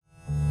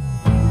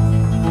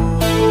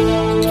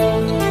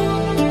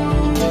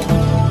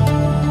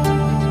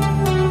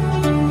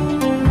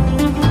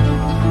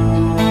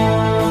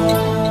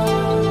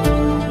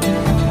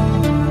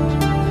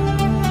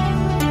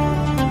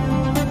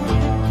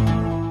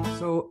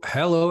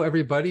Hello,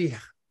 everybody.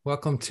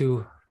 Welcome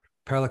to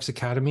Parallax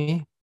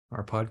Academy,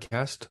 our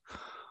podcast.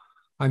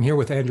 I'm here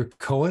with Andrew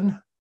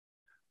Cohen,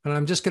 and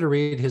I'm just going to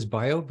read his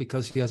bio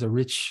because he has a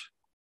rich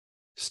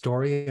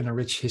story and a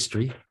rich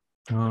history.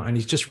 And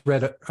he's just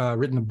written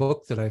a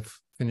book that I've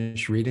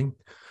finished reading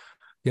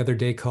the other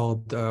day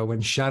called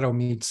When Shadow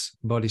Meets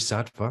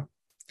Bodhisattva.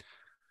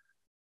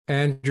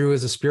 Andrew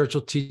is a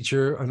spiritual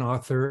teacher, an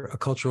author, a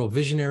cultural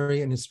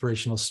visionary, and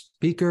inspirational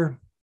speaker.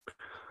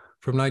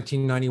 From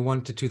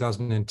 1991 to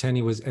 2010,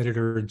 he was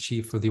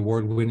editor-in-chief of the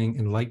award-winning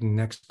Enlighten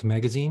Next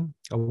magazine,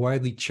 a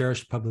widely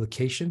cherished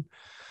publication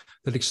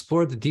that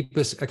explored the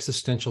deepest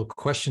existential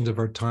questions of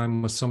our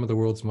time with some of the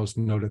world's most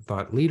noted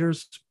thought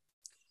leaders.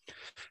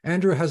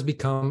 Andrew has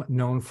become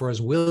known for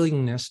his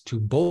willingness to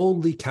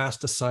boldly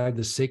cast aside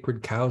the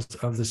sacred cows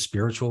of the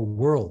spiritual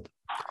world.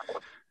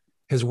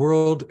 His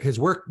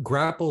work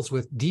grapples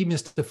with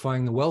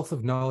demystifying the wealth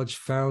of knowledge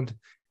found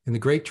in the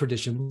great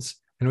traditions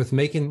and with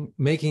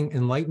making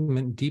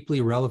enlightenment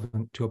deeply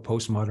relevant to a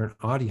postmodern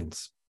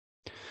audience.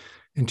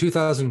 In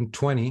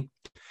 2020,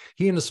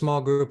 he and a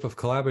small group of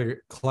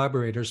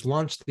collaborators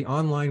launched the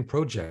online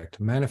project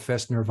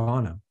Manifest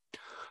Nirvana,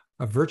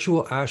 a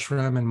virtual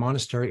ashram and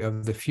monastery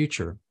of the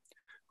future,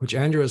 which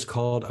Andrew has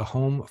called a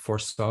home for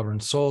sovereign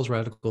souls,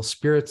 radical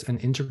spirits,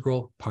 and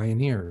integral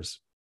pioneers.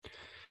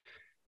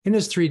 In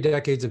his 3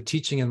 decades of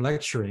teaching and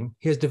lecturing,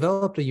 he has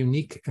developed a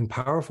unique and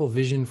powerful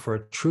vision for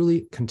a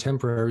truly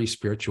contemporary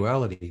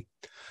spirituality,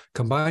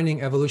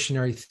 combining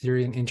evolutionary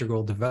theory and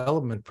integral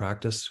development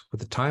practice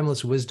with the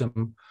timeless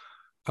wisdom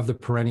of the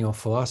perennial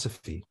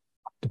philosophy.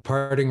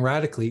 Departing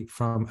radically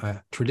from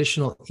a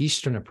traditional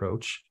Eastern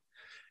approach,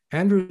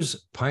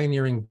 Andrew's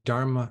pioneering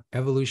Dharma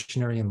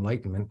evolutionary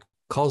enlightenment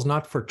calls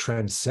not for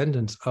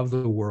transcendence of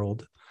the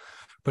world,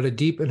 but a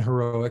deep and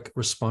heroic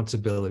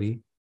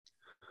responsibility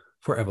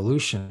for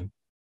evolution.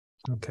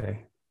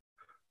 Okay.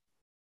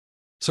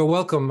 So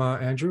welcome,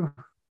 Andrew.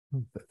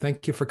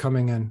 Thank you for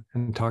coming in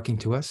and talking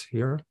to us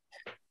here.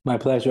 My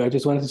pleasure. I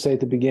just wanted to say at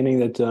the beginning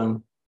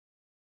that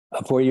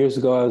 4 years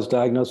ago, I was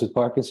diagnosed with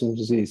Parkinson's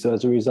disease. So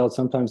as a result,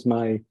 sometimes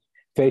my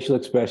facial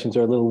expressions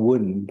are a little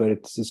wooden, but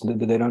it's just that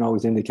they don't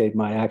always indicate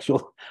my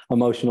actual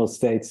emotional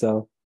state.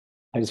 So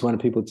I just wanted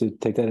people to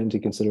take that into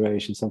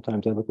consideration.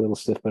 Sometimes I look a little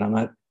stiff, but I'm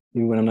not,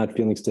 even when I'm not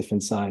feeling stiff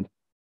inside.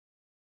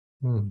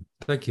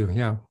 Thank you.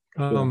 Yeah.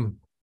 Sure.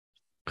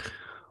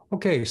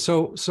 Okay,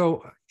 so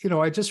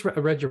I just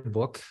read your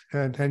book,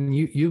 and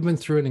you've been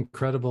through an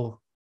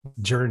incredible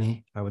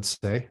journey, I would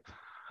say.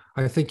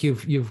 I think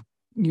you've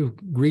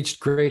reached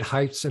great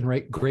heights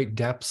and great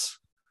depths.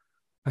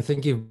 I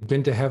think you've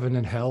been to heaven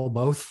and hell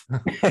both,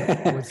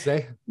 I would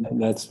say.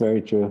 That's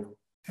very true.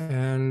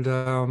 And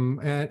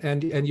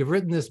you've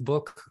written this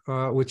book,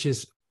 which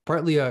is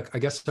partly a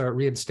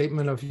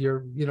reinstatement of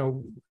your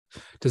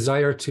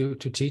desire to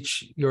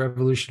teach your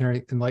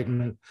evolutionary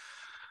enlightenment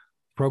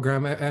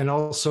program, and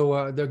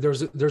also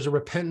there's a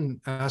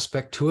repentant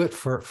aspect to it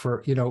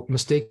for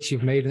mistakes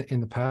you've made in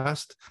the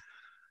past,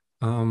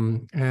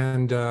 and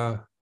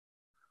the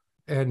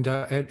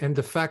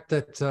fact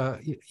that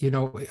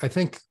I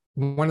think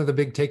one of the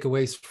big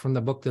takeaways from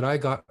the book that I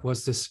got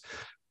was this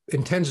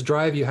intense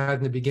drive you had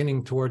in the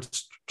beginning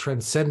towards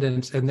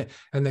transcendence and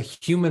the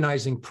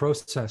humanizing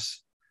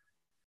process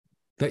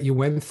that you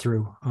went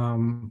through.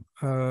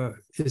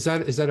 Is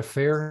that a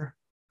fair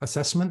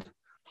assessment?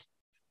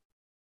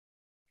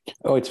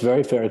 Oh, it's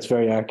very fair. It's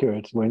very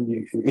accurate.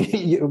 When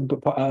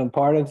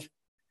part of,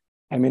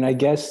 I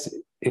guess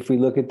if we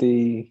look at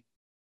the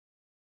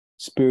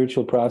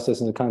spiritual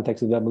process in the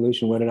context of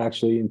evolution, what it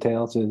actually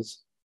entails is,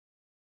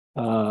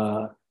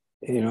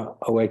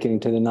 awakening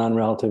to the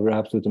non-relative or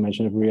absolute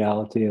dimension of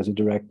reality as a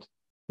direct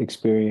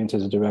experience,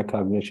 as a direct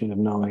cognition of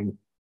knowing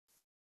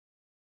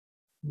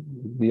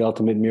the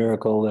ultimate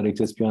miracle that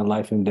exists beyond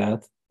life and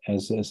death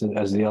as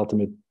the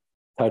ultimate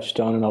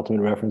touchstone and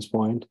ultimate reference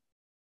point,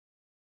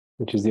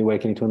 which is the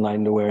awakening to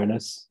enlightened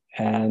awareness.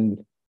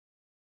 And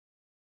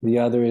the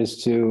other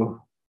is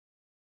to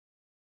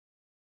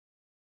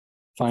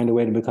find a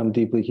way to become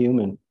deeply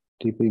human,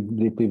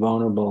 deeply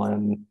vulnerable,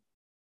 and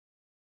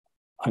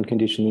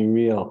unconditionally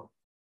real,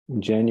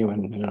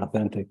 genuine, and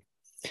authentic.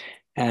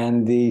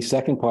 And the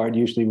second part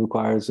usually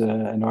requires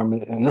an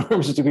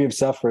enormous degree of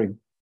suffering,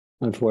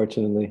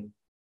 unfortunately,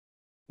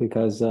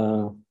 because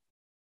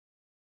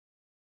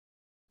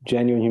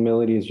genuine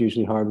humility is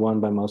usually hard won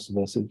by most of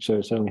us. It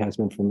certainly has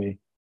been for me.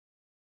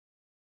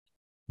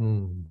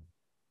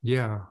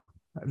 Yeah,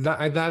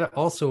 that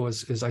also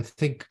is I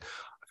think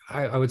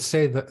I would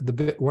say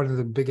that one of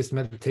the biggest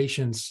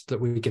meditations that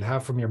we can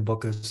have from your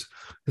book is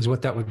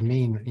what that would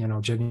mean.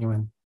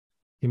 Genuine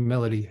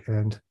humility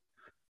and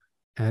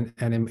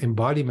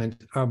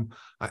embodiment.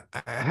 I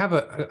have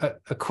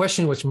a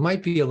question which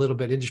might be a little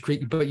bit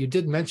indiscreet, but you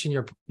did mention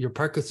your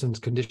Parkinson's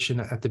condition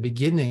at the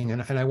beginning,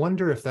 and I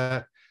wonder if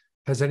that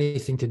has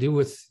anything to do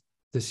with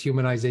this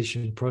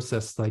humanization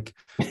process, like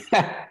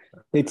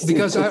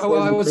because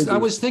I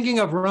was thinking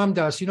of Ram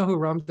Dass. You know who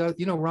Ram Dass?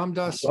 Ram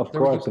Dass. Of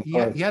course. He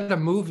had a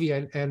movie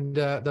and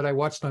that I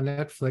watched on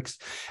Netflix,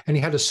 and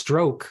he had a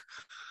stroke.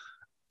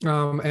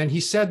 And he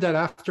said that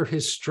after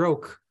his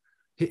stroke,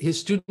 his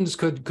students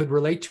could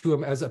relate to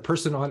him as a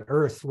person on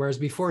earth, whereas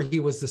before he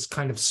was this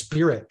kind of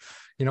spirit.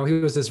 He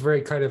was this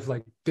very kind of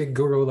like big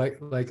guru,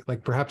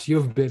 like perhaps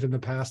you've been in the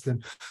past.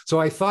 And so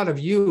I thought of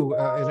you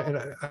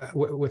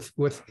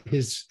with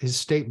his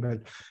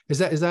statement.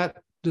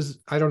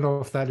 I don't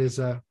know if that is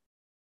a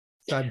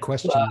bad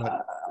question,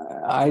 but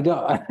I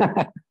don't.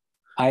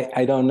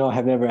 I don't know.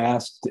 I've never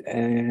asked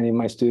any of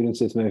my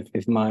students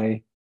if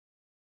my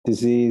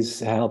disease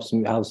helps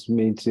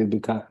me to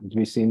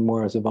be seen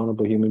more as a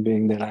vulnerable human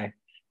being than I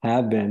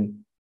have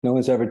been. No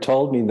one's ever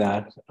told me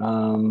that,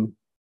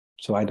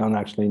 so I don't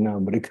actually know.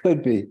 But it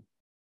could be.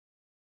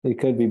 It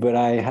could be. But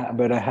I have.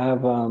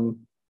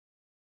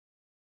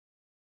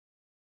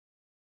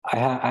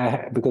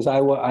 Because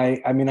I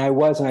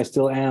was and I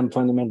still am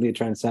fundamentally a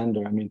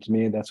transcender. I mean, to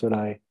me, that's what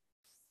I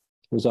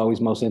was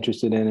always most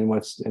interested in, and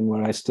what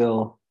I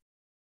still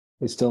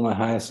is still my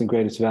highest and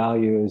greatest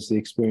value is the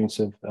experience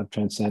of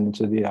transcendence,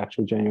 or the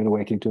actual genuine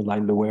awakening to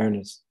enlightened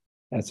awareness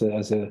as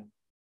a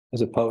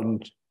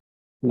potent,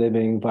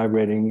 living,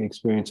 vibrating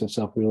experience of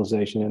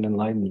self-realization and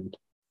enlightenment.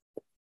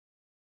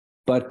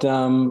 But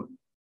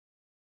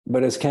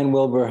as Ken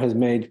Wilber has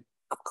made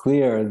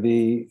clear,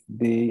 these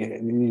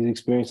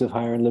experiences of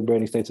higher and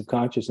liberating states of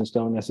consciousness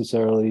don't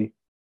necessarily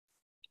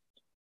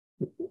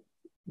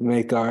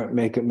make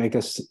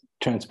us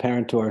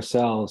transparent to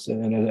ourselves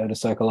at a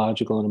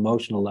psychological and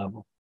emotional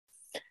level.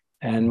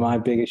 And my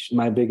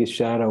biggest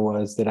shadow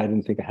was that I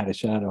didn't think I had a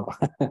shadow,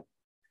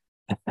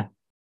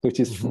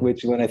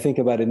 which when I think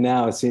about it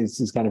now, it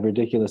seems kind of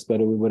ridiculous, but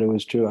it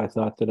was true. I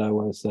thought that I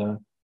was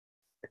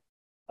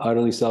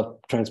utterly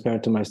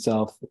self-transparent to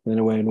myself in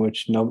a way in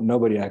which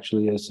nobody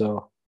actually is.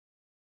 So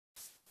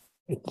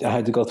I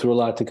had to go through a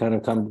lot to kind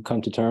of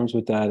come to terms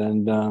with that,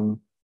 and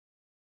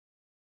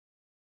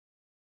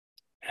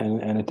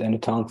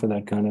atone for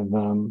that kind of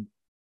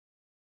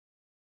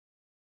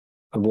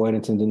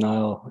avoidance and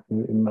denial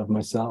of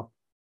myself.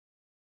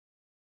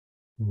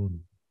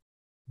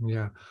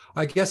 Yeah,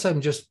 I guess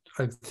I'm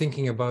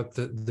thinking about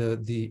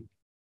the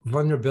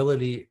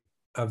vulnerability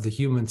of the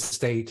human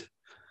state,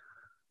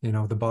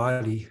 the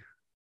body,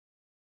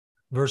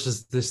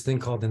 versus this thing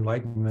called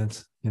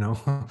enlightenment,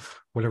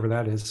 whatever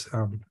that is,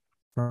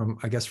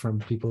 from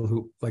people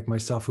who, like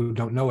myself, who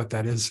don't know what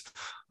that is,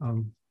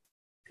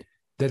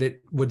 that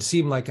it would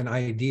seem like an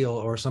ideal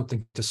or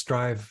something to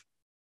strive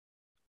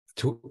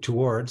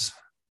towards,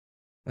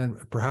 and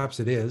perhaps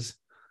it is.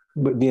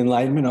 But the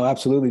enlightenment, oh,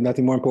 absolutely,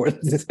 nothing more important.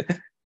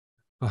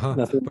 But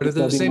at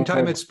the same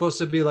time, it's supposed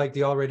to be like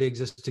the already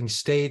existing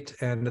state,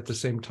 and at the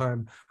same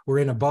time, we're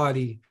in a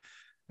body,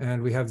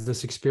 and we have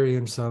this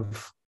experience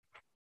of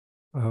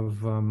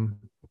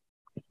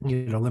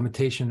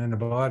limitation in a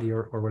body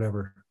or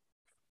whatever.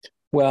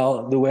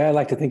 Well, the way I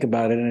like to think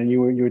about it, and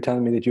you were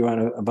telling me that you're on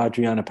a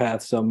Vajrayana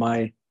path. So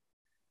my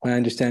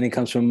understanding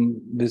comes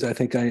from this. I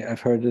think I've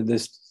heard of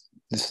this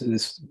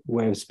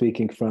way of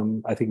speaking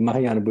from, I think,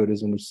 Mahayana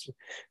Buddhism, which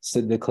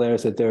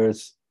declares that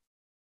there's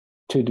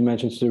two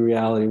dimensions to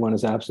reality. One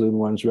is absolute and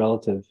one is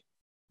relative.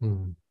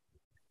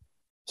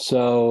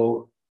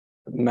 So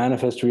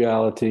manifest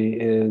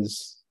reality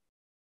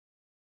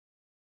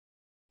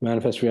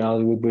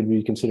would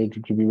be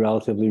considered to be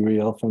relatively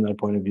real from that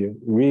point of view.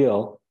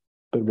 Real,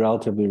 but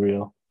relatively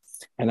real.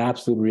 And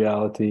absolute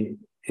reality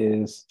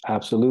is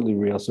absolutely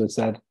real. So it's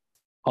that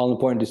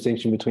all-important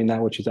distinction between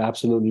that which is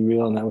absolutely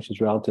real and that which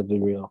is relatively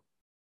real.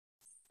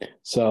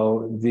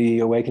 So the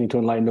awakening to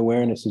enlightened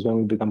awareness is when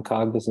we become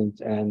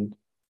cognizant and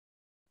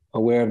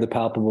aware of the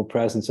palpable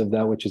presence of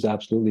that which is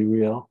absolutely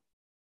real,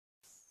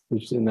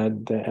 and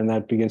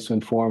that begins to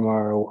inform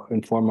our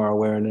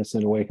awareness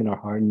and awaken our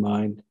heart and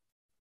mind,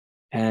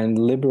 and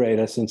liberate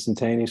us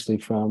instantaneously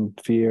from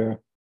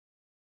fear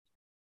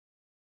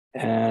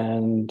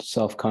and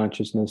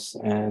self-consciousness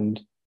and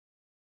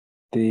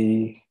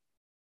the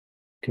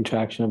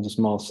contraction of the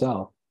small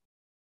self.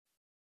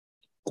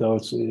 So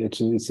it's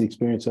the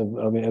experience of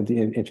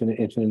the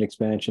infinite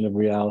expansion of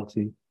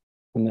reality,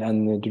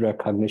 and the direct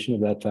cognition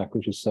of that fact,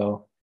 which is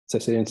so, as I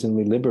say,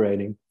 instantly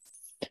liberating.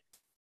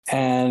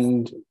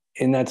 And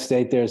in that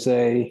state, there's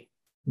a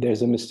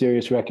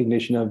mysterious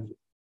recognition of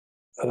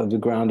the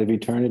ground of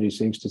eternity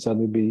seems to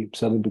suddenly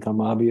become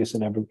obvious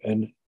and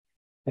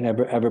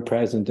ever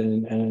present,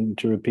 and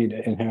to repeat,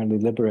 inherently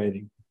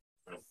liberating.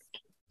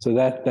 So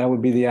that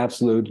would be the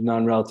absolute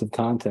non-relative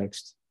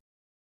context.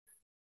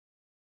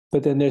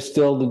 But then there's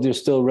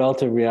still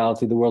relative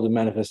reality, the world of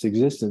manifest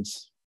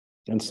existence,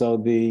 and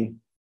so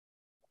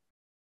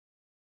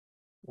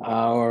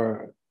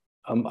our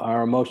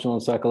emotional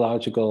and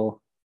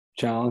psychological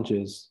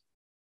challenges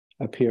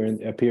appear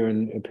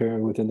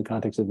within the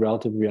context of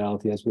relative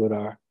reality, as would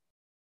our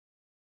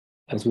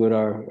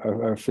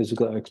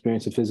physical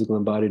experience of physical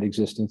embodied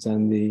existence,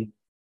 and the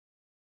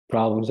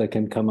problems that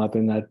can come up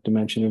in that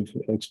dimension of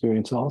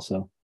experience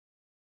also.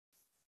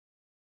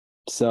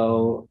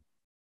 So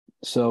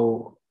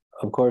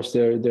of course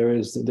there's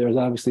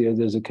obviously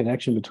a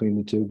connection between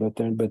the two,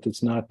 but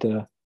it's not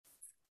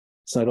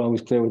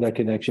always clear what that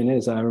connection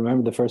is. I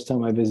remember the first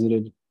time I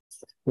visited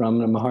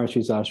Ramana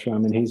Maharshi's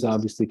ashram, and he's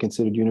obviously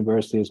considered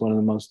universally as one of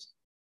the most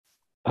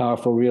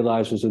powerful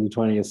realizers of the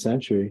 20th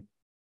century.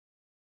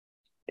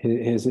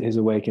 His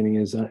awakening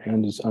is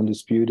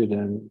undisputed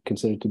and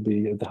considered to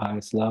be at the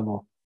highest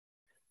level.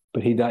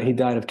 But he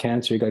died of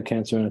cancer. He got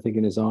cancer, I think,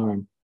 in his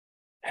arm.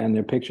 And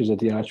there are pictures at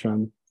the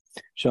ashram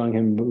showing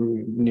him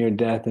near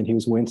death, and he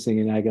was wincing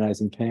in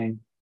agonizing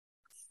pain.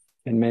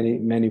 And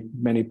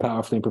many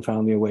powerfully and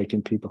profoundly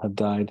awakened people have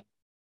died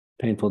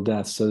painful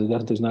deaths. So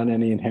there's not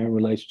any inherent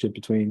relationship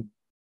between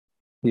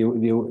the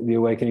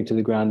awakening to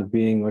the ground of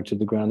being, or to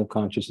the ground of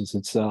consciousness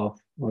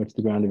itself, or to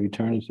the ground of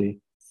eternity,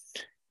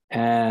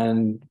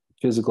 and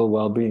physical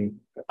well-being,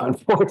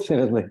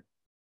 unfortunately.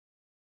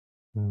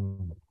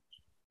 Mm.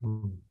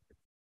 Mm.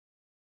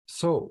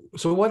 So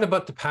what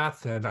about the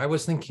path then? I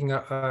was thinking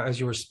as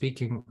you were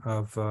speaking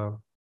of,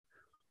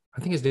 I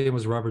think his name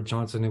was Robert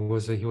Johnson. He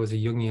was a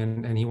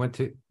Jungian, and he went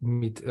to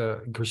meet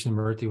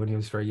Krishnamurti when he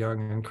was very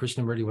young. And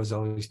Krishnamurti was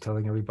always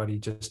telling everybody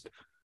just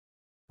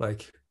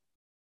like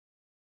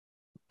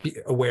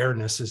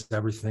awareness is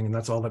everything, and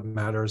that's all that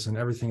matters, and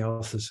everything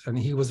else is. And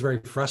he was very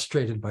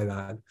frustrated by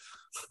that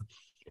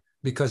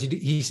because and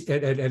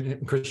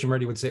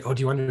Krishnamurti would say, "Oh,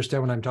 do you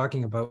understand what I'm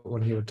talking about?"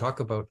 When he would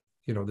talk about,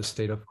 the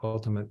state of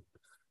ultimate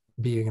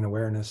being and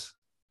awareness,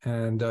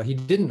 and he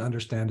didn't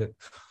understand it.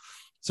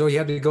 So he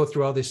had to go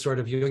through all this sort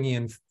of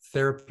Jungian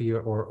therapy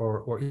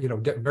or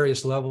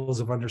various levels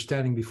of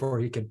understanding before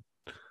he could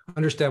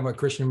understand what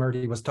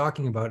Krishnamurti was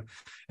talking about.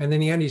 And in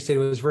the end, he said he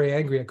was very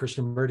angry at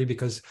Krishnamurti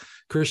because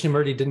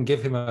Krishnamurti didn't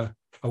give him a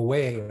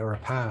way or a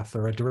path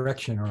or a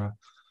direction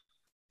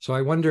So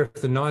I wonder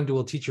if the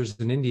non-dual teachers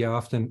in India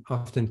often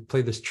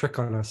play this trick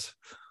on us.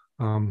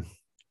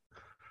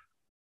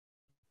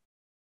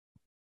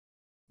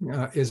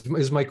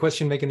 Is my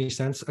question make any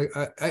sense?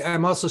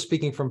 I'm also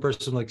speaking from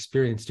personal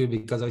experience too,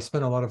 because I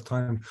spent a lot of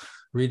time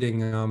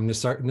reading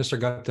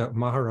Nisargadatta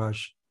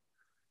Maharaj,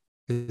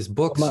 his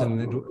books,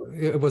 and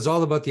it was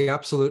all about the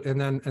absolute.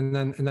 And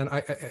then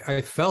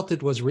I felt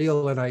it was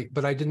real,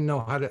 but I didn't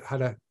know how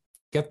to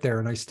get there,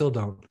 and I still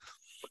don't.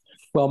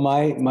 Well,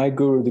 my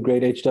guru, the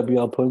great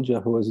H.W.L.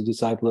 Punja, who was a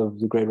disciple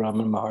of the great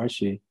Ramana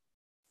Maharshi,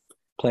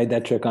 played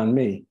that trick on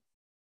me.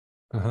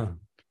 Uh-huh.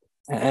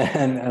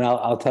 And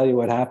I'll tell you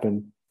what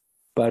happened.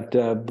 But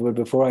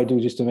before I do,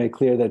 just to make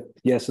clear that,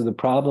 yes, so the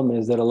problem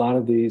is that a lot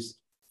of these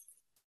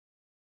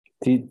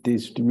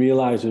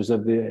realizers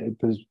of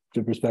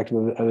the perspective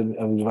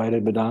of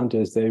divided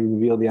Vedantas, they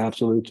reveal the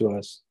absolute to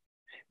us.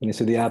 And they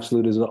say the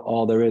absolute is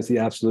all there is. The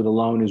absolute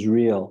alone is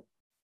real.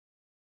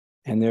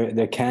 And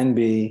there can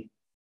be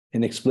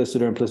an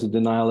explicit or implicit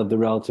denial of the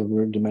relative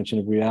dimension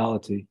of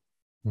reality.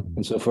 Mm-hmm.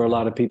 And so for a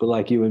lot of people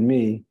like you and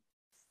me,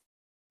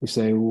 we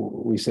say,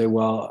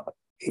 well,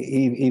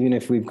 even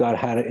if we've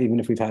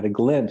had a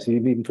glimpse,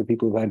 even for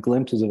people who've had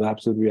glimpses of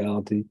absolute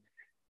reality,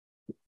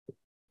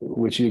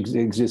 which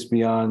exists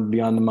beyond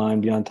the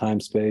mind, beyond time,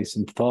 space,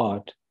 and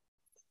thought.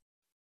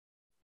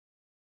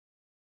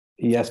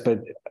 Yes,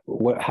 but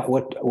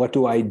what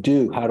do I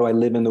do? How do I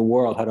live in the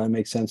world? How do I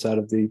make sense out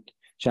of the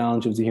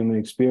challenge of the human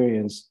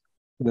experience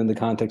within the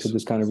context of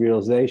this kind of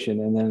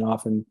realization? And then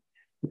often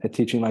a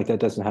teaching like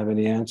that doesn't have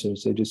any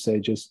answers. They just say,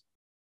 just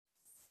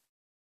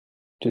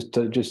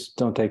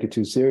don't take it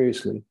too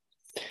seriously.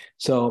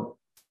 So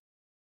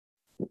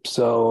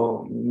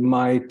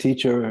my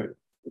teacher,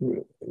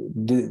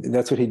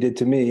 that's what he did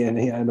to me.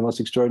 And the most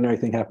extraordinary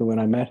thing happened when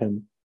I met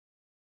him.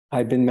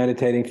 I'd been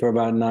meditating for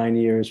about 9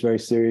 years very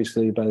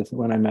seriously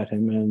when I met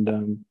him.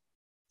 And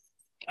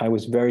I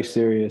was very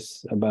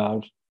serious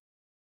about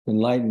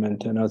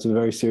enlightenment. And I was a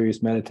very serious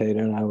meditator.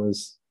 And I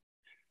was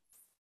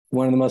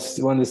one of the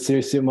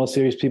most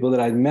serious people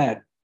that I'd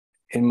met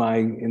in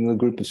the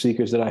group of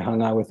seekers that I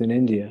hung out with in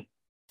India.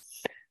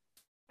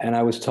 And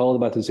I was told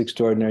about this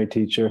extraordinary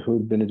teacher who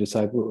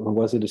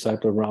was a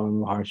disciple of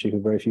Ramana Maharshi,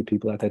 who very few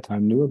people at that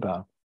time knew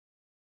about.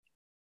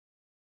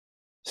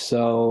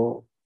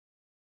 So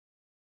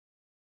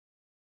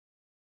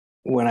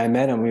when I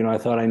met him, I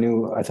thought I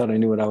knew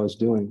what I was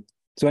doing.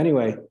 So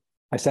anyway,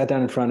 I sat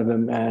down in front of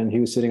him, and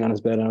he was sitting on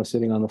his bed and I was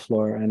sitting on the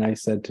floor. And I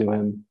said to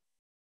him,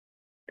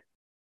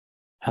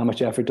 "How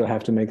much effort do I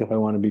have to make if I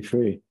want to be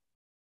free?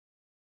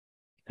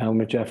 How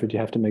much effort do you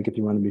have to make if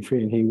you want to be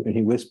free?" And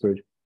he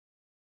whispered,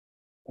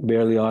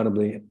 barely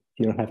audibly,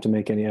 "You don't have to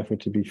make any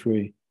effort to be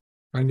free."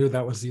 I knew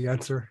that was the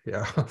answer.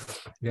 Yeah.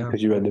 Yeah.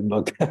 Because you read the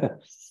book.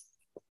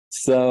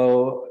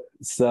 So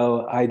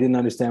I didn't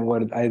understand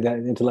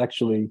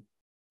intellectually,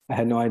 I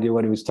had no idea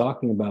what he was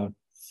talking about.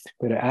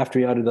 But after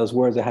he uttered those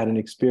words, I had an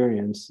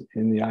experience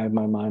in the eye of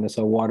my mind. I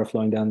saw water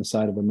flowing down the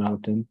side of a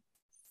mountain.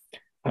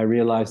 I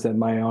realized that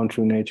my own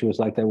true nature was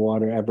like that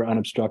water, ever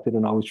unobstructed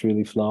and always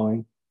freely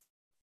flowing.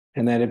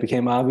 And then it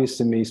became obvious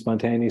to me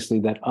spontaneously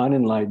that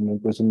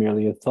unenlightenment was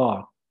merely a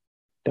thought.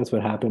 That's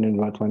what happened in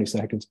about 20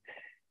 seconds.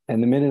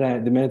 And the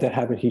minute that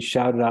happened, he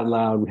shouted out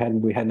loud.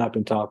 We had not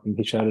been talking.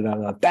 He shouted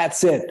out loud,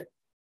 "That's it!"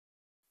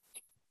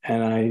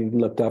 And I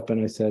looked up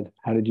and I said,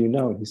 "How did you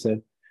know?" He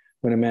said,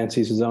 "When a man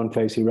sees his own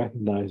face, he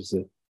recognizes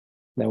it."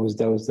 That was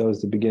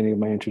the beginning of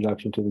my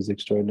introduction to this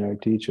extraordinary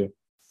teacher.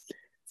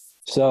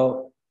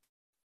 So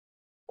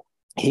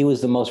he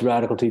was the most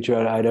radical teacher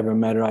I'd ever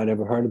met or I'd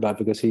ever heard about,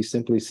 because he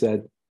simply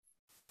said,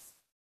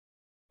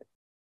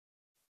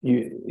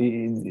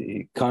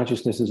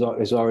 consciousness is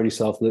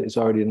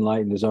already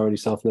enlightened, is already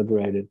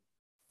self-liberated.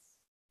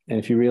 And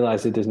if you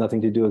realize that there's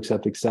nothing to do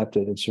except accept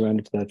it and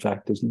surrender to that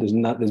fact, there's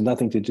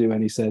nothing to do.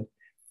 And he said,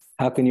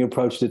 how can you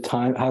approach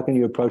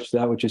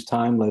that which is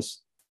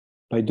timeless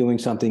by doing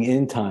something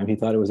in time? He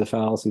thought it was a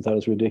fallacy, he thought it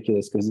was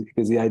ridiculous,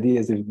 because the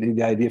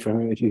idea for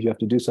him is you have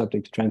to do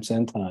something to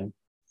transcend time.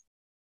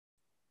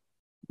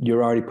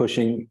 You're already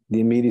pushing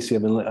the immediacy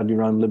of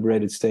your own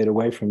liberated state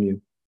away from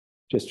you.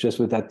 Just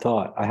with that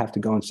thought, I have to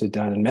go and sit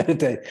down and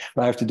meditate,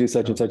 or I have to do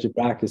such and such a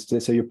practice.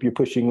 So you're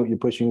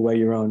pushing away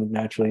your own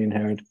naturally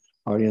inherent,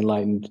 already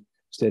enlightened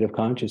state of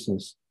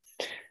consciousness.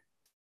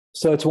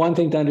 So it's one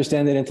thing to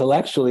understand it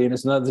intellectually, and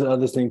it's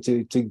another thing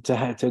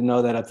to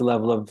know that at the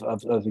level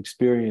of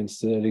experience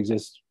that it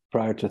exists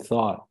prior to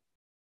thought.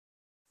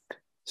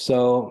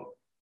 So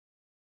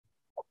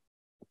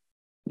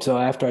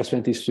after I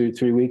spent these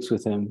 3 weeks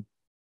with him,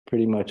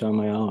 pretty much on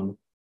my own,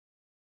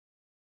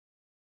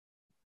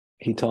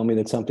 he told me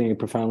that something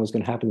profound was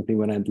going to happen to me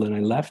when I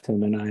left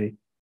him, and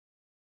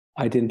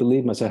I didn't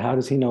believe him. I said, how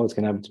does he know what's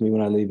going to happen to me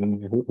when I leave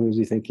him? Who does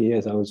he think he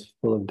is? I was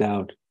full of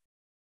doubt.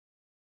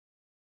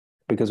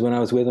 Because when I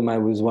was with him, I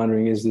was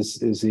wondering, is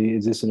this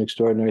an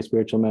extraordinary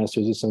spiritual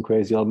master? Is this some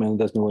crazy old man that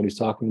doesn't know what he's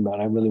talking about?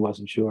 I really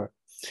wasn't sure.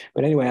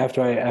 But anyway,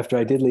 after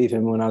I did leave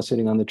him, when I was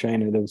sitting on the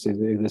train, there was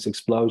this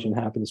explosion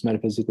happened, this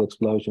metaphysical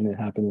explosion. It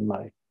happened in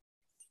my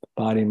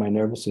body and my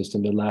nervous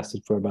system that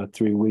lasted for about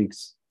 3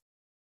 weeks.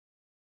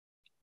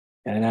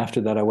 And after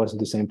that, I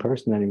wasn't the same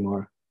person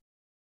anymore.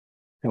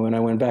 And when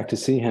I went back to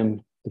see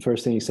him, the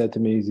first thing he said to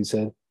me is, he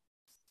said,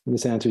 and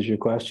this answers your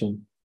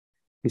question.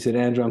 He said,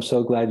 Andrew, I'm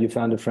so glad you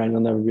found a friend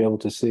you'll never be able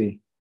to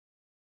see.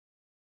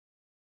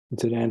 He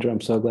said, Andrew,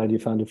 I'm so glad you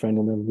found a friend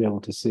you'll never be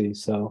able to see.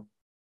 So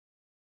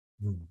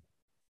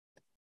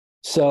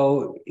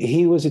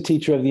he was a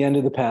teacher of the end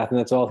of the path, and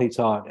that's all he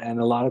taught. And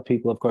a lot of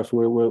people, of course,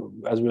 were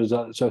as a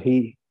result. So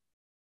he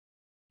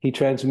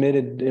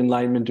transmitted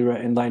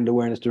enlightened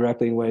awareness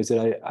directly in ways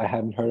that I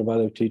haven't heard of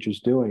other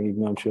teachers doing,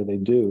 even though I'm sure they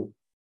do.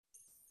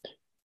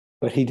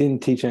 But he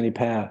didn't teach any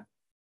path.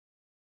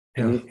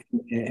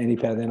 Any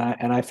path.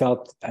 And I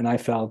felt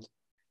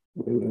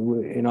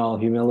in all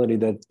humility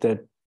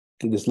that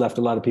this left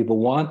a lot of people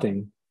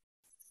wanting,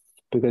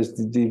 because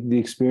the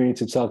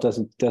experience itself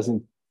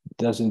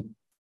doesn't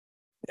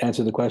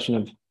answer the question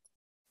of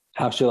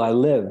how shall I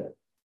live?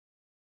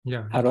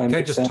 Yeah, how do I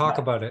can't just talk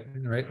about it,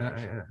 right?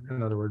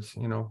 In other words,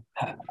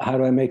 how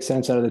do I make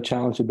sense out of the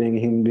challenge of being a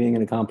human being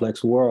in a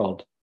complex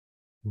world?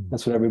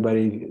 That's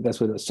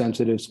what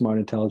sensitive, smart,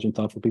 intelligent,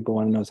 thoughtful people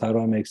want to know, is how do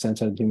I make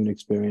sense out of human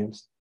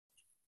experience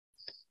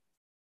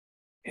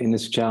in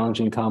this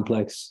challenging,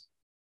 complex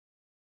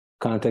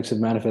context of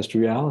manifest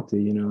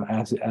reality,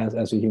 as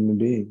a human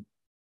being?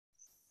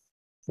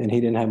 And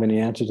he didn't have any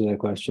answer to that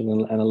question,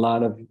 and a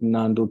lot of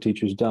non-dual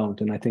teachers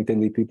don't, and I think they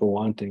leave people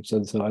wanting. So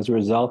as a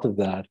result of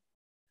that,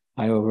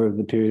 I, over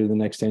the period of the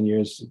next 10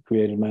 years,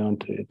 created my own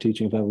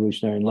teaching of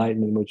evolutionary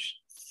enlightenment, which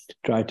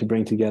tried to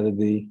bring together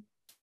the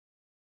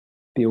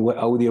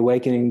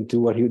awakening to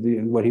what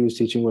he was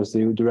teaching was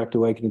the direct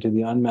awakening to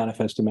the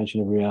unmanifest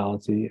dimension of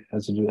reality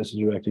as a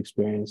direct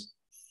experience,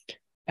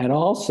 and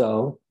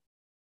also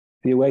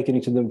the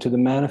awakening to the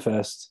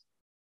manifest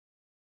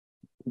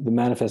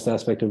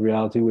aspect of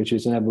reality, which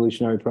is an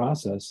evolutionary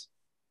process.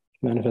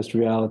 Manifest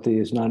reality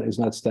is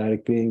not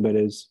static being, but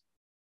is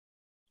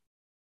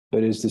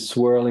the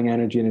swirling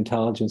energy and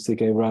intelligence that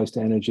gave rise to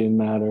energy and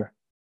matter,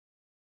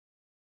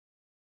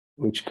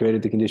 which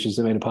created the conditions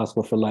that made it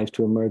possible for life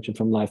to emerge, and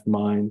from life,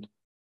 mind,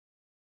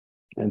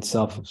 and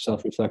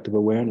self-reflective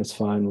awareness,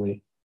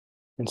 finally.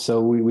 And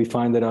so we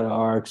find that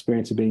our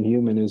experience of being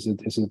human is at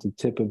the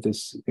tip of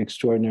this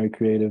extraordinary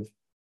creative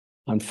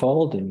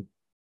unfolding.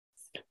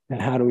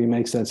 And how do we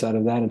make sense out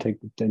of that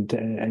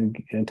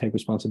and take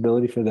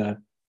responsibility for that,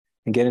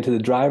 and get into the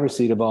driver's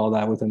seat of all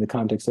that within the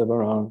context of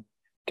our own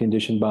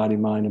conditioned body,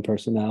 mind, and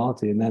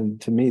personality? And then,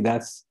 to me,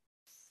 that's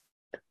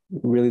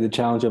really the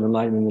challenge of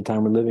enlightenment in the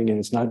time we're living in.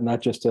 It's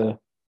not just an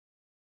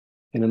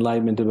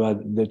enlightenment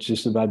that's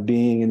just about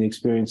being in the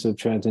experience of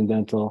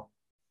transcendental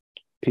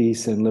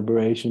peace and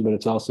liberation, but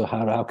it's also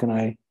how can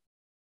I,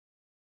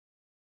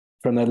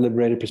 from that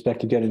liberated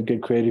perspective,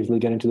 get creatively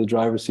get into the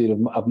driver's seat of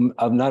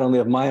not only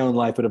of my own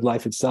life, but of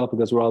life itself,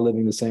 because we're all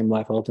living the same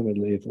life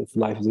ultimately. If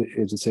life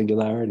is a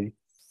singularity,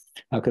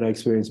 how could I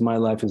experience my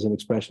life as an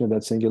expression of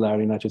that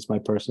singularity, not just my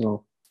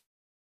personal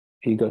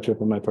ego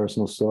trip and my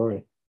personal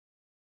story?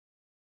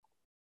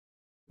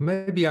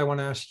 Maybe I want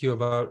to ask you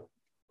about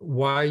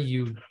why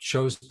you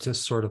chose to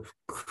sort of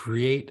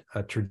create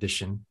a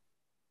tradition.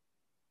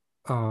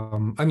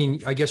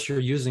 I guess you're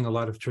using a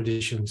lot of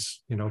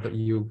traditions,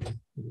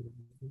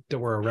 that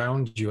were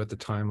around you at the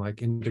time,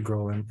 like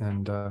Integral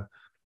and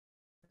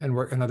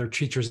other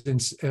teachers,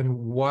 and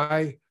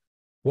why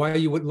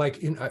you would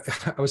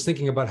I was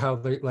thinking about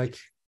how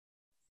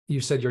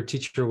you said your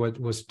teacher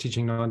was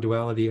teaching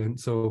non-duality, and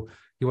so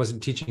he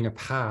wasn't teaching a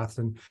path.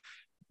 And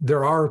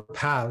there are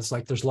paths,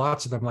 like there's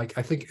lots of them. Like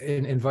I think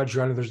in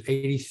Vajrayana, there's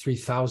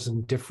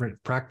 83,000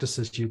 different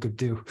practices you could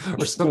do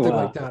or something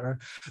like that. Or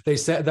they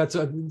said that's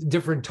a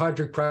different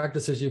tantric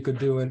practices you could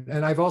do.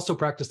 And I've also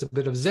practiced a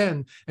bit of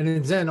Zen, and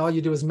in Zen, all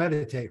you do is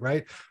meditate,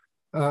 right?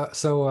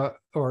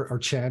 Or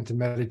chant and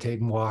meditate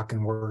and walk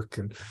and work.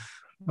 And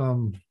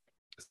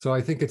so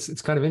I think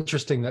it's kind of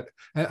interesting that,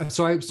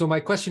 so my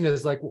question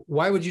is like,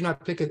 why would you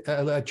not pick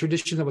a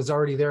tradition that was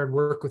already there and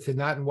work within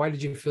that? And why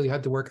did you feel you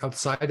had to work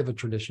outside of a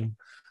tradition?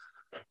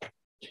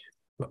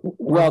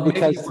 Well,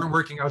 because maybe you weren't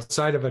working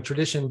outside of a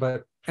tradition,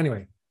 but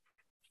anyway.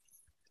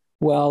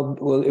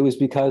 Well, it was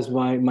because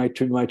my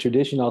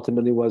tradition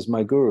ultimately was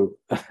my guru,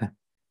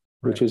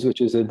 which is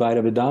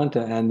Advaita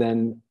Vedanta. And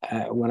then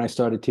when I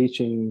started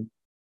teaching,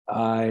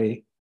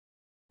 a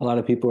lot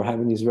of people were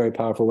having these very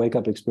powerful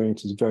wake-up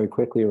experiences very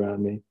quickly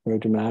around me, very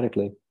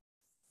dramatically.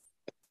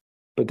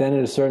 But then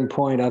at a certain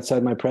point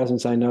outside my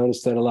presence, I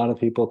noticed that a lot of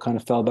people kind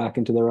of fell back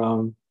into their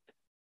own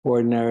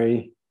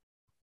ordinary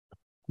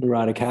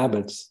neurotic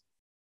habits.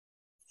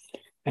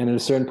 And at a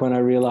certain point, I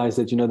realized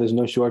that, there's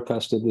no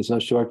shortcut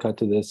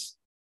to this.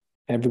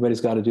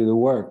 Everybody's got to do the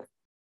work.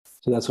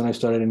 So that's when I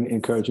started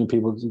encouraging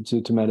people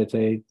to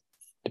meditate,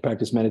 to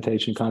practice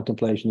meditation,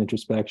 contemplation,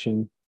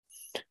 introspection.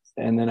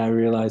 And then I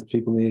realized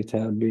people needed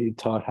to be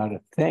taught how to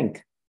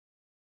think.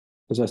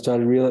 Because I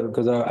started realizing,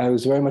 because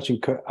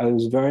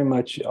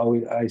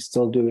I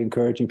still do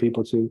encouraging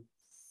people to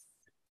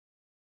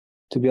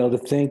be able to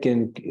think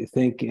in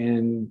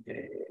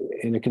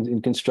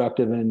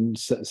constructive and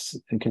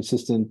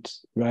consistent,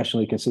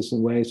 rationally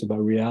consistent ways about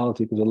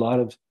reality. Because a lot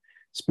of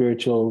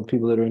spiritual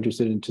people that are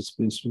interested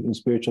in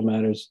spiritual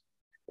matters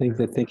think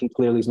that thinking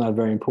clearly is not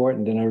very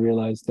important. And I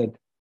realized that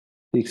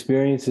the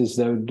experiences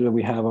that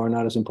we have are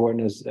not as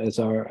important as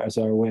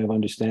our way of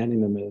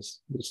understanding them is.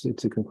 It's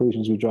the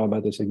conclusions we draw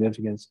about their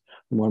significance,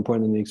 more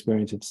important than the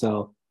experience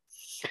itself.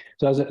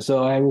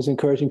 So I was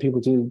encouraging people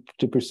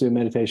to pursue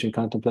meditation,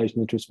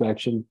 contemplation,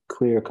 introspection,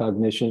 clear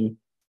cognition.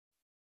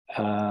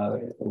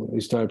 We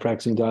started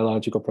practicing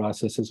dialogical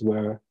processes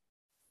where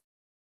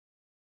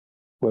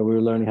we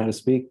were learning how to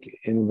speak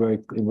in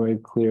very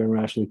clear and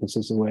rationally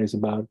consistent ways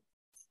about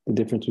the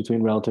difference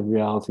between relative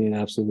reality and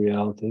absolute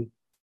reality,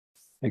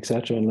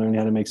 etc., and learning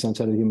how to make sense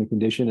out of the human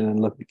condition, and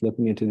then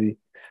looking into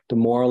the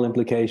moral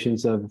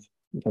implications of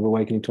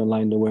awakening to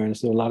enlightened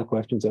awareness. There are a lot of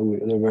questions that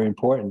are very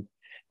important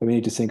that we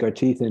need to sink our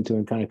teeth into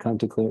and kind of come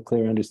to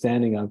clear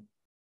understanding of.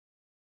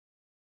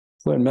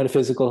 When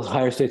metaphysical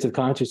higher states of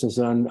consciousness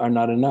are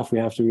not enough, we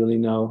have to really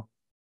know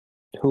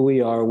who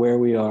we are, where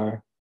we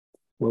are,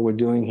 what we're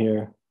doing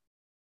here,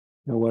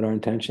 what our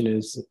intention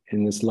is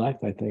in this life,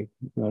 I think,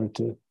 in order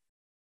to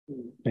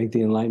make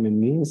the enlightenment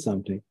mean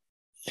something.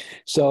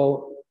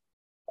 So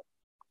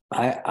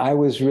I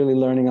was really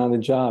learning on the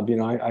job.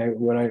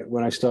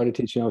 When I started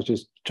teaching, I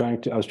was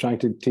trying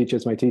to teach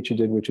as my teacher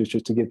did, which was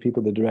just to give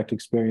people the direct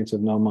experience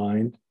of no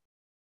mind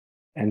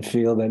and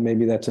feel that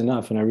maybe that's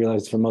enough. And I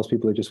realized for most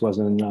people, it just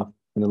wasn't enough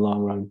in the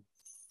long run.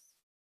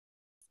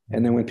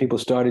 And then when people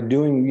started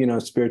doing,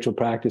 spiritual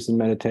practice and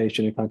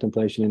meditation and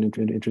contemplation and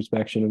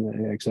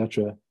introspection,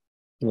 etc.,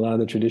 a lot of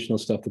the traditional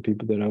stuff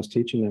that I was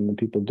teaching them and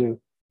people do,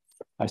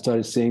 I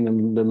started seeing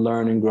them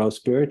learn and grow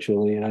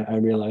spiritually. And I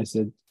realized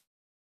that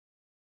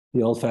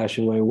the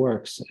old-fashioned way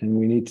works, and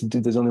we need to do.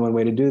 There's only one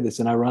way to do this.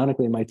 And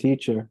ironically, my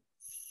teacher,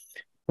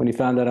 when he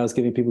found out I was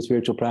giving people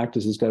spiritual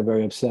practices, got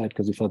very upset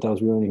because he felt I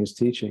was ruining his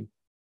teaching.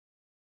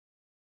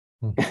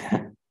 Wow.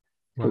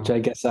 Which I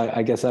guess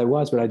I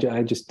was, but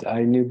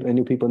I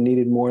knew people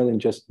needed more than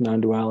just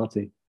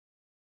non-duality.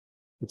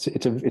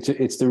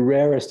 It's the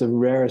rarest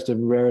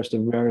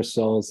of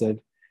souls that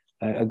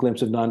a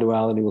glimpse of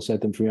non-duality will set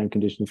them free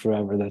unconditioned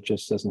forever. That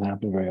just doesn't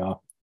happen very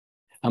often.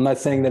 I'm not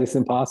saying that it's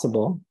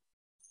impossible,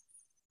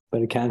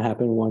 but it can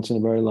happen once in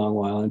a very long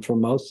while. And for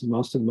most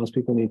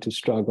people need to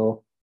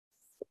struggle.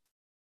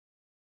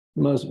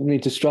 Most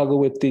need to struggle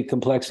with the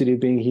complexity of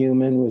being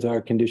human, with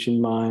our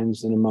conditioned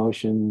minds and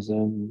emotions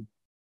and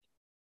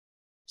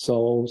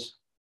souls,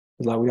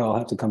 that we all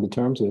have to come to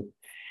terms with.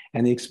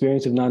 And the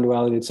experience of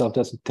non-duality itself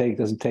doesn't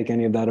take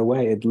any of that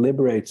away. It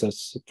liberates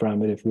us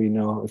from it if we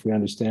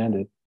understand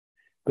it.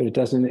 But it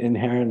doesn't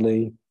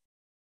inherently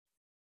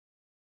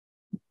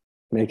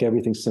make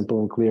everything simple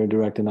and clear,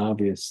 direct and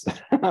obvious.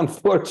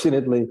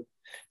 Unfortunately,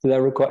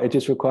 it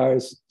just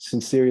requires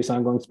some serious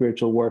ongoing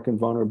spiritual work and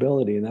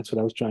vulnerability. And that's what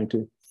I was trying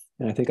to,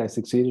 and I think I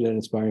succeeded at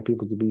inspiring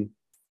people to be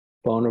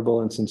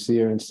vulnerable and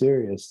sincere and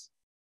serious.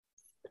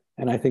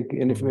 And I think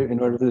in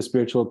order for the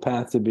spiritual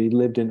path to be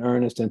lived in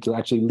earnest and to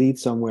actually lead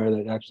somewhere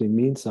that actually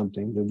means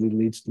something, that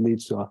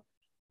leads to a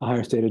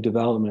higher state of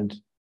development,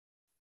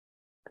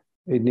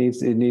 it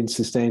needs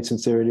sustained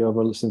sincerity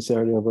over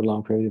a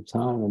long period of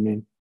time. I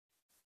mean,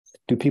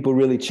 do people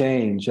really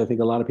change? I think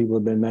a lot of people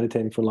have been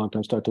meditating for a long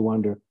time, start to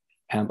wonder,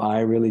 am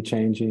I really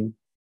changing?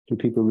 Do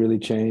people really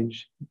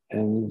change?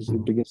 And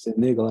it begins to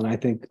niggle. And I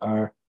think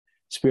our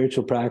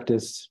spiritual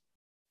practice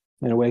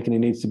and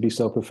awakening needs to be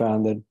so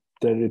profound that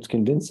it's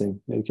convincing.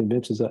 That it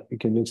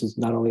convinces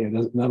not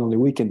only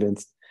we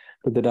convinced,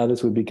 but that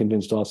others would be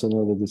convinced also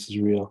know that this is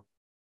real.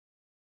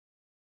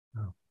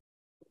 Oh.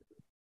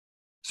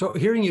 So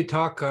hearing you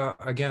talk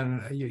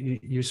again,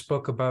 you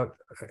spoke about,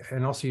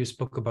 and also you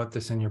spoke about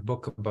this in your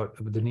book about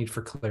the need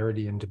for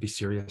clarity and to be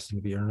serious and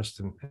to be earnest,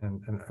 and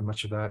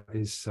much of that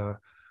is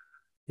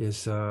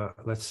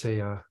let's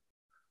say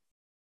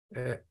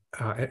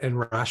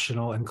and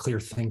rational and clear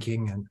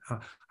thinking. And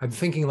I'm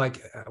thinking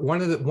like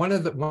one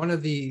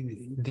of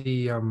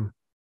the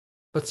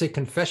let's say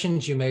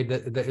confessions you made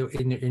that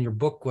in your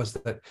book was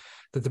that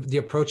the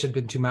approach had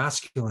been too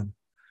masculine,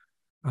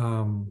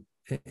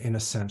 in a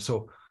sense.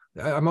 So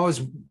I'm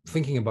always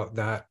thinking about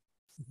that,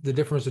 the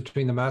difference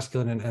between the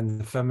masculine and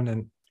the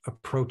feminine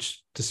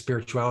approach to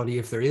spirituality,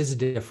 if there is a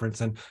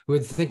difference. And we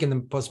would think in the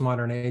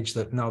postmodern age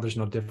that no, there's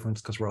no difference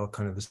because we're all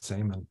kind of the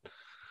same. And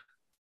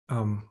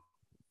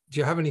do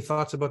you have any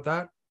thoughts about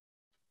that?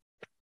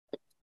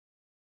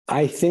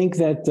 I think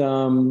that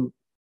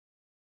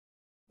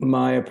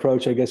my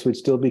approach, I guess, would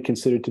still be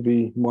considered to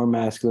be more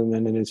masculine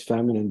than it is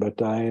feminine, but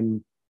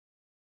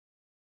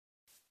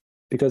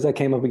because I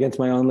came up against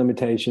my own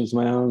limitations,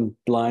 my own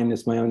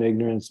blindness, my own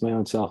ignorance, my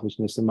own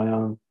selfishness, and my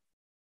own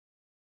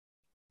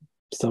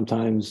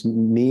sometimes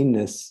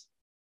meanness,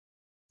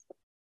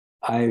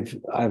 I've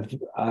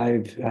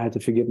had to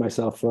forgive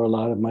myself for a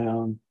lot of my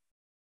own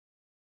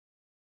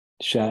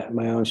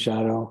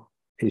shadow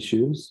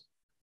issues,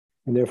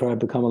 and therefore I've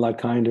become a lot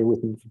kinder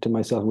to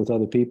myself and with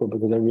other people,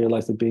 because I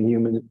realized that being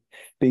human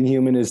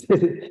is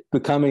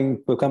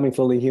becoming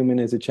fully human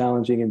is a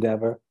challenging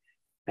endeavor.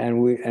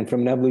 And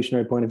from an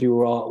evolutionary point of view,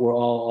 we're all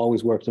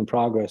always works in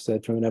progress.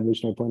 That from an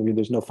evolutionary point of view,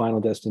 there's no final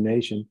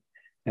destination,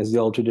 as the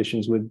old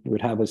traditions would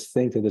have us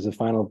think, that there's a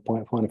final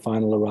point of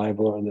final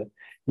arrival, or the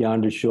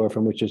yonder shore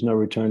from which there's no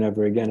return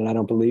ever again. And I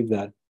don't believe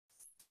that,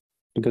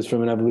 because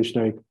from an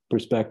evolutionary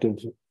perspective,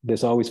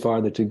 there's always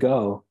farther to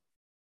go.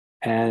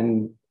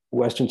 And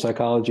Western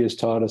psychology has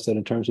taught us that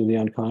in terms of the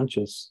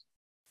unconscious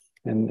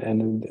and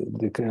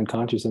the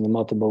unconscious and the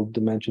multiple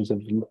dimensions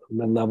of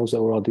levels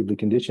that we're all deeply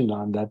conditioned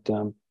on, that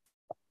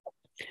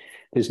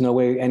there's no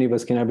way any of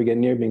us can ever get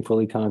near being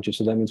fully conscious.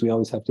 So that means we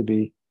always have to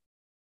be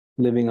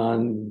living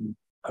on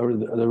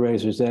the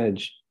razor's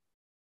edge,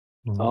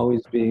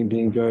 always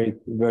being very,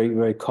 very,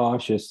 very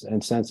cautious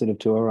and sensitive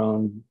to our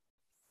own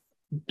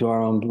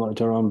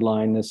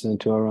blindness and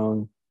to our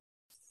own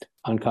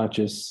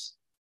unconscious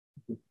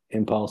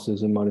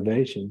impulses and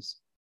motivations.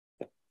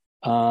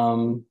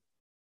 So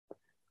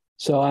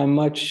I'm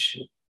much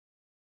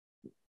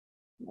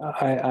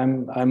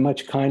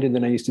kinder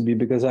than I used to be,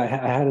 because I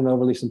had an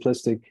overly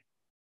simplistic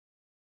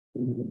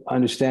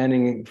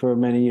understanding for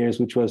many years,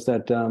 which was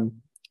that,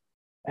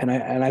 and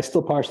I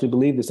still partially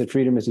believe this, that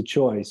freedom is a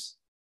choice.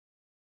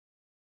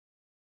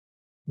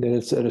 That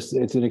it's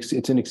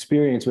an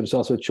experience, but it's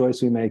also a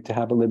choice we make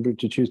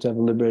to choose to have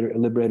a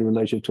liberated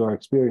relationship to our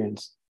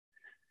experience.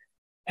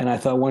 And I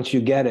thought, once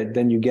you get it,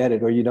 then you get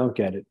it, or you don't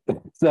get it.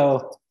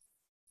 So,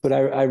 but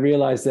I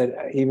realized that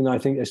even though I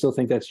still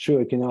think that's true,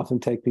 it can often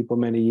take people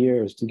many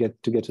years to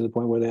get to the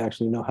point where they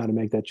actually know how to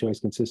make that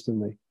choice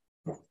consistently.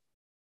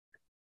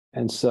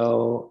 And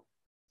so,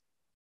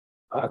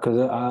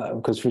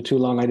 because for too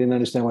long I didn't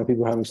understand why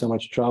people were having so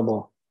much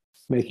trouble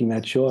making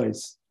that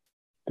choice,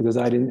 because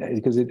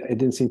it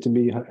didn't seem to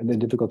be a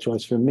difficult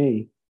choice for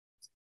me.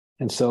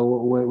 And so,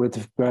 with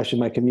the crash of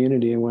my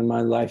community and when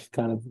my life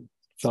kind of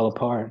fell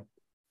apart,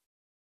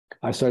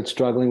 I started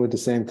struggling with the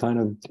same kind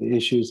of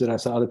issues that I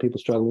saw other people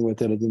struggling with,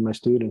 that I did my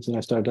students, and I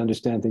started to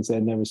understand things I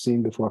had never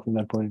seen before from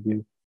that point of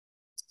view.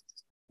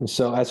 And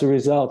so, as a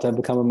result, I've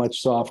become a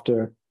much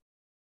softer,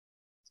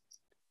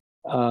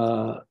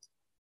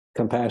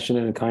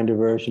 compassionate and kinder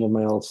version of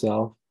my old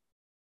self.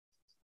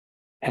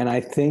 And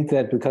I think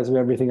that because of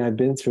everything I've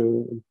been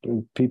through,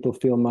 people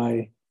feel a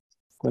lot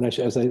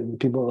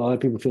of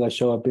people feel I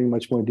show up being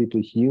much more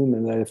deeply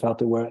human. That I felt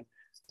that where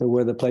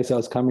the place I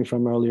was coming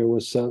from earlier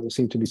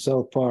seemed to be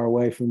so far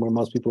away from where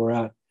most people were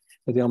at,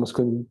 that they almost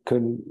couldn't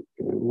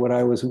where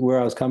I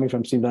was coming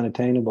from seemed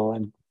unattainable.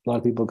 And a lot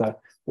of people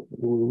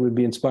would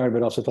be inspired,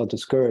 but also felt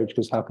discouraged,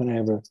 because how can I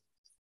ever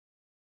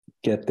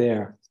get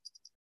there?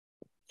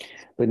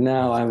 But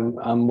now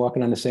I'm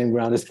walking on the same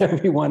ground as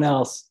everyone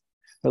else.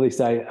 At least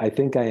I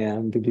think I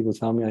am. People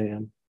tell me I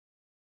am.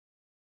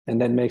 And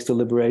that makes the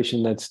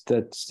liberation that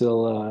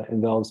still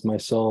envelops my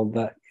soul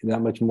that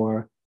much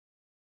more.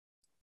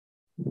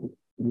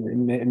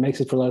 It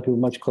makes it for a lot of people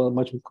much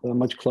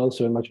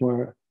closer and much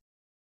more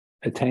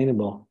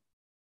attainable,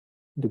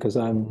 because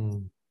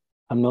I'm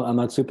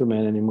not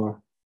Superman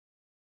anymore,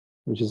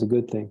 which is a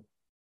good thing.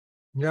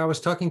 Yeah, I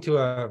was talking to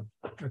a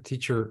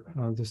teacher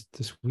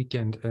this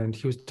weekend, and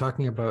he was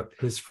talking about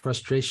his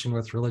frustration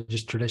with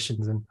religious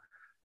traditions and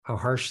how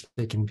harsh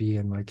they can be.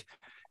 And like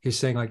he's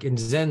saying, like in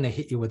Zen, they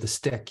hit you with a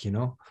stick,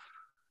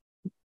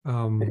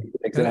 And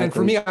for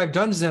Exactly. me, I've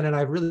done Zen and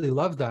I really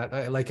loved that.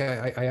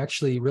 I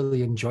actually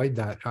really enjoyed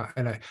that.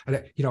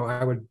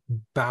 I would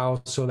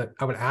bow so that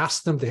I would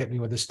ask them to hit me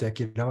with a stick.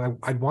 There's a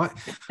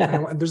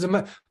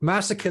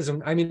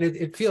masochism. I mean,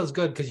 it feels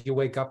good because you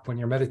wake up when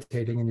you're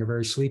meditating and you're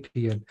very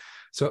sleepy. And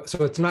so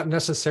it's not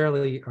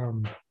necessarily,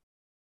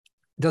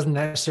 doesn't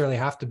necessarily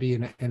have to be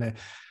in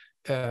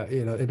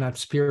that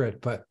spirit,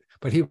 but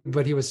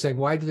he was saying,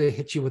 why do they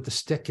hit you with the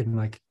stick? And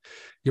like,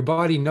 your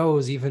body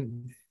knows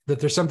even that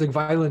there's something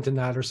violent in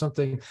that, or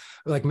something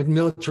like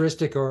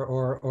militaristic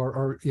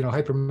or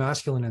hyper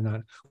masculine in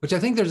that. Which I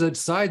think there's a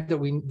side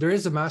there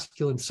is a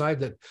masculine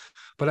side that,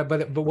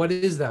 but what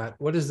is that?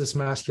 What is this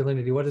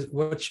masculinity?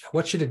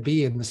 What should it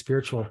be in the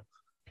spiritual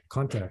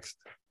context?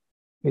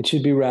 It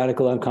should be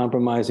radical,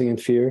 uncompromising, and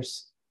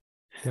fierce.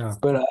 Yeah.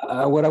 But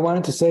what I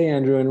wanted to say,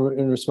 Andrew,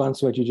 in response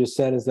to what you just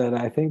said, is that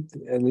I think,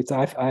 at least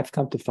I've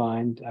come to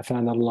find, I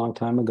found out a long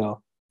time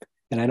ago,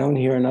 and I don't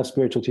hear enough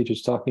spiritual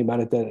teachers talking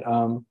about it,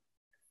 that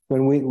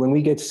when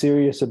we get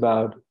serious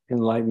about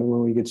enlightenment,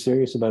 when we get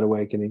serious about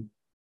awakening,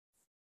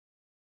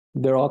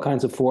 there are all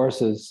kinds of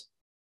forces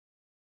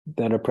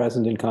that are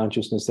present in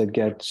consciousness that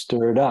get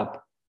stirred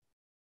up.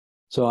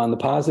 So on the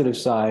positive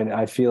side,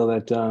 I feel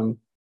that,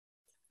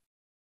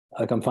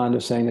 like I'm fond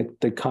of saying, that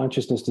the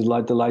consciousness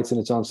delights in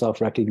its own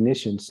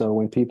self-recognition. So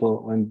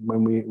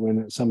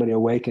when somebody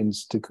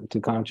awakens to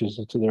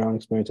consciousness, to their own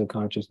experience of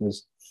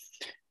consciousness,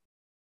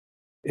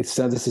 this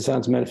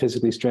sounds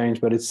metaphysically strange,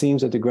 but it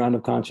seems that the ground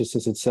of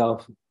consciousness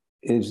itself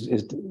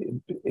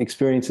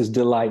experiences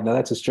delight. Now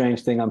that's a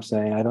strange thing I'm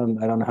saying. I don't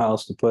know how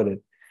else to put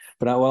it.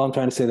 But I'm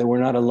trying to say that we're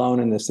not alone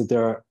in this. That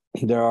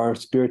there are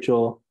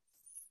spiritual,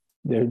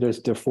 there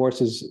are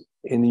forces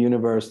in the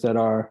universe that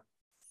are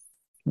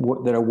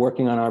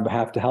working on our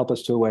behalf to help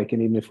us to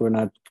awaken, even if we're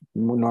not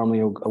normally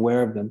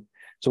aware of them.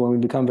 So when we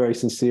become very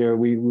sincere,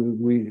 we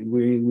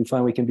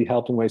find we can be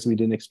helped in ways we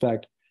didn't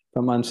expect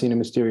from unseen and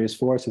mysterious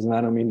forces. And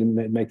I don't mean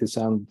to make this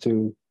sound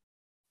too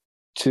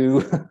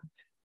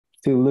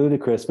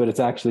ludicrous, but it's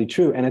actually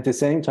true. And at the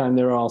same time,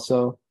 there are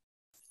also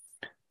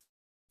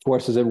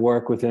forces at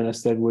work within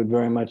us that would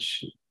very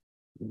much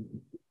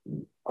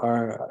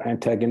are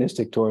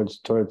antagonistic towards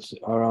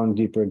our own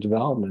deeper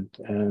development.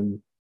 And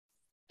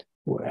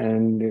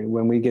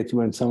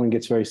when someone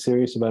gets very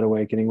serious about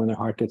awakening, when their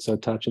heart gets so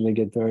touched and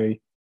they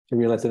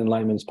realize that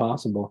enlightenment is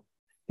possible,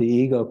 the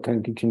ego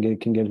can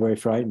get very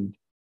frightened.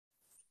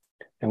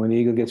 And when the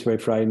ego gets very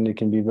frightened, it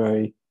can be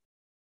very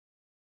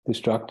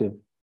destructive.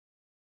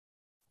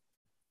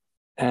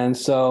 And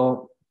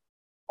so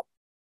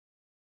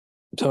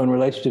in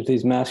relationship to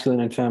these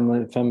masculine and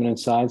feminine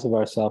sides of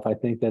ourselves, I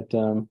think that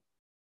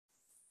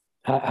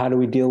how do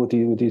we deal with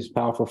these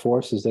powerful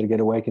forces that get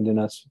awakened in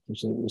us?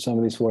 Some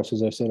of these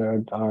forces, I said,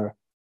 are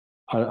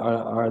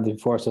the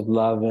force of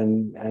love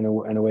and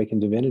awakened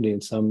divinity,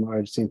 and some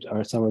are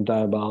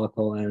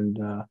diabolical and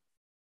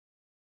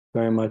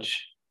very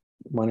much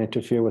want to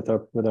interfere with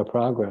our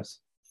progress.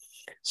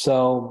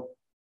 So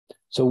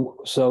to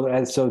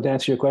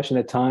answer your question,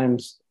 at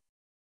times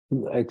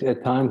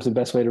the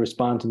best way to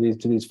respond to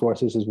these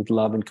forces is with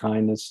love and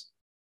kindness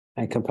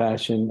and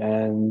compassion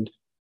and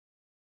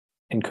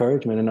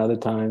encouragement. And other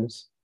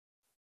times,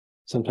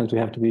 sometimes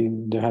there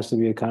has to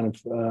be a kind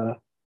of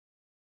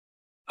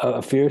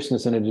a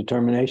fierceness and a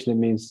determination that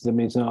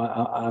means no,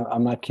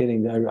 I'm not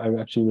kidding. I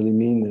actually really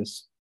mean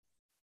this.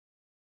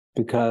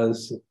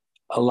 Because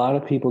a lot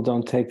of people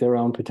don't take their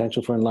own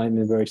potential for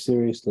enlightenment very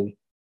seriously.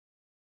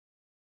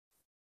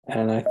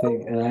 And I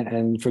think,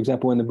 and for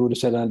example, when the Buddha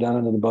sat down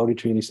under the Bodhi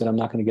tree and he said, "I'm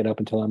not going to get up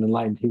until I'm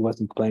enlightened," he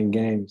wasn't playing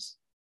games.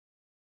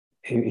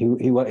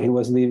 He wasn't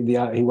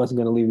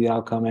going to leave the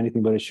outcome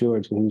anything but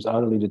assured. So he was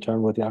utterly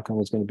determined what the outcome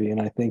was going to be.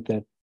 And I think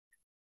that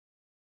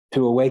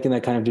to awaken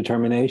that kind of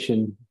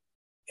determination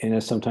in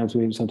us, sometimes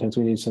we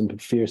need some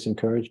fierce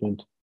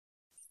encouragement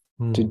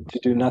to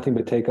do nothing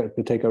but take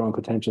our own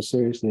potential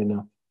seriously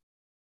enough.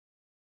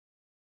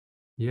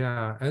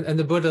 Yeah, and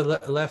the Buddha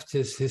left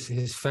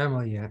his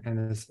family and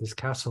his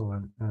castle,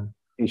 and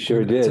he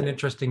sure did. It's an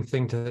interesting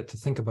thing to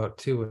think about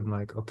too. And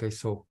like, okay,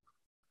 so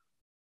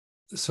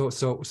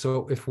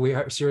if we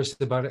are serious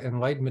about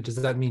enlightenment, does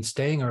that mean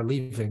staying or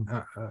leaving?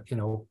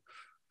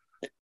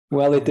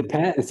 Well, it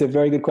depends. It's a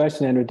very good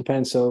question, Andrew. It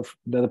depends. So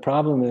the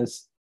problem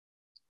is,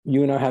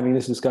 you and I are having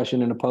this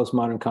discussion in a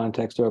postmodern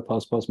context or a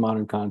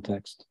postmodern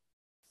context.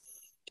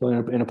 So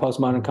in a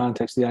postmodern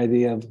context, the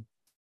idea of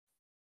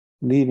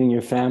leaving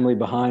your family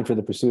behind for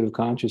the pursuit of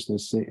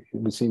consciousness, it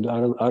would seem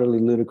utterly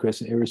ludicrous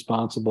and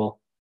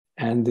irresponsible,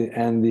 and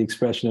the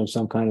expression of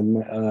some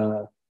kind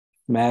of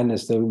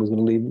madness that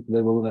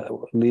will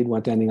lead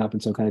one to ending up in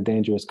some kind of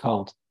dangerous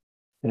cult,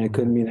 and it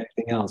couldn't mean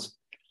anything else.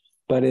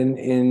 But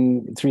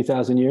in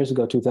 3,000 years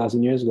ago,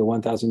 2,000 years ago,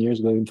 1,000 years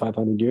ago, even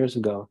 500 years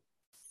ago,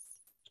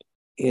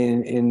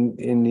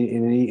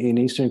 in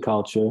Eastern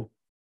culture,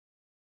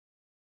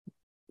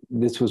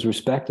 this was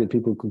respected.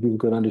 People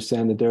could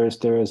understand that there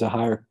is a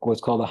higher,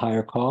 what's called a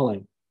higher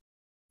calling,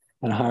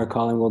 and a higher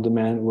calling will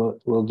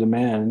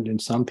demand in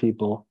some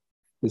people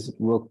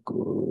will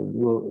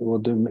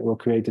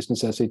create this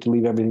necessity to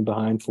leave everything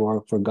behind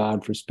for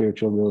God, for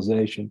spiritual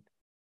realization.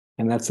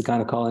 And that's the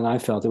kind of calling I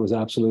felt. It was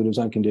absolute, it was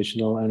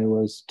unconditional, and it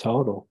was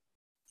total.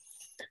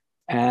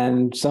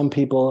 And some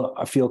people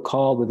feel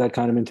called with that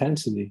kind of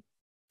intensity.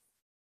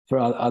 For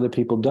other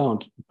people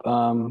don't.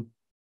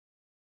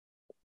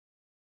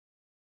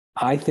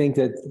 I think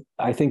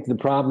the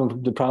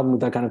problem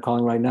with that kind of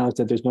calling right now is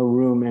that there's no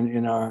room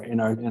in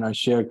our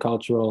shared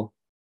cultural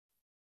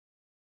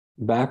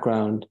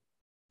background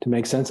to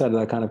make sense out of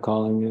that kind of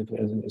calling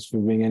as for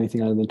being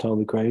anything other than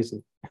totally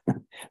crazy.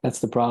 That's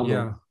the problem.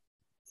 Yeah.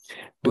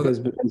 Because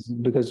of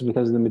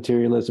the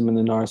materialism and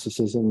the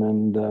narcissism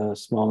and the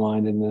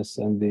small-mindedness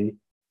and the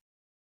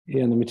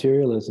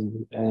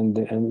materialism and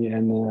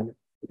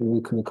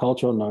the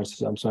cultural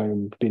narcissism. I'm sorry,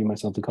 I'm repeating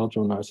myself. The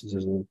cultural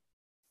narcissism.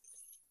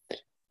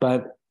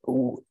 But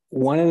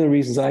one of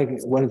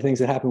the things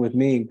that happened with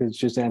me, because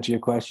just to answer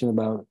your question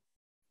about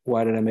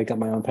why did I make up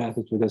my own path,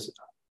 is because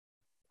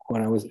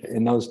when I was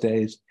in those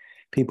days,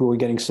 people were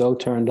getting so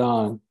turned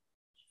on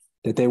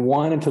that they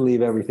wanted to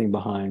leave everything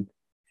behind.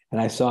 And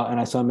I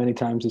saw many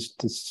times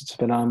this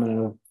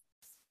phenomenon of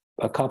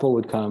a couple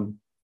would come,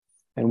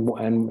 and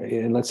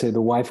let's say the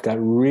wife got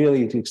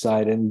really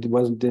excited and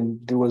was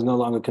no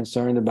longer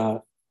concerned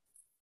about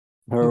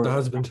her the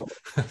husband,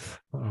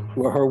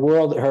 her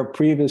world, her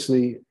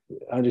previously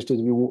understood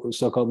to be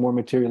so-called more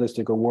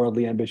materialistic or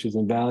worldly ambitions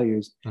and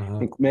values,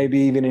 maybe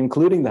even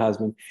including the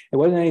husband. It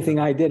wasn't anything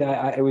I did.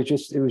 It was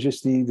just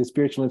the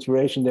spiritual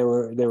inspiration they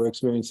were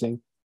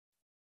experiencing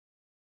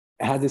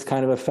had this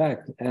kind of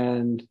effect.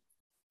 And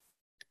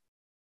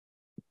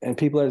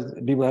people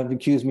have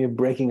accused me of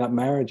breaking up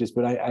marriages,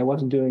 but I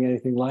wasn't doing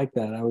anything like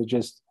that. I was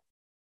just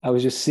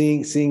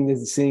seeing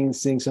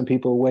some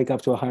people wake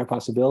up to a higher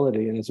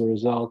possibility, and as a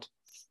result,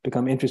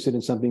 become interested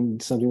in something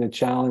that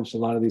challenged a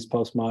lot of these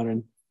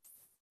postmodern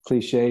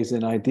cliches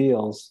and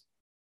ideals.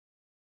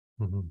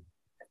 Mm-hmm.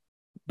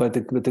 But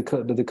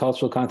the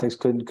cultural context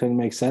couldn't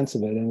make sense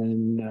of it,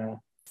 and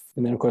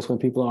then of course when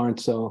people aren't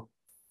so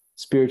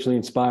spiritually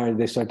inspired,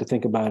 they start to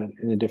think about it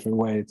in a different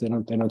way. They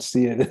don't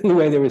see it in the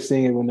way they were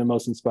seeing it when their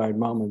most inspired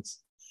moments.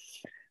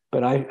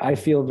 But I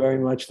feel very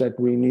much that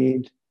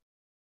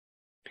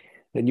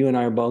that you and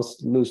I are both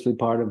loosely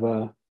part of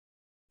a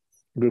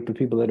group of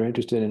people that are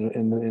interested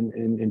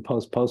in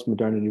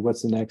post-modernity.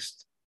 What's the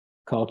next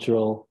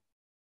cultural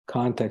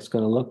context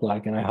going to look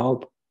like? And I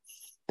hope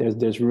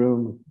there's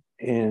room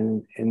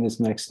in this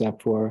next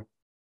step for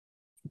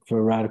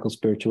radical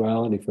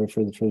spirituality for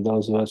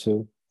those of us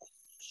who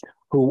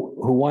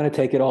want to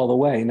take it all the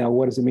way. Now,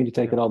 what does it mean to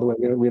take it all the way?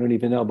 We don't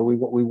even know, but we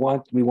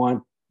want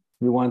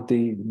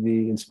the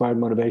inspired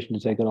motivation to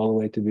take it all the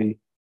way, to be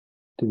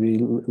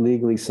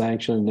legally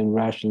sanctioned and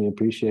rationally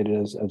appreciated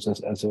as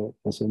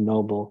a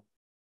noble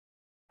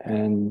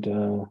and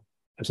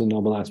as a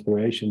noble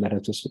aspiration that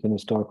has just an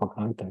historical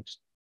context.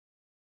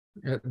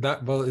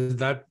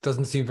 That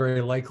doesn't seem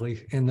very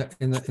likely in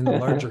the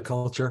larger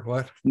culture.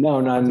 What? No,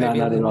 not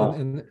at all.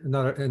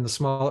 Not in the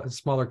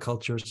smaller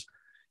cultures.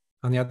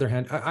 On the other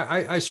hand,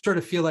 I sort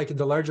of feel like in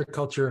the larger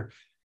culture,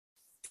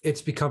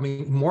 it's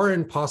becoming more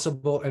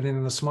impossible, and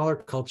in the smaller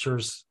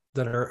cultures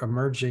that are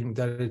emerging,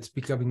 that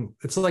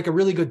it's like a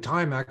really good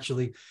time,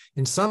 actually,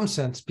 in some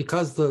sense,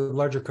 because the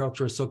larger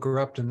culture is so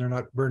corrupt and they're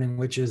not burning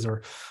witches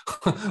or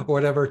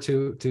whatever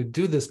to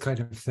do this kind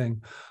of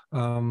thing.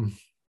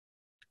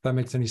 If that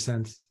makes any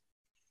sense.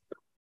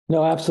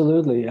 No,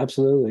 absolutely.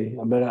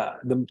 But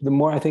the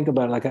more I think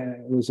about it, like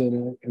it was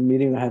in a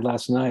meeting I had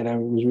last night, I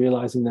was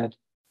realizing that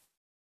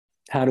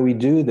how do we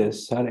do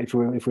this? If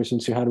we're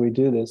sincere, how do we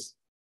do this?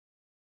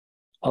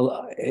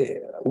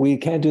 We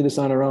can't do this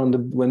on our own.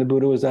 When the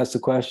Buddha was asked the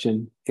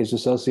question, is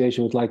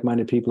association with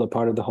like-minded people a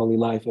part of the holy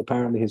life?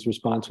 Apparently his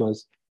response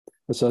was,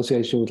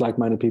 association with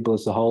like-minded people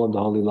is the whole of the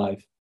holy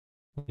life.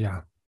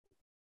 Yeah.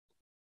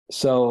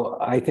 So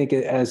I think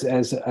as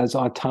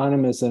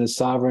autonomous and as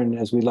sovereign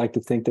as we like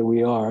to think that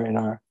we are in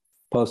our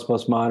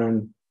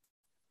postmodern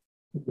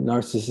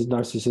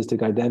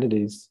narcissistic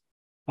identities,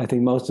 I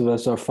think most of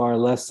us are far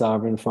less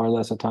sovereign, far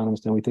less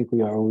autonomous than we think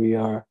we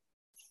are.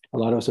 A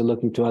lot of us are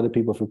looking to other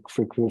people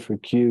for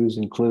cues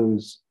and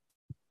clues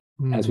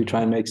as we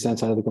try and make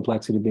sense out of the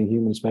complexity of being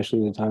human,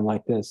 especially at a time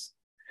like this.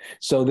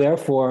 So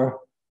therefore,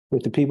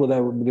 with the people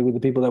that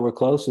we're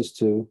closest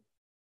to,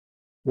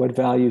 what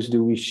values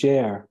do we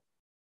share?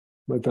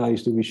 What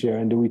values do we share?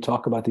 And do we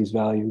talk about these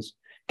values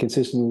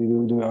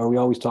consistently? Are we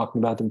always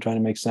talking about them, trying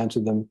to make sense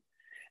of them,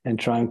 and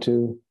trying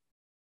to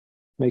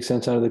make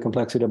sense out of the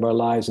complexity of our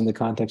lives in the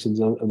context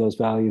of those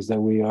values that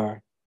we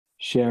are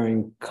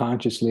sharing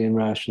consciously and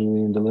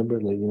rationally and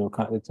deliberately? I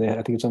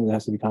think it's something that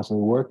has to be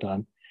constantly worked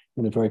on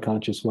in a very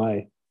conscious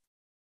way.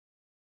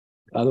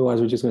 Otherwise,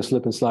 we're just going to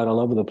slip and slide all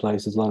over the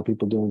place, as a lot of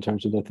people do in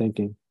terms of their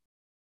thinking.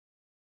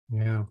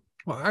 Yeah.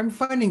 Well, I'm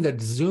finding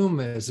that Zoom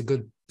is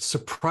a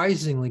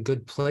surprisingly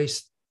good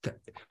place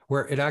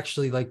where it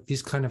actually, like,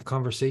 these kind of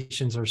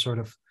conversations are sort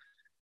of,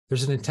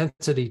 there's an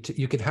intensity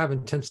you could have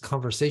intense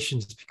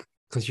conversations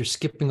because you're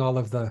skipping all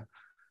of the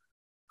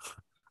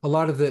a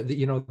lot of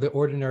the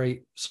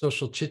ordinary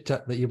social chit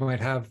chat that you might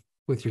have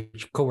with your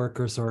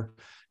coworkers or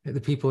the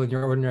people in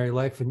your ordinary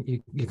life, and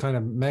you kind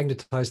of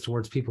magnetize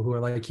towards people who are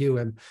like you,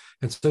 and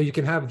so you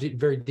can have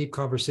very deep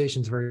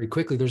conversations very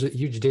quickly. There's a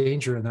huge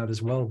danger in that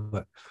as well,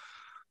 but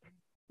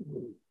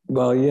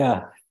well,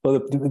 yeah.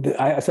 Well,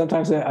 I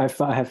sometimes I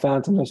have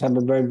found sometimes have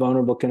a very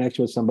vulnerable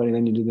connection with somebody,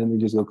 then you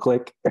just go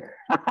click,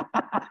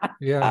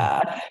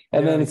 yeah,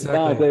 and yeah, then it's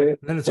exactly. not.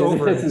 Then it's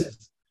over.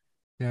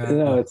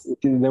 Yeah, It's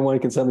then one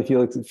can suddenly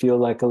feel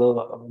like a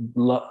little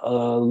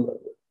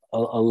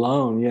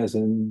alone, yes,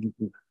 and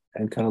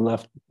kind of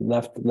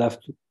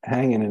left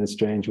hanging in a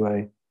strange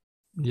way.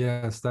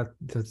 yes,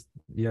 that's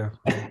yeah,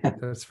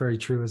 that's very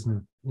true, isn't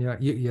it? Yeah,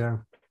 yeah.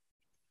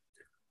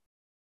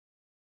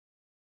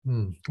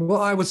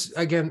 Well,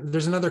 again,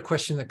 there's another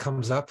question that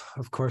comes up,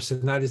 of course,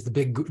 and that is the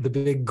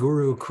big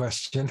guru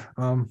question.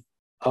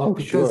 Oh,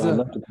 Because sure, I'd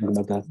love to talk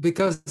about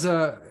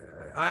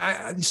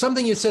that.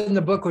 Something you said in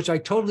the book, which I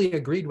totally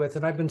agreed with,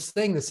 and I've been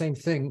saying the same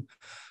thing,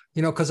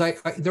 because I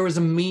there was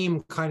a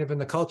meme kind of in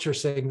the culture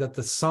saying that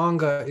the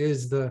Sangha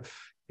is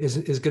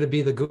going to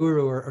be the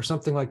guru or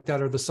something like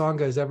that, or the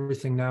Sangha is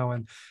everything now,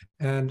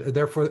 and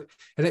therefore,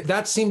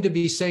 that seemed to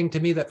be saying to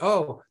me that,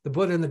 oh, the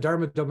Buddha and the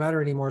Dharma don't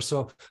matter anymore,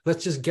 so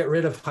let's just get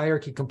rid of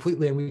hierarchy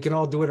completely, and we can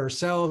all do it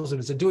ourselves, and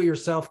it's a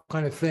do-it-yourself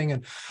kind of thing.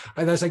 And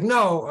I was like,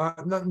 no,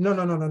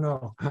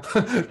 no.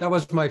 That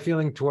was my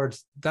feeling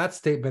towards that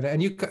statement.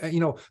 And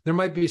there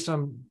might be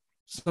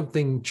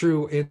something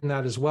true in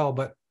that as well,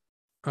 but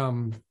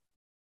on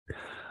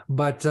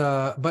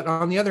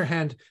the other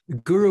hand,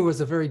 guru is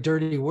a very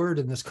dirty word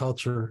in this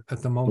culture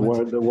at the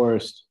moment. The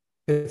worst.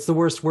 It's the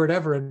worst word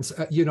ever. And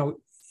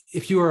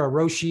if you are a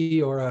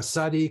Roshi or a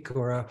Sadiq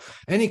or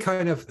any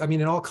kind of, I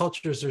mean, in all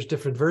cultures, there's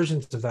different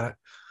versions of that.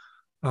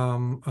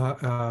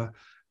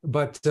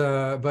 But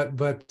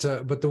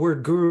the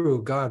word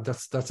guru, God,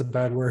 that's a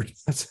bad word.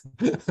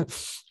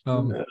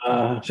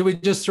 Should we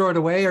just throw it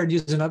away or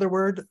use another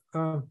word?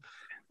 Well,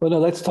 no,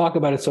 let's talk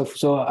about it.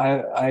 So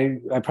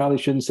I probably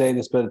shouldn't say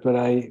this, but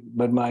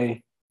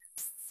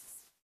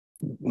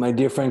my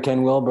dear friend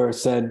Ken Wilber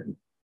said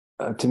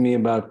to me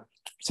about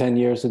 10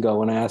 years ago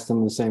when I asked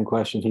him the same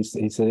question. He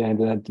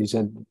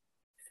said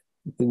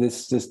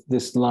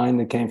this line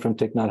that came from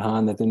Thich Nhat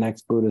Hanh, that the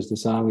next Buddha is the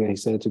Sangha. He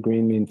said it's a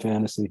green mean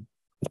fantasy.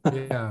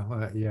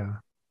 Yeah.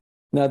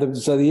 Now,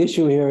 so the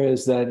issue here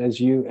is that, as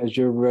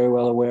you're very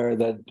well aware,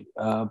 that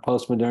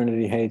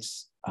postmodernity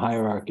hates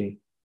hierarchy.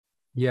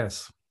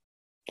 Yes.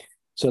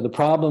 So the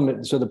problem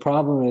is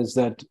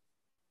that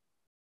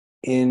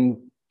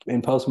in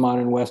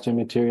postmodern Western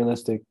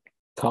materialistic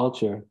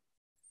culture,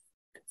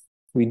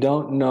 we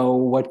don't know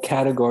what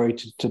category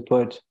to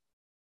put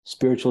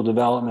spiritual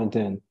development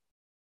in.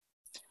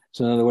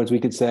 So in other words, we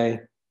could say,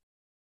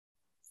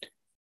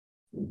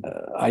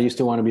 I used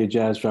to want to be a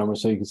jazz drummer.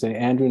 So you could say,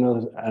 Andrew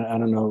knows, I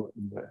don't know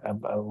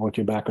what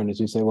your background is.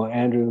 You say, well,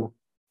 Andrew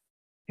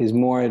is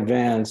more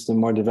advanced and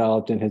more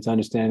developed in his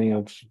understanding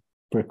of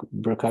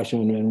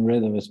percussion and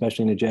rhythm,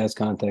 especially in a jazz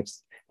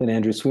context, than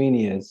Andrew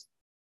Sweeney is.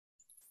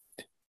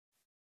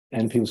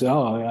 And people say,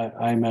 oh,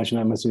 I imagine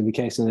that must be the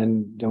case. And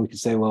then we could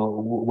say, well,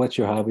 what's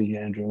your hobby,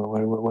 Andrew?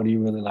 What do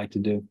you really like to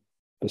do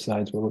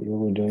besides what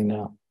we're doing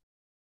now?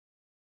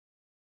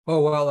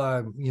 Oh, well,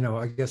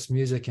 I guess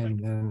music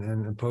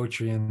and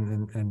poetry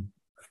and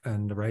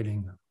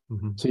writing.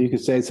 Mm-hmm. So you could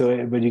say,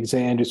 but you could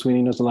say Andrew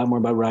Sweeney knows a lot more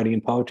about writing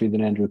and poetry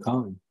than Andrew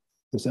Cohen.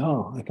 You say,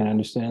 oh, I can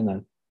understand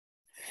that.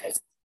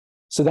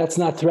 So that's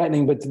not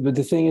threatening, but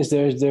the thing is,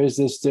 there's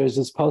this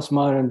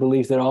postmodern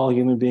belief that all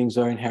human beings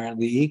are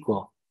inherently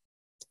equal,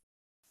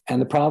 and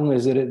the problem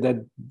is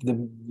that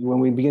when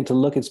we begin to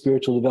look at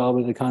spiritual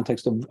development in the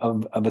context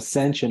of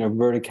ascension or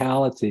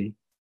verticality,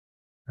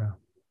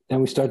 then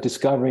we start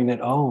discovering that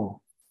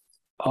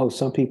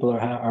some people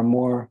are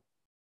more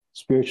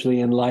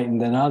spiritually enlightened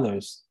than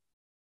others.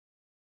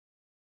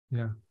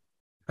 Yeah.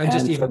 And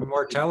just even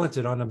more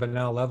talented on a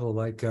banal level.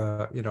 Like,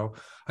 I'm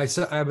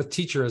a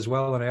teacher as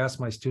well. And I ask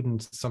my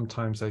students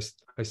sometimes,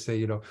 I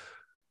say,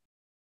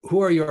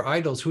 who are your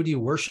idols? Who do you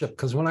worship?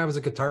 Because when I was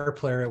a guitar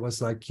player, it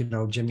was like,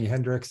 Jimi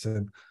Hendrix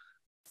and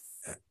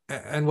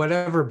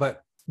whatever,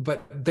 but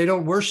they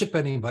don't worship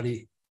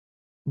anybody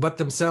but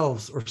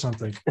themselves or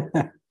something.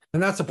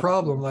 And that's a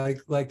problem.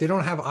 Like they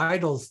don't have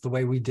idols the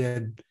way we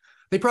did.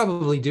 They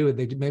probably do.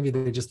 Maybe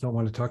they just don't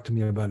want to talk to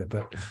me about it,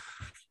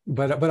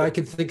 but I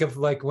can think of,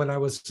 like, when I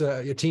was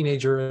a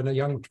teenager and a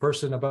young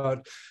person,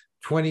 about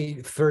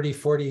 20, 30,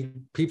 40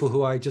 people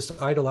who I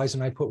just idolize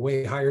and I put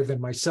way higher than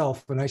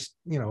myself. And I,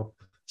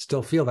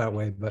 still feel that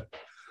way, but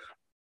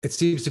it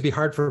seems to be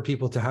hard for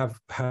people to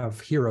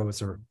have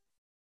heroes or.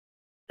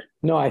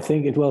 No, I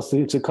think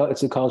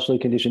it's a culturally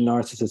conditioned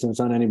narcissism. It's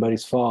not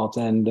anybody's fault.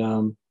 And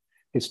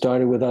it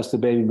started with us, the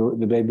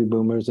baby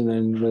boomers, and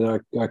then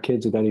with our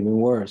kids, it got even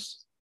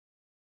worse.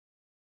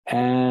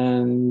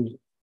 And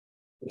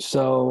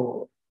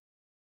so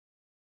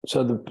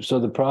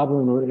the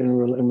problem in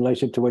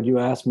relationship to what you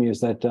asked me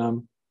is that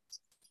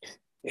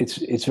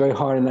it's very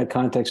hard in that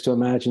context to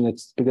imagine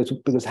it's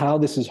because how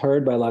this is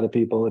heard by a lot of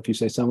people, if you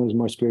say someone who's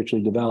more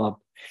spiritually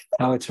developed,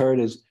 how it's heard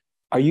is,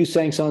 are you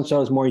saying so and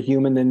so is more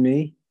human than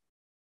me?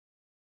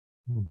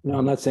 No,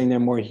 I'm not saying they're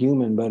more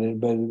human, but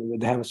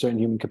they have a certain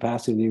human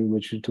capacity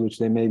to which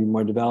they may be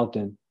more developed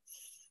in.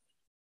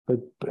 But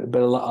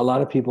a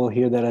lot of people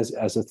hear that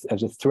as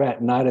a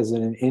threat, not as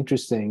an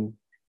interesting,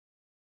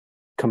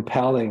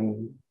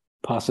 compelling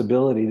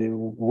possibility.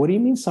 What do you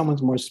mean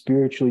someone's more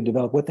spiritually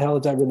developed? What the hell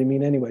does that really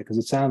mean anyway? Because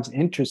it sounds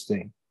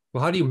interesting.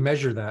 Well, how do you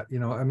measure that?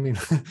 I mean,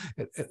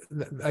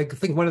 I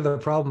think one of the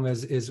problem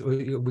is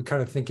we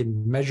kind of think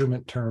in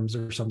measurement terms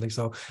or something.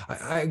 So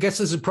I guess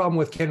there's a problem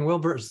with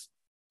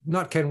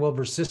not Ken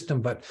Wilber's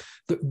system, but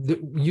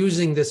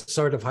using this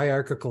sort of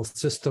hierarchical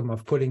system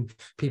of putting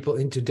people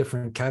into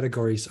different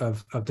categories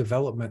of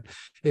development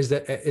is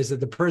that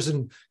the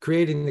person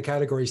creating the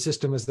category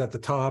system is at the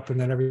top, and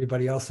then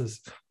everybody else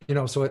is,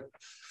 so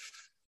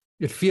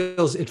it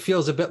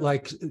feels a bit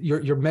like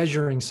you're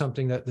measuring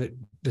something that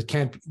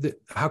can't.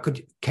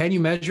 Can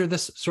you measure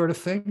this sort of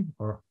thing?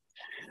 Or,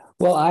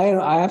 well,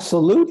 I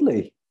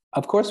absolutely,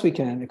 of course we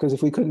can, because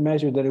if we couldn't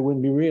measure that, it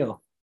wouldn't be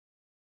real.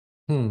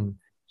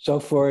 So,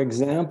 for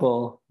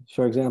example,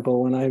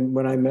 when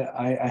I met,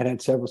 I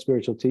had several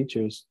spiritual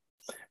teachers,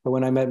 but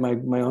when I met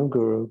my own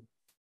guru,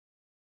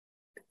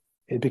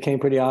 it became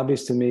pretty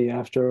obvious to me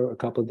after a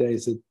couple of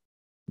days that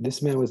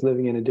this man was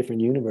living in a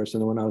different universe than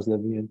the one I was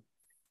living in.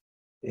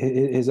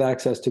 His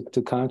access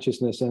to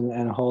consciousness and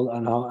a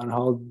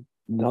whole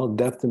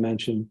depth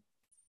dimension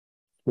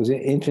was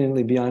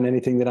infinitely beyond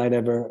anything that I'd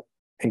ever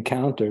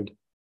encountered.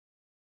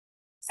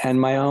 And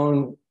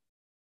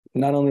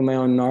not only my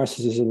own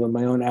narcissism, but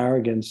my own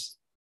arrogance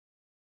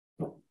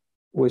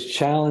was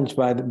challenged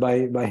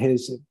by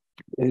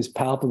his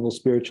palpable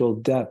spiritual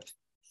depth.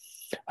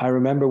 I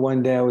remember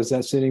one day I was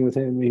sitting with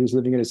him. He was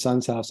living at his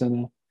son's house,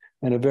 and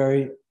a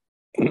very,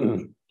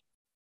 and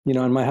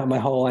my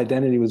whole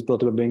identity was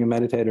built up being a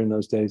meditator in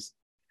those days.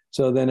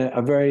 So then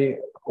a very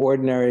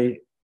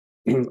ordinary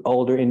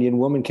older Indian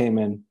woman came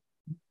in,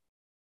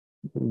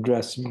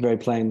 dressed very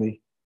plainly.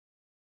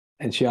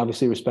 And she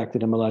obviously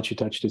respected him a lot. She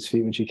touched his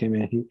feet when she came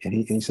in.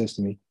 He says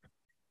to me,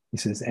 he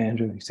says,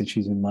 Andrew, he said,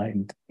 she's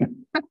enlightened.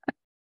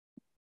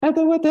 I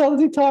thought, what the hell is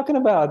he talking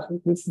about?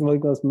 This is the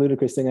most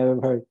ludicrous thing I've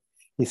ever heard.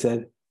 He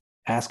said,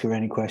 ask her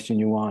any question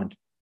you want.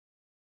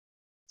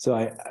 So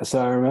I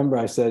remember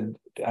I said,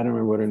 I don't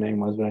remember what her name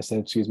was, but I said,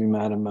 excuse me,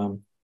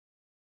 madam.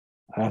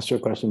 I asked her a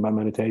question about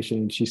meditation.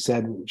 And she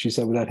said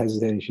without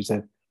hesitating, she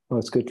said, oh,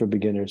 it's good for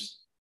beginners.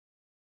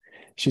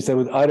 She said,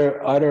 with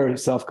utterly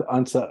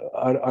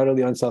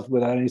unself,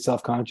 without any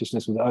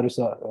self-consciousness, with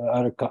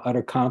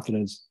utter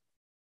confidence.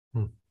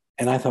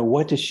 And I thought,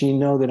 what does she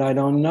know that I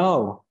don't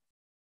know?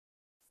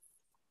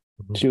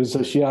 She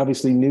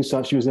obviously knew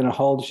something. She was in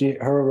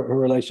her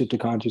relationship to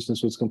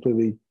consciousness was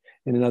completely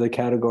in another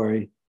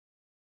category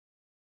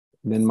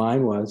than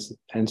mine was.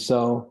 And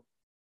so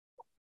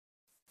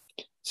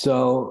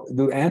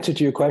the answer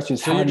to your question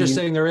is, so you're just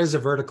saying there is a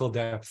vertical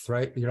depth,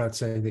 right? You're not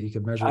saying that you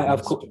can measure it.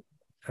 Of course.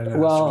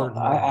 Well,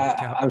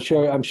 I'm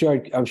sure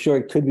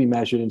it could be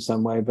measured in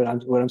some way,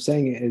 but what I'm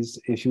saying is,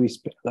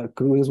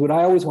 because what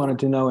I always wanted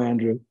to know,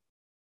 Andrew,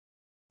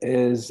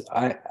 is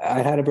I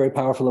had a very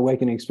powerful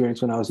awakening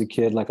experience when I was a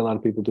kid, like a lot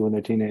of people do when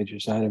they're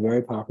teenagers. I had a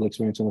very powerful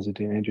experience when I was a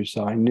teenager,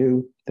 so I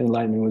knew that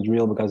enlightenment was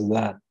real because of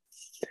that.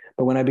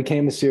 But when I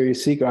became a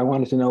serious seeker, I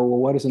wanted to know, well,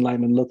 what does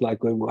enlightenment look like?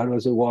 How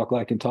does it walk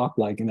like and talk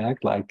like and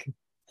act like?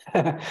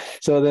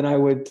 So then I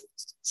would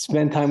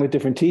spend time with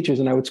different teachers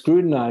and I would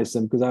scrutinize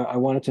them because I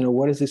wanted to know,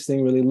 what does this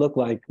thing really look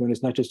like when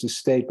it's not just a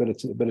state, but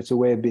it's a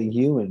way of being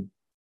human.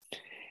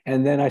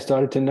 And then I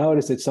started to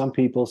notice that some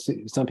people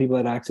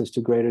had access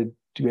to greater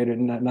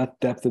not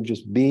depth of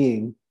just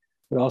being,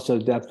 but also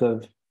depth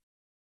of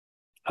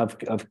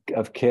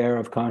care,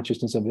 of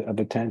consciousness, of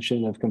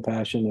attention, of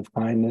compassion, of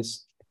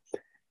kindness,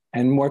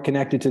 and more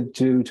connected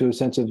to a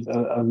sense of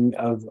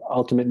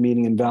ultimate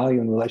meaning and value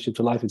in relation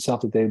to life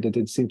itself that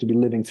they seem to be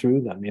living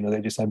through them.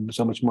 They just have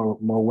so much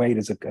more weight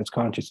as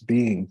conscious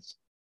beings.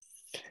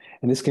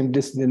 And this can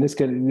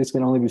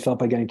only be felt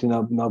by getting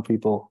to know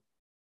people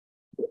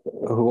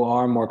who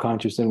are more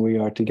conscious than we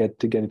are, to get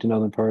to know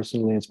them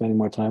personally and spending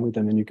more time with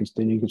them, and you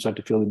can start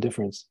to feel the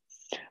difference.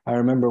 I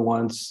remember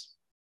once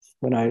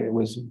when I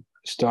was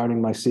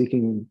starting my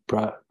seeking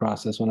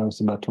process when I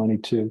was about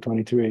 22,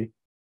 23,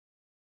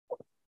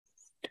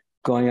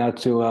 going out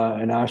to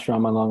an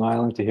ashram on Long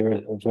Island to hear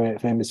a very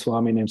famous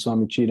Swami named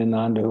Swami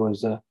Chidananda, who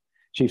was a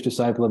chief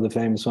disciple of the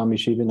famous Swami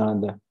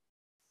Shivananda.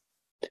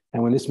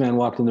 And when this man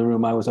walked in the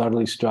room, I was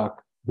utterly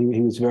struck.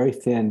 He was very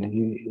thin.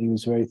 He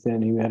was very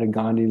thin. He had a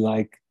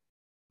Gandhi-like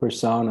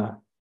persona.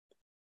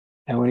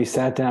 And when he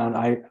sat down,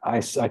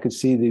 I could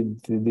see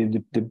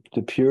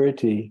the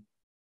purity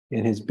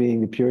in his being,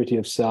 the purity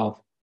of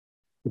self,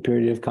 the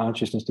purity of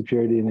consciousness, the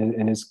purity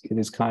in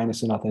his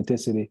kindness and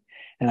authenticity.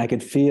 And I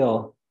could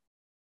feel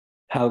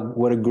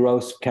what a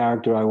gross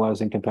character I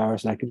was in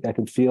comparison. I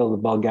could feel the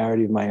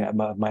vulgarity of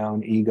my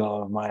own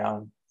ego, of my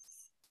own,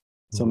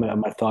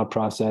 my thought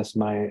process,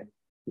 my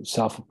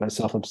my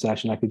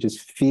self-obsession. I could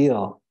just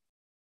feel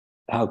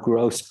how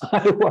gross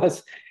I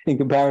was in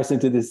comparison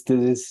to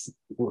this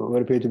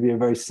what appeared to be a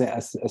very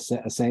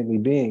saintly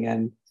being.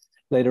 And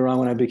later on,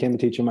 when I became a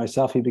teacher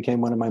myself, he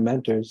became one of my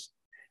mentors.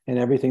 And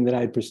everything that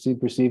I had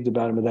perceived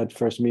about him at that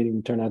first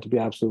meeting turned out to be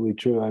absolutely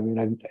true. I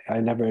mean, I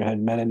never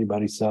had met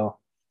anybody so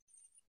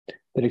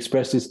that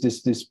expressed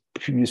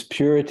this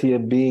purity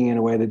of being in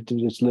a way that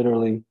just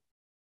literally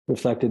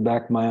reflected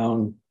back my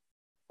own,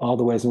 all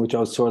the ways in which I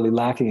was sorely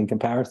lacking in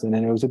comparison.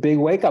 And it was a big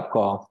wake-up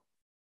call.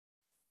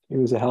 It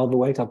was a hell of a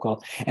wake-up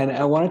call. And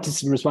I wanted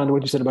to respond to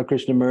what you said about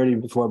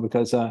Krishnamurti before,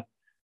 because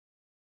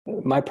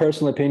my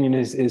personal opinion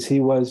is he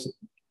wasn't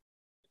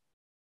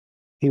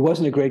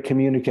a great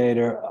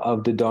communicator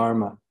of the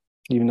Dharma,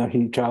 even though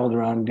he traveled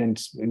around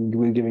and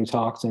giving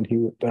talks.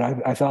 But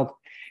I felt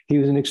he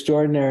was an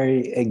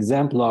extraordinary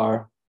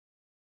exemplar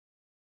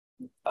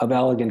of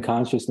elegant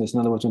consciousness. In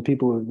other words, when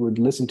people would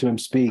listen to him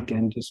speak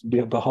and just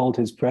behold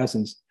his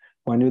presence,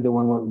 I knew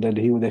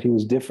that he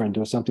was different.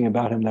 There was something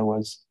about him that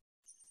was,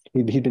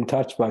 he'd been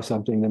touched by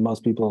something that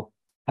most people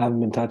haven't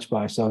been touched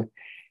by. So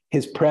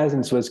his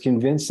presence was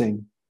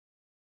convincing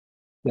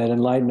that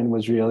enlightenment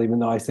was real, even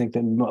though I think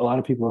that a lot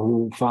of people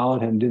who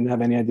followed him didn't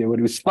have any idea what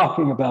he was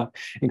talking about,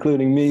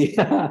 including me.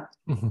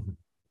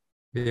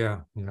 Yeah.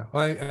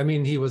 I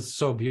mean, he was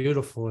so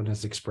beautiful in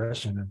his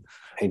expression, and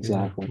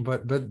exactly.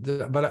 But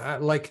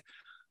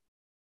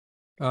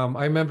I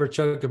remember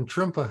Chogyam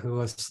Trungpa, who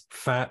was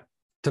fat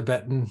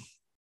Tibetan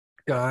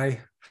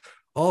guy,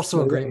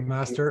 also a great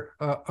master,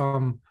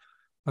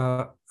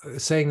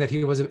 saying that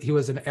he was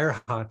an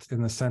arhat,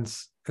 in the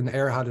sense, an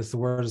arhat is the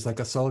word, is like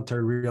a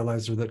solitary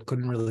realizer that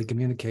couldn't really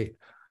communicate.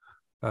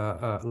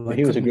 Like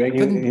he was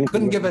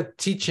couldn't give a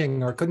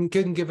teaching, or couldn't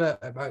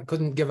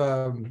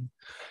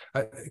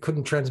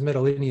transmit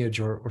a lineage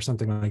or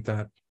something like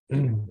that.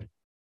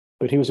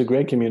 But he was a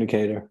great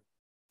communicator.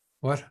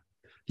 What?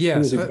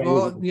 Yes.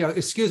 Well,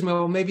 excuse me.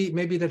 Well,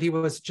 maybe that he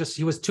was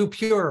too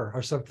pure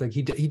or something.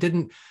 He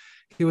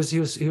was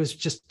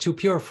just too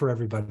pure for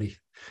everybody.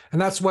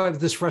 And that's why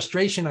this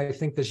frustration, I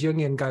think this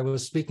Jungian guy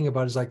was speaking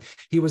about, is like,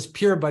 he was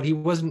pure, but he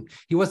wasn't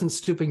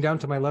stooping down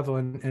to my level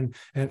and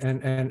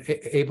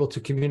able to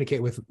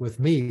communicate with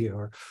me,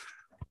 or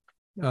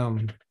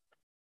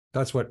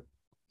that's what.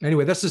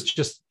 Anyway, this is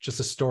just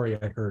a story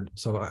I heard.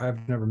 So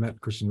I've never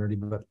met Krishnamurti,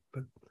 but.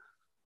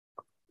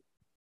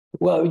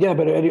 Well, yeah,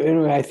 but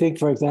anyway, I think,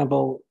 for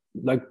example,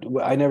 like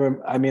I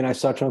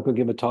saw Trungpa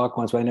give a talk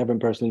once, but I never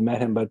personally met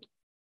him. But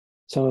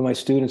some of my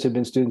students have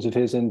been students of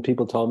his, and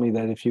people told me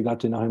that if you got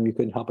to know him, you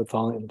couldn't help but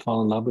fall in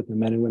love with him.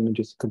 Men and women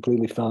just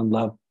completely fell in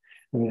love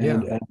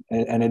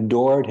and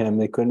adored him.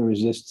 They couldn't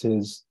resist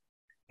his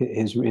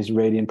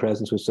radiant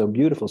presence was so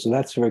beautiful. So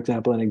that's, for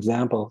example, an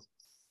example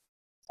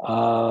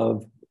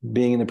of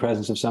being in the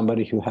presence of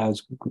somebody who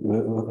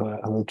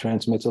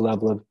transmits a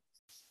level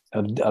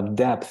of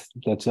depth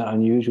that's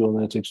unusual,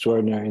 and it's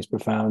extraordinary, it's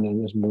profound,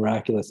 and it's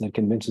miraculous, and it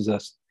convinces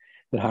us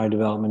that higher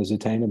development is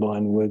attainable,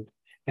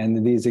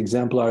 and these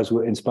exemplars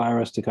would inspire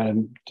us to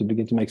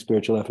begin to make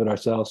spiritual effort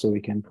ourselves, so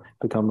we can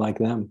become like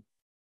them.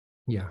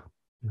 Yeah.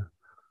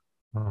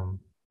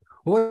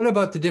 What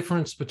about the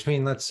difference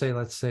between, let's say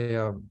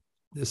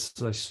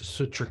this like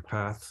sutric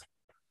path,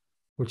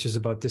 which is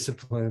about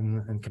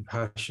discipline and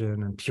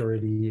compassion and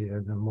purity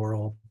and the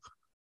moral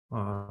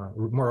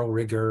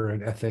rigor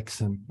and ethics,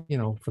 and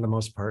for the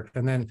most part,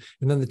 and then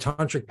the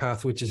tantric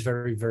path, which is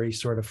very, very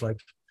sort of like,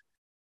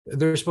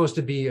 there's supposed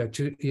to be the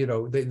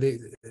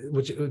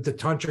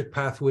tantric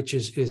path, which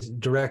is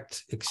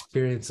direct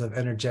experience of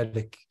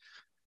energetic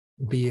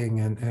being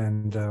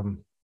and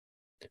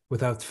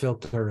without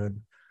filter. And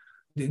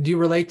do you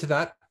relate to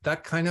that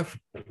kind of?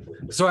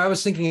 So I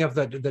was thinking of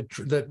that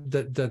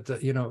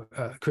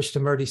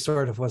Krishnamurti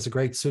sort of was a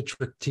great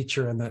sutric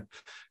teacher, and that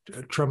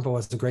Trungpa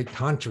was a great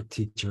tantric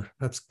teacher.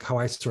 That's how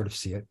I sort of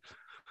see it,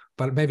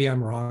 but maybe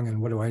I'm wrong,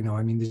 and what do I know?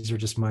 I mean, these are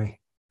just my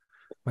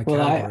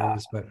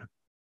categories.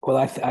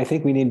 I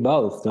think we need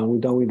both. We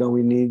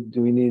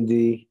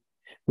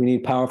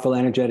need powerful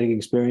energetic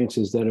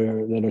experiences that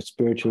are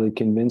spiritually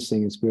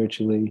convincing and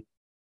spiritually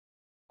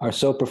are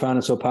so profound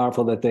and so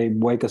powerful that they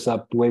wake us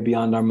up way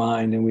beyond our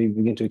mind, and we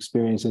begin to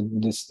experience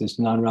this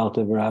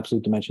non-relative or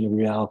absolute dimension of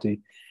reality.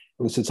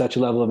 It's at such a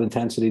level of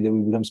intensity that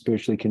we become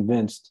spiritually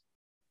convinced,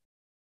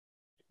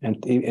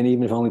 and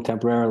even if only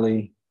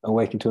temporarily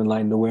awaken to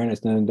enlightened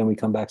awareness, then we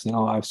come back saying,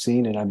 "Oh, I've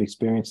seen it, I've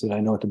experienced it, I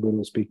know what the Buddha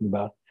was speaking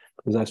about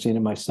because I've seen it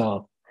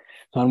myself."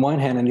 So on one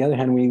hand, on the other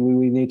hand, we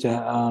need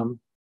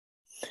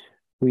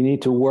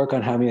to work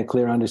on having a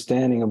clear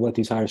understanding of what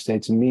these higher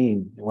states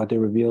mean and what they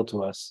reveal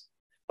to us.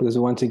 Because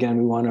once again,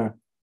 we want to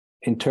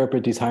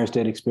interpret these higher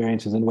state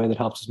experiences in a way that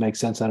helps us make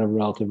sense out of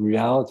relative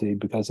reality.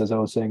 Because as I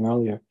was saying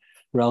earlier,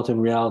 relative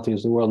reality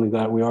is the world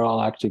we are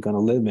all actually going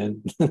to live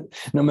in,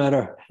 no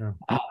matter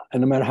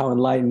how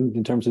enlightened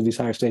in terms of these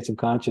higher states of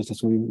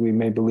consciousness we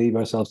may believe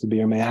ourselves to be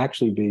or may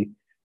actually be.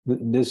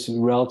 This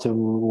relative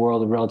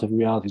world of relative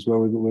realities where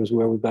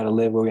we've got to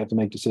live, where we have to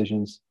make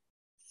decisions,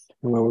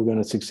 and where we're going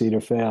to succeed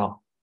or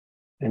fail,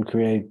 and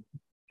create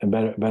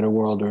better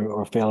world,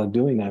 or fail at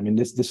doing that. I mean,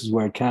 this is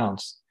where it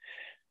counts.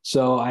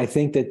 So I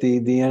think that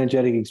the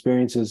energetic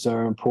experiences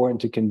are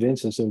important to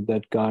convince us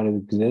that God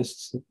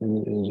exists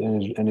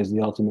and is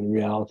the ultimate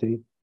reality.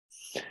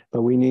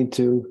 But we need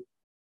to,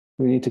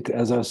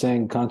 as I was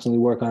saying, constantly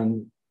work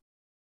on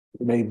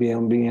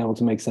being able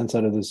to make sense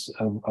out of this,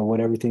 of what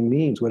everything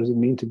means. What does it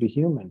mean to be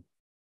human?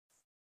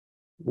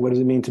 What does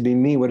it mean to be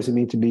me? What does it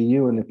mean to be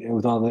you? And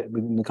with all the,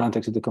 within the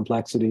context of the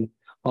complexity,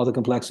 all the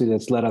complexity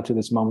that's led up to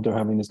this moment of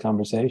having this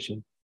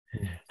conversation.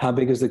 How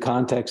big is the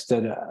context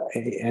that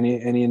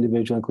any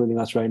individual, including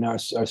us right now,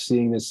 are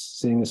seeing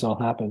this all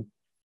happen?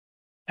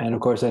 And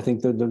of course, I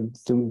think the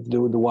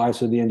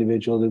wiser the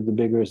individual, the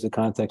bigger is the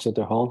context that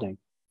they're holding.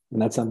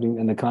 And that's something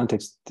in the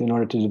context. In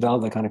order to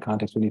develop that kind of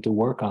context, we need to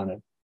work on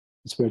it.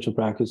 Spiritual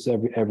practice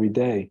every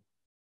day.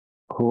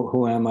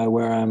 Who am I?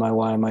 Where am I?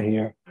 Why am I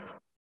here?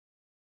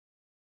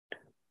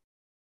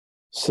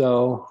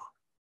 So,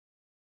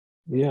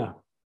 yeah.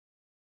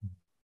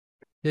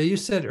 Yeah, you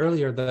said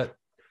earlier that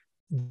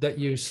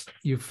you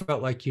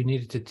felt like you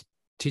needed to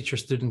teach your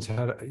students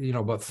how to,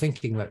 about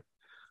thinking. That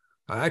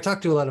I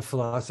talk to a lot of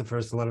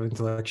philosophers, a lot of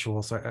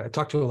intellectuals. I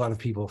talk to a lot of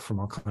people from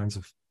all kinds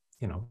of,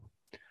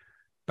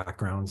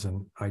 backgrounds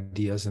and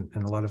ideas, and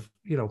a lot of,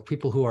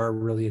 people who are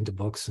really into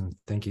books and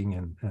thinking,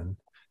 and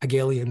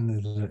Hegelian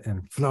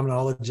and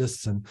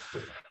phenomenologists and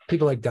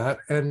people like that.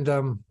 And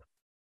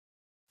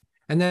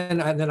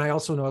then I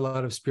also know a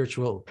lot of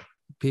spiritual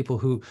people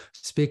who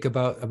speak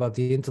about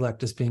the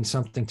intellect as being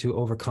something to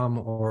overcome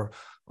or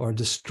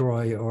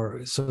destroy,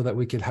 or so that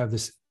we could have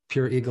this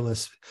pure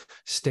egoless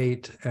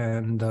state.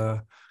 And I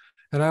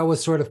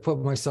always sort of put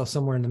myself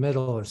somewhere in the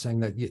middle, of saying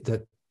that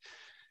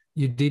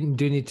you do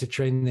need to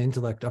train the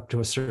intellect up to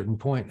a certain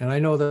point. And I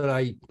know that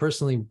I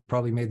personally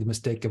probably made the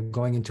mistake of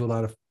going into a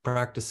lot of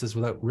practices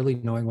without really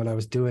knowing what I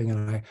was doing,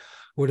 and I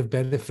would have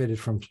benefited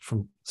from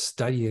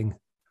studying.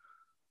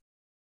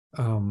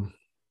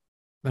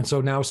 And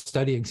so now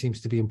studying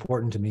seems to be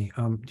important to me.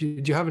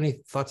 Do you have any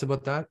thoughts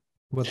about that?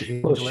 About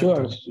the Well,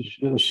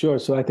 intellect? sure.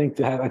 So I think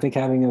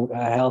having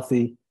a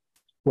healthy,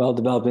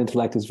 well-developed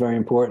intellect is very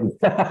important.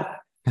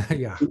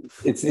 Yeah,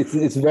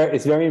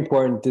 it's very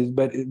important.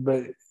 But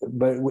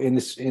in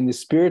the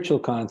spiritual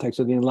context,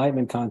 or the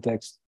enlightenment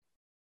context,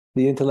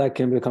 the intellect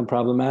can become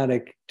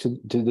problematic to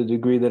the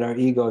degree that our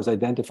ego is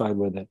identified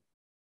with it.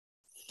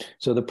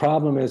 So the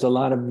problem is, a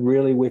lot of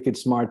really wicked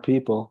smart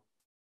people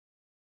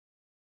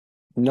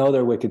know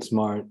they're wicked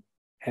smart,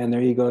 and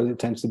their ego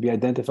tends to be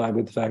identified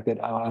with the fact that,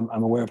 oh,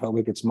 I'm aware of how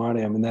wicked smart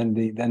I am, and then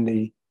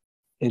the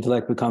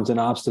intellect becomes an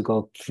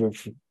obstacle to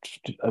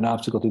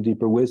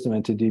deeper wisdom,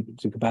 and to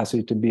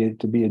capacity to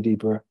be a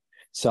deeper,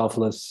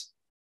 selfless,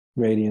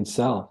 radiant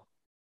self.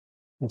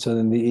 And so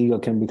then the ego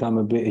can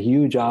become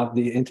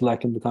the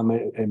intellect can become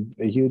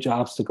a huge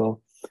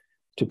obstacle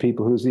to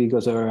people whose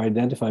egos are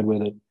identified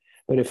with it.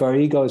 But if our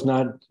ego is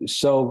not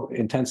so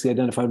intensely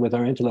identified with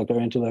our intellect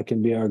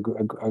can be our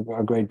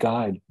great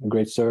guide, a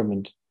great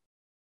servant.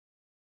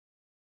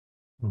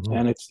 Mm-hmm.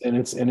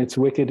 And it's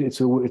wicked. It's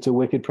a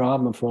wicked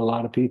problem for a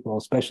lot of people,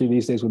 especially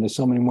these days when there's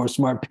so many more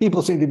smart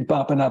people seem to be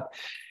popping up.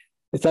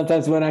 And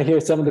sometimes when I hear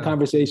some of the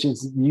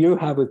conversations you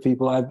have with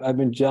people, I've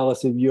been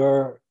jealous of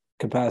your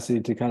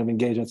capacity to kind of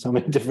engage on so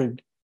many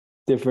different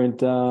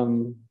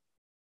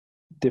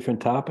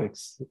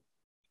topics.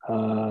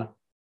 So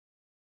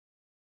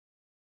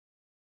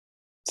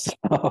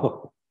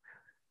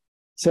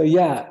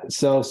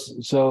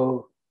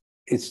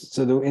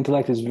the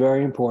intellect is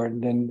very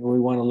important, and we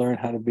want to learn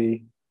how to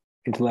be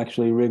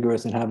intellectually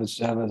rigorous and have a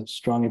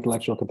strong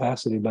intellectual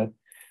capacity. But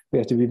we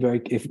have to be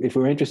if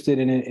we're interested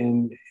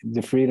in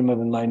the freedom of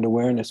enlightened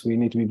awareness, we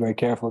need to be very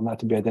careful not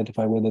to be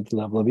identified with at the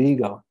level of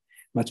ego.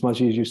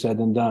 Much easier said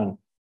than done.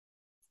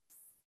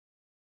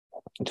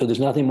 So there's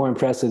nothing more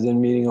impressive than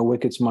meeting a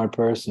wicked smart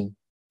person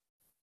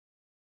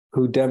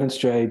who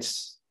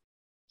demonstrates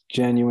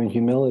genuine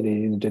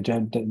humility,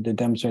 that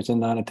demonstrates a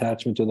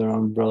non-attachment to their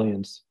own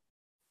brilliance.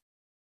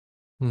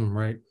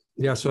 Right.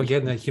 Yeah. So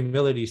again, that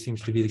humility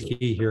seems to be the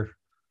key here.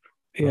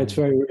 Yeah, it's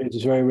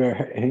very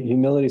rare.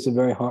 Humility is a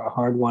very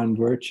hard-won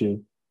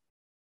virtue,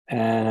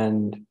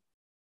 and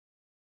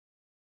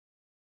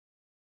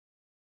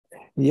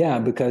yeah,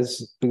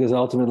 because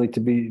ultimately,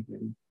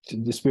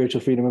 the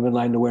spiritual freedom of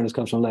enlightened awareness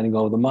comes from letting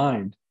go of the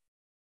mind.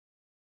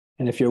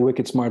 And if you're a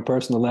wicked smart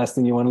person, the last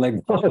thing you want to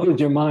let go is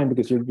your mind,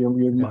 because your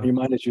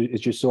mind is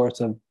your source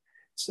of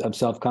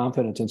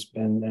self-confidence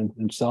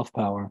and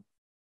self-power,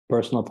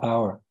 personal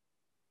power.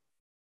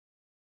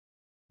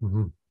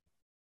 Mm-hmm.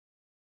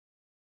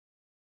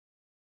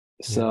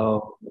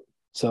 So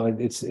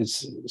it's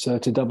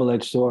a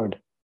double-edged sword.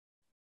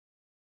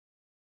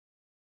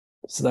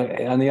 So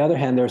on the other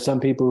hand, there are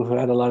some people who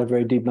had a lot of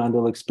very deep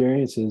non-dual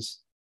experiences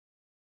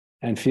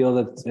and feel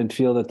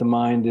that the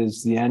mind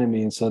is the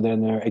enemy, and so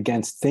then they're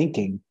against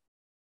thinking,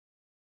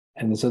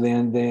 and so they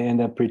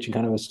end up preaching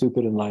kind of a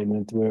stupid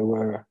enlightenment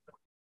where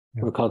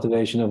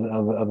cultivation of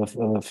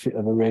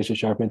a razor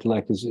sharp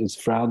intellect is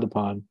frowned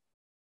upon,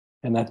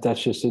 and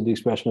that's just the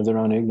expression of their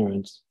own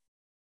ignorance.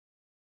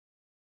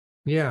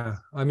 Yeah,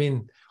 I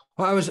mean,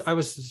 Well, I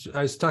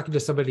was talking to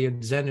somebody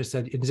in Zen who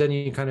said in Zen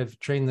you kind of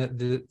train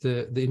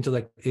the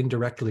intellect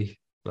indirectly,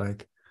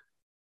 like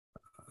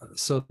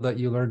so that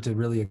you learn to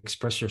really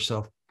express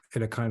yourself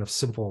in a kind of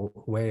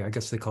simple way. I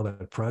guess they call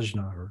that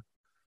prajna, or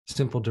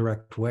simple,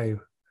 direct way.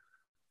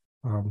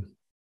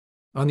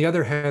 On the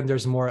other hand,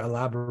 there's more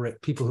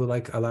elaborate people who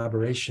like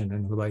elaboration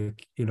and who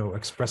like,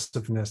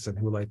 expressiveness, and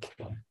who like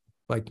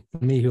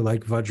me, who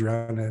like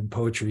Vajrayana and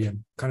poetry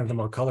and kind of the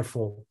more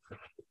colorful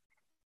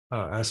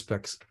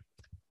aspects.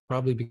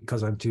 Probably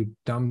because I'm too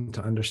dumb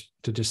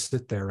to just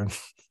sit there and,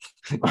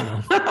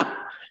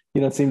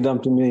 You don't seem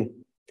dumb to me.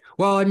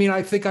 Well, I mean,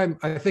 I think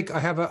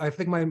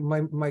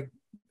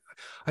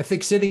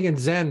sitting in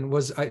Zen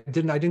was, I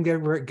didn't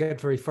get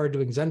very far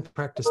doing Zen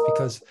practice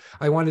because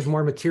I wanted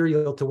more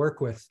material to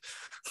work with.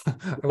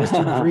 I was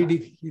too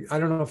greedy. I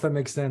don't know if that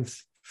makes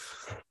sense.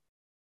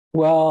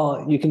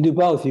 Well, you can do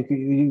both.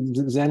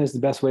 Zen is the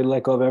best way to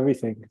let go of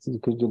everything,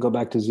 because you'll go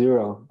back to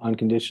zero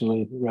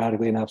unconditionally,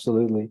 radically, and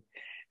absolutely.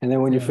 And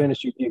then when you're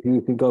finished,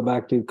 you can go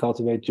back to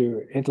cultivate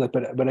your intellect.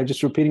 But I'm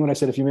just repeating what I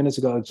said a few minutes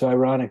ago. It's so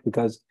ironic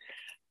because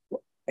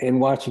in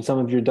watching some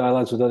of your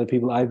dialogues with other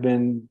people, I've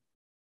been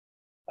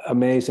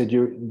amazed at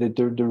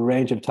the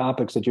range of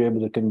topics that you're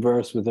able to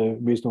converse with a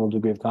reasonable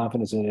degree of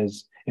confidence in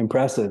is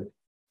impressive.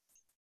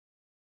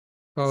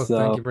 Oh, So,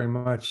 thank you very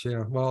much.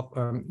 Yeah. Well,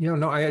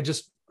 no, I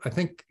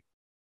think,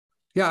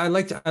 yeah, I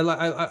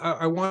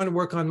want to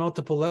work on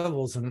multiple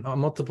levels and on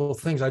multiple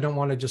things. I don't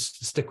want to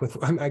just stick with,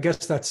 I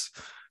guess that's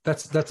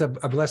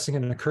a blessing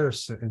and a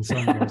curse in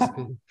some ways,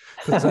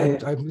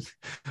 because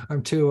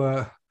I'm too,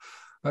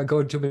 I go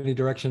in too many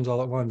directions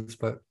all at once.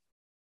 But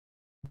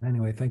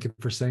anyway, thank you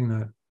for saying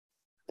that.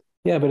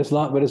 yeah, but it's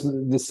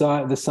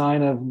the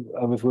sign of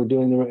if we're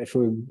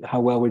doing how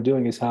well we're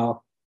doing is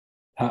how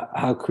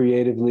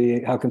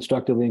creatively, how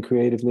constructively and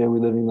creatively are we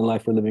living the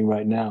life we're living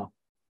right now.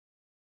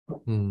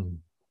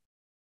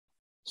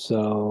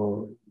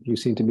 So you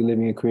seem to be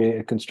living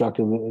a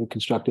constructive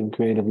and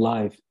creative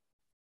life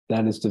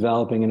that is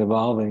developing and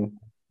evolving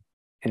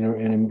in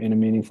a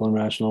meaningful and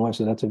rational way.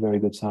 So that's a very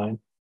good sign.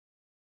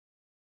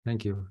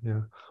 Thank you.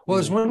 Yeah. Well,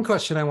 there's one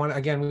question I want.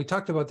 Again, we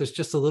talked about this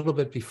just a little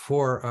bit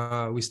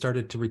before we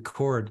started to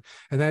record,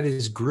 and that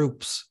is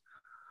groups.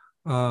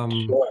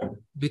 Sure.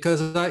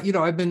 Because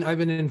I've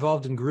been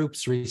involved in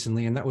groups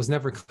recently, and that was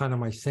never kind of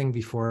my thing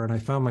before. And I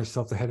found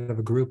myself the head of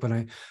a group,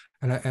 and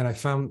I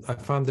found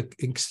the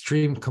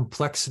extreme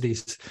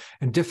complexities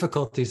and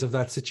difficulties of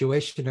that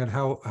situation, and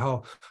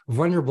how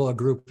vulnerable a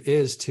group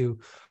is to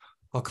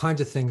all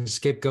kinds of things,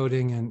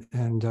 scapegoating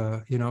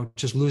and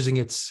just losing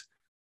its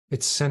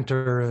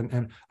center.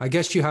 And I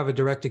guess you have a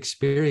direct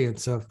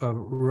experience of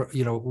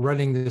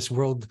running this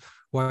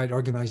worldwide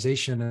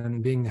organization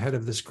and being the head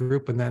of this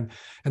group, and then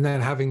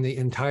having the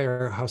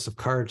entire house of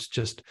cards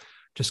just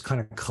kind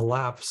of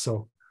collapse.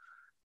 So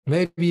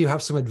maybe you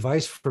have some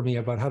advice for me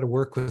about how to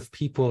work with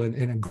people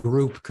in a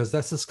group, because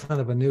that's just kind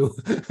of a new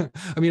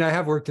I mean, I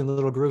have worked in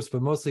little groups,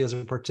 but mostly as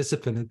a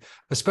participant, and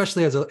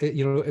especially as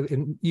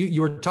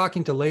you were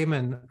talking to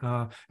Layman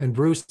and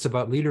Bruce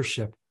about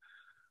leadership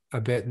a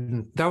bit,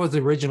 and that was the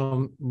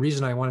original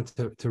reason I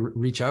wanted to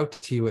reach out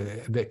to you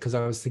a bit, because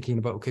I was thinking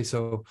about, okay,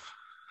 so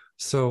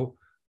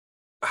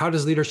how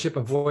does leadership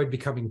avoid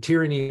becoming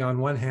tyranny on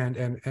one hand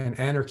and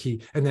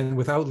anarchy, and then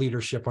without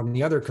leadership on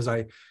the other? Because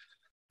I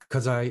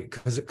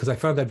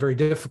found that very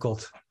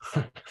difficult.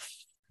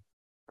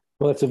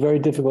 Well, it's a very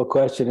difficult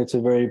question. It's a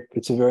very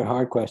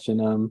hard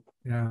question.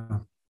 Yeah.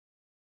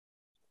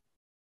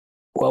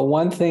 Well,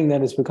 one thing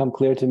that has become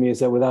clear to me is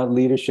that without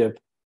leadership,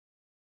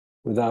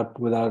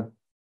 without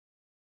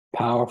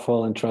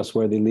powerful and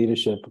trustworthy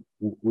leadership,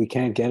 we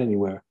can't get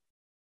anywhere.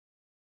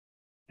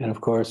 And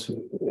of course,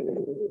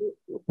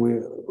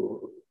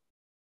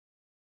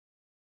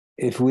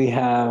 if we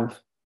have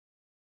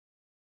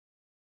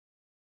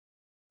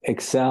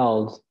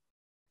excelled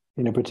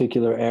in a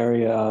particular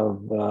area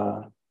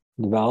of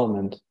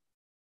development,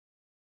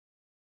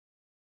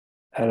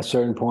 at a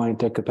certain point,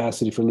 their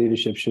capacity for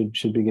leadership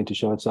should begin to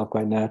show itself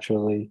quite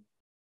naturally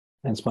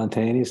and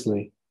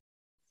spontaneously.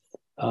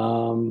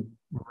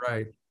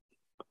 Right.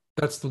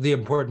 That's the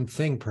important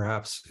thing,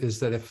 perhaps, is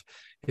that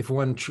if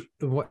one,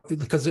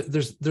 because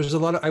there's a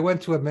lot of, I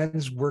went to a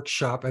men's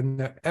workshop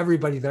and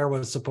everybody there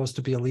was supposed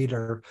to be a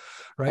leader,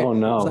 right? Oh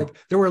no. It's like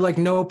there were like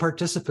no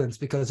participants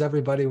because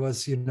everybody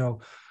was,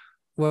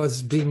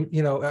 was being,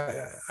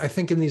 I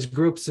think in these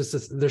groups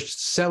they're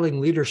selling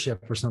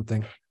leadership or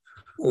something.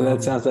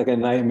 That sounds like a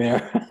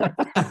nightmare.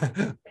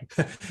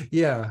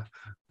 Yeah.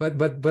 But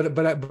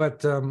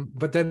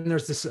then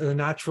there's this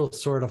natural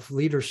sort of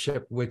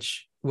leadership,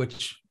 which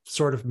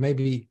sort of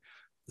maybe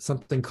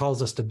something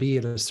calls us to be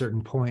at a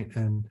certain point.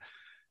 And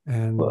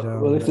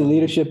well, if the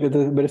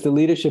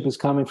leadership is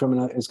coming from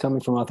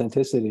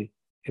authenticity,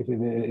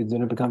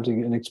 then it becomes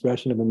an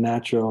expression of a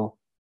natural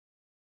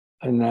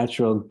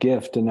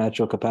gift, a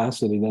natural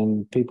capacity,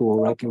 then people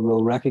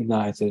will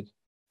recognize it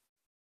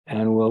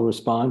and will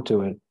respond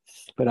to it.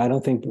 But I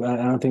don't think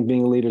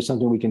being a leader is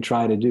something we can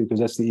try to do, because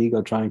that's the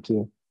ego trying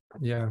to.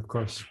 Yeah, of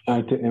course.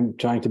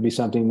 Trying to be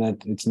something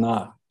that it's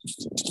not.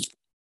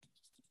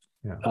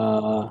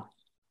 Yeah.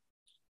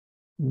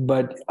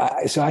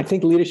 So I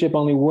think leadership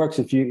only works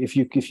if you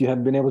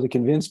have been able to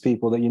convince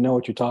people that you know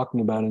what you're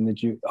talking about, and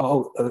that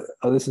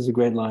this is a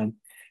great line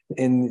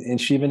in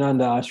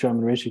Shivananda Ashram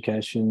in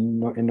Rishikesh in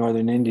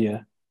northern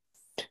India.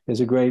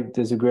 There's a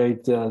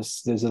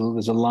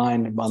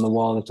line on the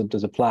wall.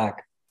 There's a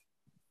plaque,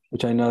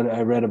 which I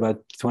read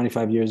about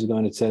 25 years ago,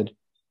 and it said,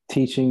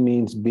 "Teaching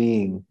means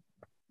being."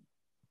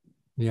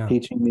 Yeah.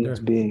 Teaching means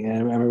being. And I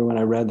remember when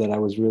I read that, I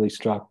was really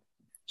struck.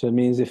 So it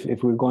means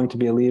if we're going to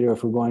be a leader,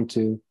 if we're going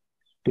to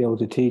be able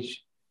to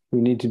teach,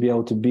 we need to be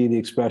able to be the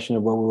expression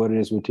of what it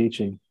is we're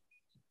teaching.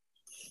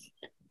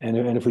 And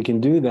if we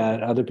can do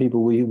that, other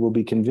people will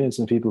be convinced,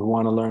 and people who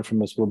want to learn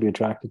from us will be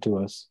attracted to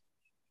us.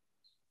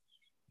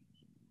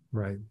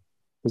 Right.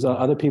 Because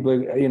other people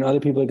are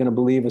going to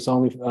believe us are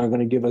going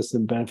to give us the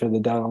benefit of the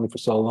doubt only for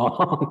so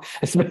long,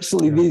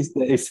 especially these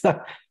days.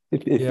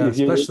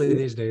 Especially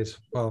these days.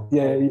 Well,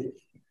 yeah,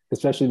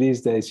 especially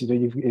these days.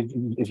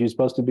 If you're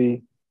supposed to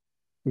be,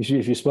 if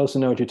you're supposed to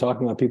know what you're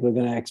talking about, people are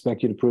going to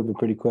expect you to prove it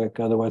pretty quick.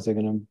 Otherwise, they're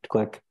going to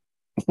click.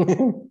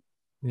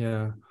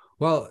 Yeah.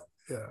 Well,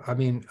 I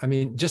mean,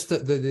 just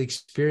the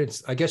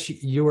experience. I guess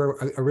you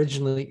were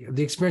originally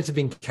the experience of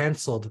being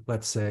canceled.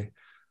 Let's say.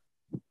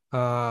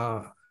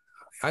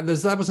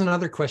 That was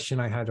another question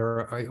I had,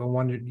 or I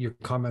wanted your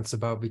comments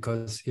about,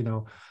 because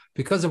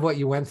because of what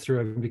you went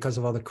through and because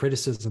of all the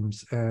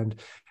criticisms, and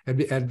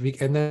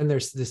then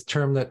there's this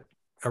term that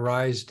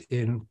arose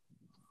in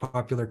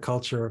popular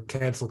culture,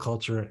 cancel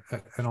culture,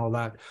 and all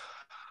that.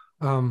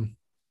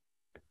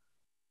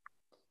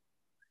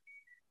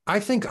 I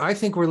think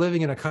we're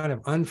living in a kind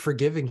of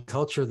unforgiving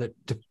culture that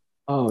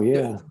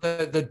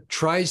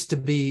tries to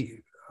be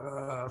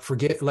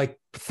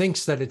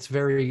thinks that it's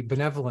very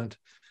benevolent,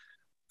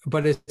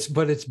 but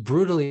it's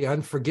brutally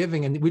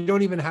unforgiving, and we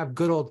don't even have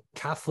good old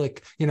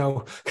Catholic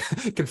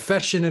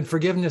confession and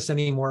forgiveness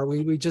anymore.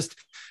 We just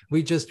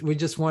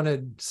want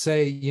to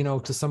say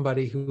to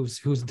somebody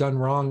who's done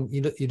wrong,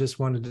 you just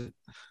wanted to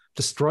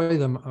destroy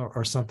them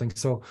or something.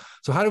 So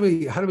how do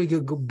we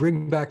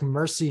bring back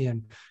mercy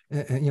and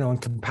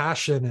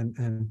compassion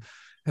and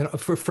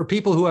for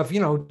people who have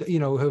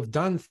who have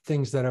done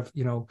things that have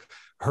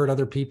hurt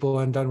other people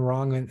and done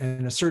wrong, and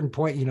at a certain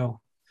point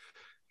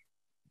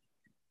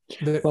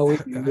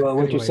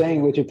what you're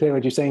saying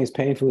is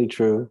painfully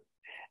true,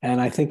 and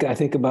I think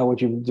about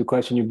the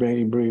question you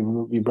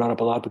brought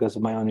up a lot because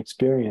of my own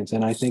experience,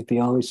 and I think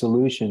there's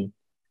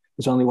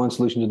only one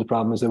solution to the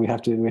problem, is that we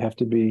have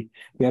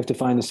to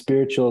find the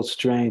spiritual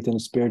strength and the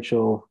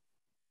spiritual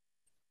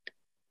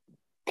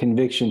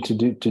conviction to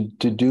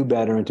do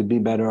better and to be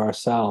better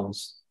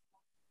ourselves.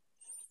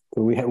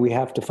 But we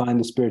have to find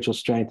the spiritual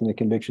strength and the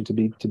conviction to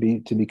be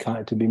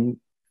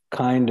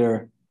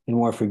kinder and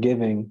more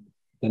forgiving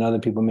than other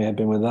people may have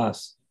been with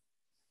us.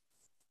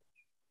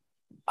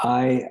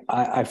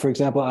 For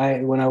example,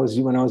 when I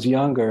was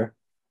younger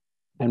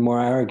and more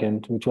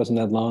arrogant, which wasn't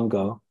that long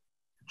ago,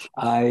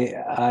 I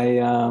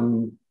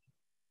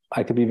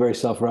could be very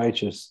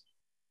self-righteous.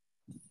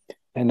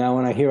 And now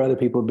when I hear other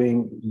people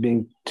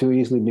being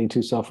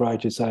too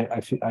self-righteous, I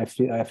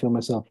feel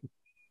myself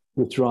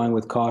withdrawing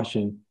with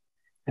caution,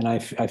 and I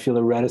feel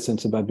a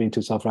reticence about being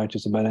too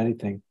self-righteous about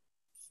anything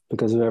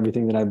because of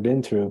everything that I've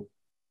been through.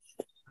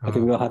 I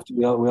think we all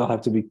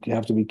have to be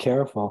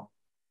careful,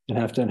 and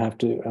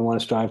want to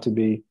strive to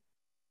be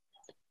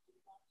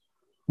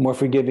more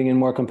forgiving and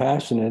more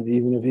compassionate,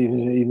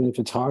 even if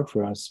it's hard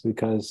for us,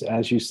 because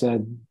as you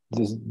said,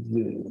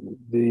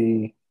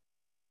 the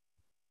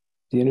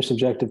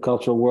intersubjective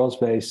cultural world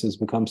space has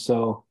become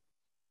so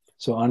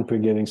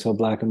unforgiving, so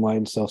black and white,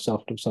 and so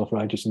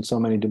self-righteous in so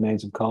many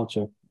domains of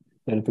culture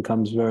that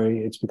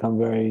it's become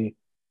very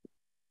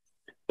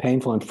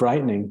painful and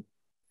frightening.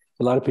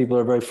 A lot of people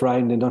are very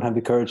frightened and don't have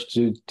the courage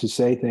to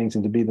say things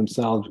and to be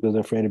themselves because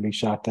they're afraid of being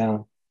shot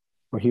down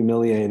or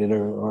humiliated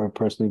or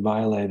personally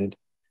violated.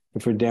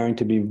 If we're daring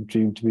to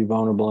be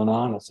vulnerable and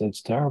honest,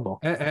 it's terrible.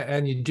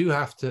 And you do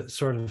have to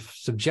sort of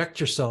subject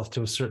yourself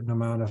to a certain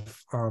amount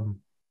of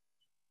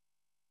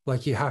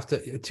you have to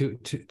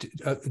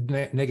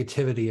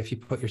negativity if you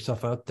put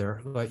yourself out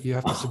there. Like you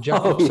have to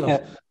subject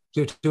yourself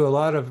to a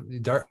lot of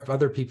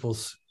other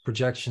people's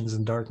projections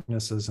and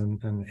darknesses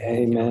and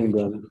amen,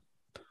 brother.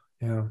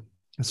 Yeah.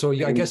 And so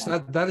I guess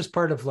that is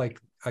part of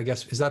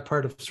is that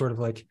part of sort of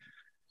like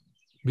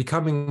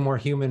becoming more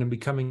human and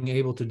becoming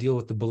able to deal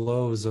with the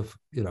blows of,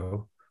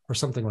 or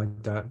something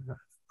like that.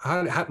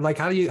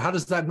 How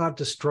does that not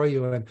destroy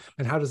you,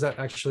 and how does that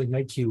actually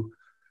make you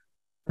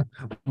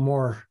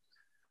more,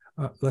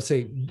 let's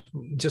say,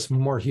 just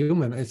more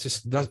human? It's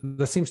just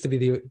that seems to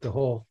be the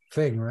whole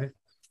thing, right?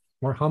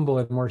 More humble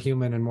and more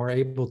human and more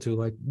able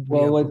to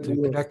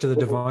connect to the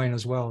divine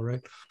as well,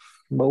 right?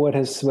 But what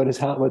has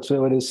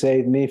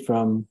saved me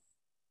from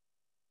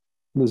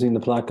losing the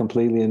plot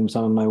completely in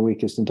some of my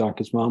weakest and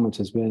darkest moments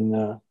has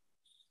been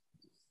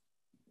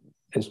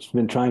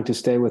trying to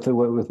stay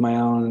with my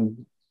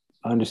own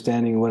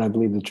understanding of what I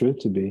believe the truth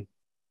to be.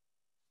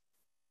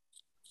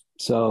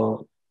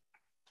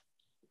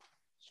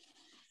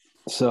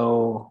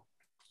 so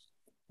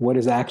what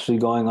is actually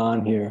going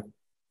on here?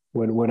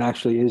 What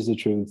actually is the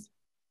truth?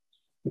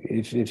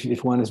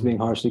 If one is being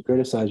harshly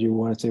criticized, you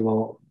want to say,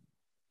 well,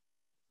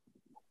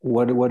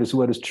 what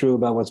is true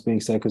about what's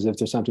being said? Because if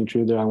there's something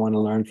true there, I want to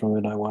learn from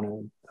it. I want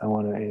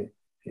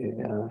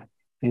to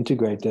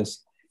integrate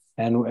this.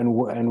 And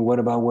what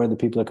about where the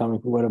people are coming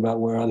from? What about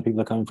where other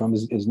people are coming from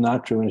is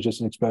not true, and it's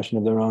just an expression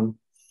of their own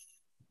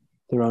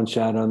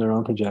shadow and their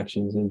own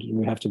projections. And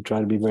we have to try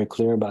to be very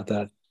clear about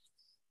that.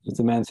 If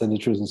the man said the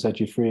truth and set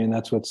you free, and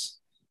that's what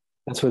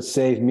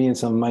saved me in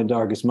some of my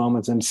darkest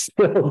moments, and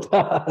still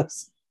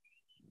does.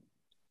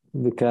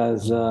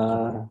 Because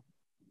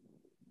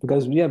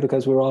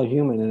we're all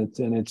human,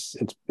 and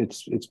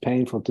it's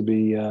painful to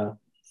be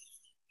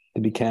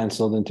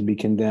canceled and to be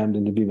condemned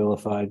and to be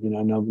vilified.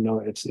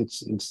 No,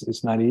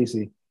 it's not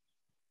easy.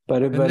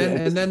 But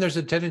then there's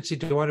a tendency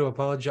to want to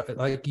apologize.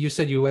 Like you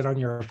said, you went on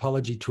your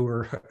apology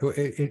tour.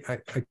 I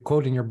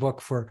quote in your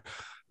book for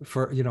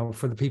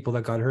the people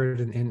that got hurt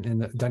in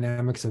the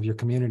dynamics of your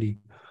community.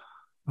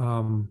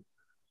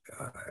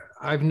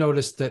 I've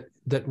noticed that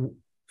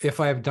if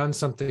I have done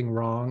something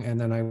wrong and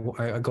then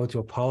I go to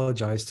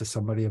apologize to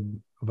somebody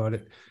about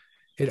it,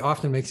 it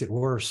often makes it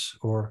worse.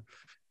 Or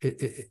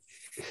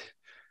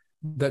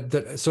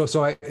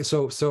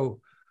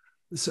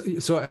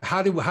so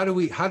how do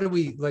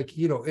we, like,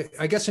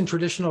 I guess in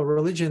traditional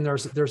religion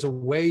there's a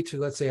way to,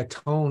 let's say,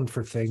 atone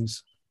for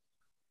things,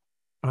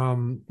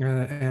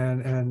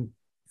 and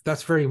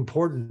that's very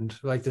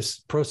important, like this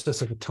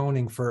process of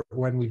atoning for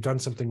when we've done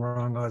something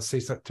wrong. Let's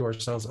say to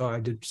ourselves, oh, I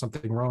did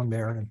something wrong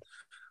there, and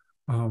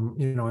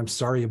I'm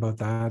sorry about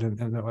that,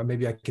 and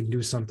maybe I can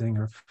do something,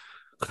 or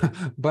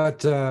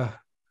but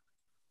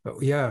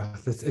yeah,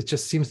 it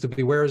just seems to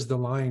be, where is the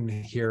line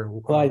here?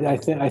 Well, I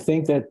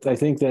think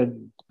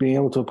that being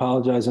able to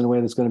apologize in a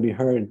way that's going to be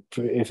heard,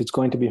 if it's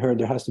going to be heard,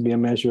 there has to be a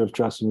measure of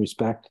trust and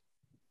respect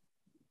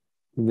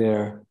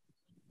there.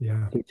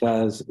 Yeah.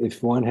 Because if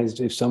someone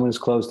has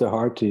closed their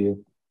heart to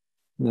you,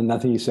 then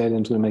nothing you say to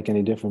them is going to make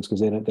any difference, because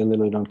they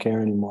literally don't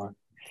care anymore.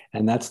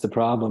 And that's the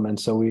problem. And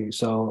so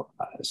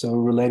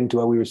relating to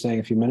what we were saying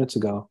a few minutes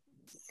ago,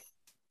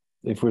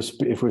 if we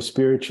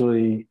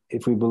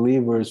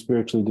believe we're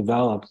spiritually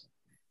developed,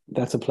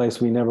 that's a place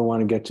we never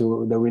want to get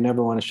to, that we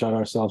never want to shut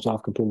ourselves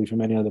off completely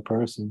from any other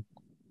person.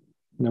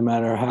 No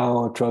matter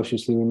how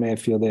atrociously we may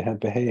feel they have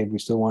behaved, we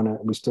still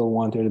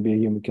want there to be a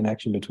human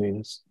connection between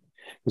us.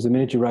 Because the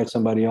minute you write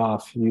somebody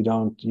off, you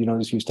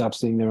stop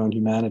seeing their own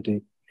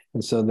humanity.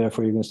 And so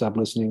therefore you're going to stop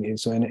listening. And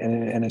so, and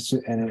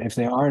if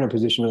they are in a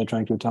position where they're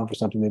trying to atone for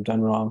something they've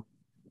done wrong,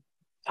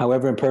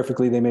 however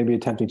imperfectly they may be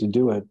attempting to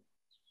do it,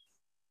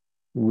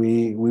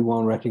 we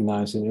won't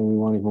recognize it, and we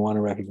won't even want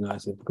to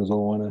recognize it, because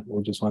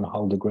we'll just want to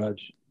hold the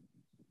grudge,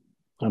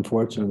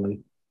 unfortunately.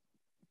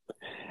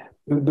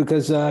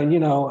 Because what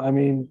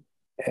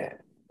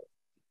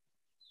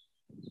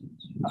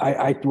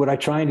I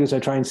try and do is I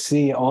try and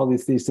see all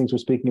these things we're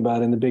speaking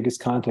about in the biggest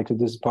context, that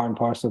this is part and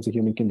parcel of the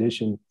human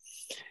condition.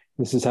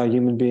 This is how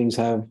human beings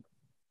have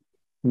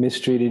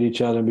mistreated each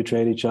other and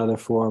betrayed each other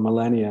for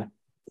millennia.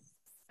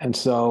 And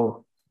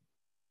so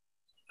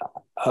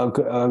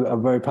a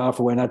very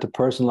powerful way not to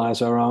personalize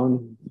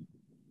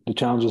the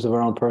challenges of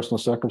our own personal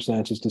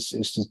circumstances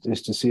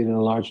is to see it in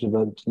a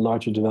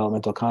larger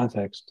developmental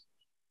context,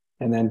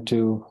 and then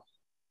to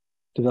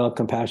develop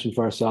compassion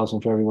for ourselves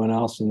and for everyone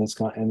else in this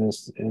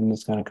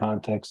kind of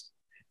context.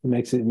 It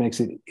makes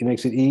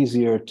it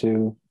easier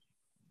to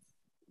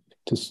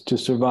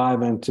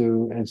survive and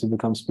to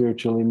become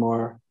spiritually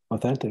more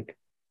authentic.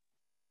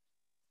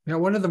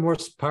 One of the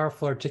most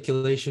powerful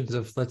articulations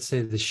of, let's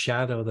say, the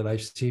shadow that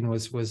I've seen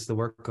was the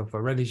work of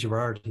René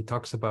Girard. He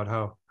talks about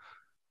how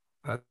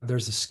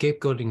there's a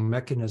scapegoating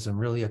mechanism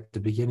really at the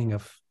beginning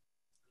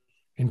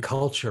in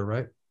culture,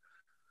 right?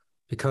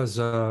 Because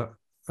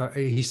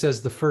he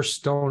says the first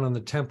stone on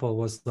the temple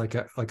was like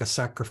a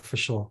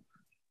sacrificial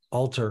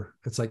altar.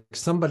 It's like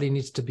somebody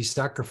needs to be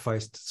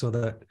sacrificed so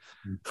that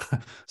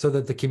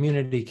the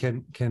community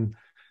can.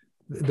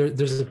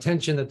 There's a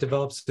tension that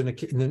develops in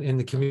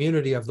the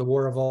community of the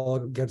war of all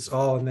against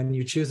all, and then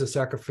you choose a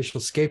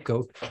sacrificial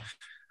scapegoat,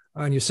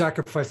 and you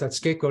sacrifice that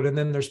scapegoat, and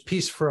then there's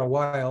peace for a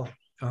while,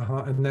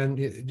 and then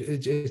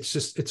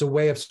it's a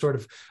way of sort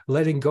of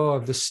letting go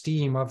of the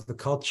steam of the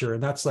culture,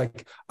 and that's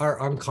like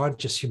our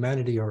unconscious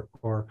humanity,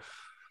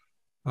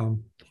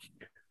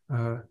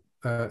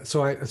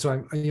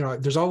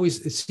 there's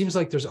always, it seems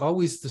like there's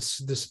always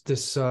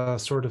this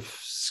sort of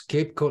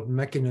scapegoat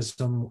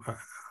mechanism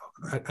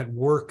at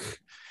work,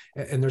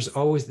 and there's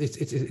always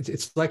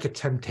it's like a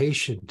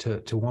temptation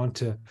to want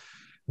to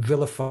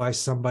vilify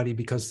somebody,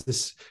 because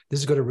this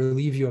is going to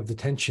relieve you of the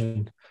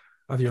tension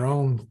of your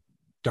own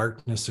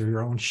darkness or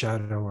your own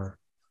shadow. Or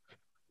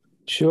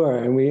sure,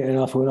 and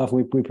often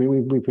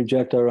we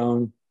project our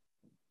own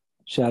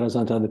shadows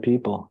onto other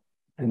people,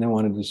 and then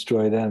want to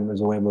destroy them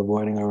as a way of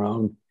avoiding our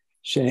own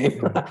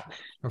shame.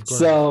 Of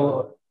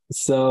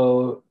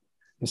course.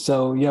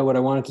 So yeah, what I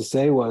wanted to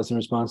say was, in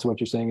response to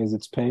what you're saying, is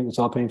it's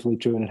all painfully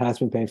true, and it has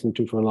been painfully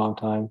true for a long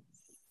time.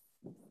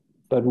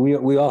 But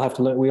we all have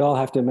to learn. We all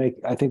have to make.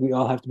 I think we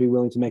all have to be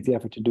willing to make the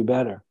effort to do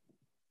better,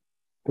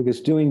 because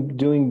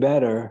doing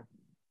better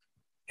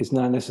is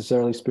not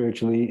necessarily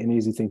spiritually an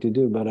easy thing to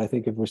do. But I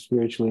think if we're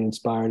spiritually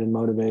inspired and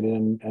motivated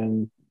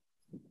and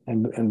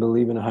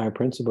believe in a higher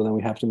principle, then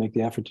we have to make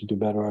the effort to do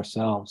better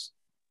ourselves,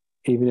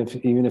 even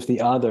if the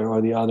other or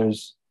the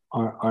others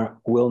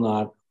will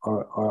not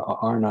or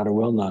are not or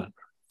will not.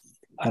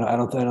 I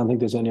don't think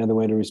there's any other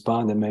way to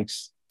respond that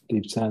makes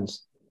deep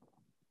sense.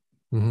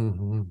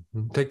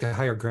 Mm-hmm. Take the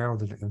higher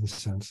ground in a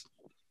sense.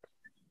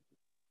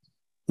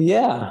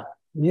 Yeah,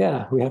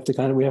 we have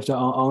to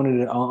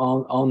own it,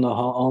 own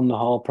the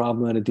whole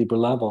problem at a deeper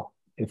level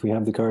if we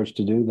have the courage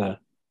to do that.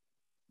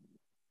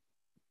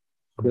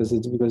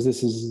 Because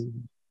this is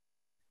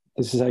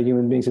how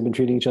human beings have been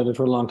treating each other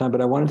for a long time.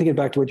 But I wanted to get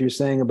back to what you were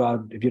saying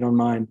about, if you don't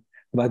mind,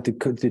 about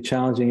the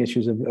challenging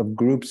issues of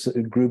group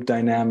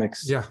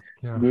dynamics,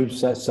 group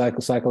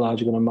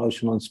psychological,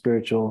 emotional, and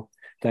spiritual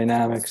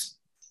dynamics.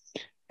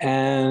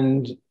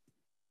 And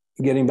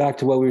getting back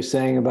to what we were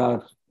saying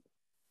about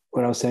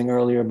what I was saying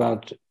earlier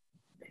about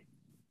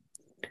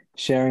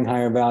sharing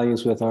higher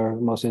values with our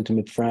most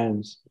intimate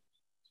friends,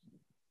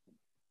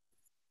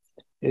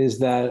 is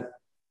that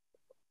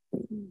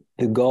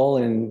the goal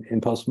in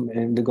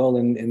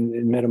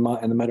the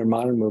meta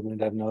modern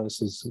movement, I've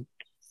noticed,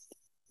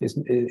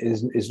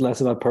 is less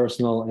about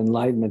personal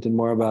enlightenment and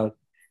more about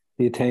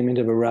the attainment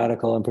of a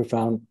radical and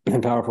profound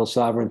and powerful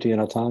sovereignty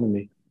and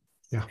autonomy.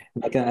 Yeah.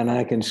 And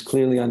I can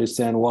clearly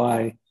understand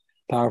why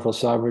powerful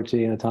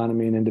sovereignty and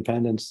autonomy and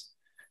independence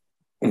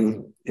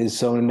is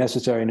so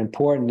necessary and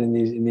important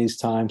in these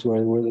times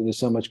where there's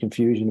so much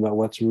confusion about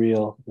what's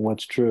real and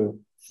what's true.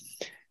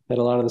 That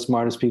a lot of the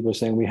smartest people are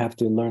saying we have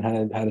to learn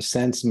how to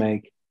sense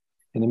make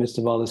in the midst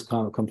of all this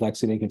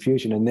complexity and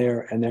confusion, and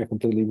they're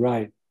completely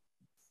right.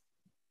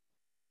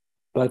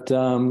 But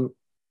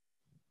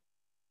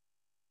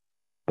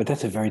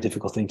that's a very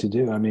difficult thing to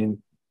do. I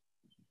mean,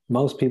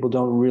 most people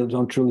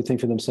don't truly think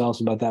for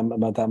themselves about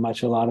that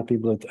much. A lot of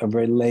people are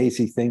very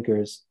lazy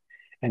thinkers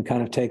and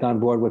kind of take on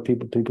board what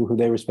people who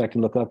they respect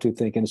and look up to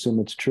think and assume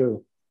it's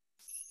true.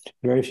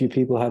 Very few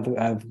people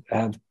have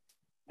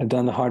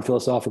done the hard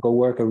philosophical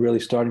work of really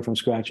starting from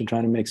scratch and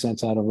trying to make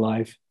sense out of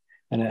life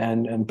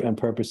and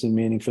purpose and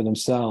meaning for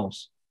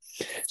themselves.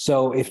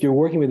 So if you're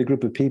working with a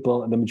group of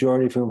people, the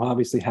majority of whom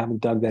obviously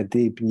haven't dug that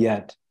deep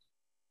yet,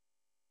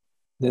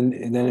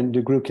 then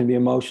the group can be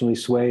emotionally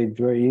swayed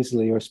very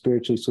easily or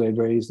spiritually swayed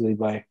very easily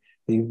by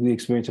the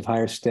experience of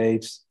higher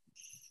states,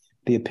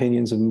 the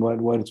opinions of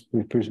what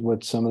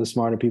some of the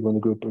smarter people in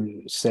the group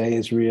say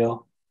is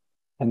real.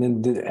 And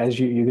then as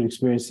you could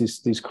experience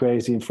these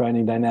crazy and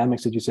frightening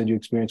dynamics that you said you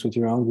experienced with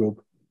your own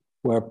group,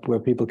 where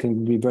people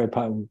can be very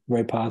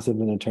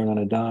positive and then turn on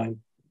a dime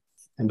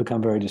and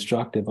become very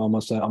destructive,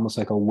 almost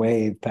like a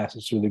wave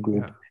passes through the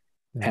group. Yeah.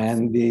 Yes.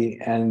 And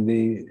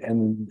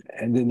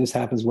then this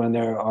happens when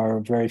there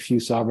are very few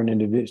sovereign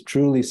individuals,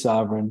 truly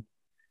sovereign,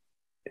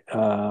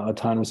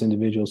 autonomous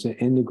individuals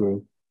in the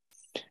group.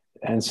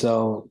 And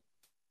so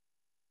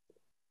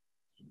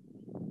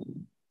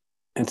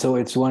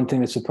it's one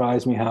thing that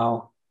surprised me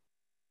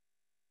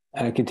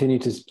and I continue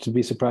to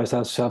be surprised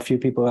how few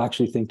people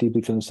actually think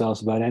deeply for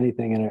themselves about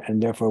anything,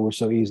 and therefore we're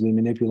so easily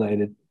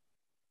manipulated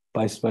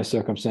by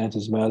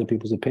circumstances, by other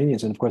people's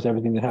opinions. And of course,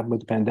 everything that happened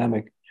with the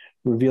pandemic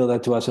revealed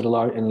that to us in a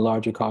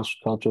larger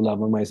cultural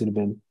level in ways that have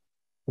been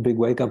a big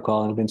wake-up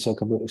call and have been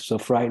so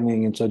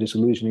frightening and so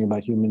disillusioning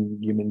about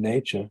human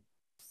nature.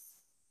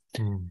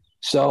 Mm.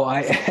 So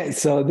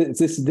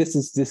this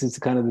is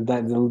kind of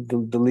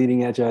the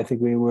leading edge. I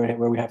think where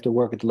we have to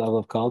work at the level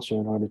of culture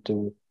in order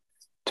to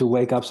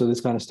wake up so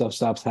this kind of stuff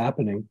stops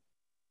happening.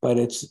 But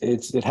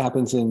it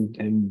happens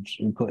in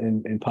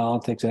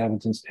politics, it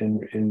happens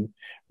in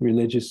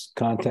religious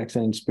context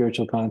and in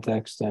spiritual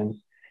context and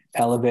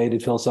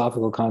elevated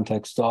philosophical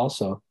context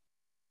also.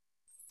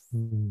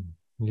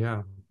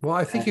 Yeah. Well,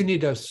 I think you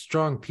need a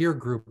strong peer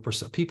group or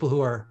some people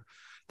who are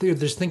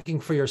there's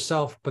thinking for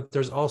yourself, but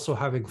there's also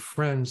having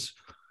friends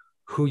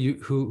who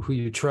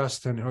you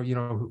trust and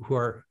who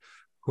are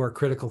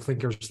critical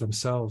thinkers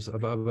themselves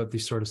about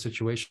these sort of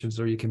situations,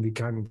 or you can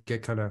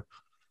get kind of.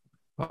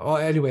 Oh,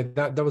 anyway,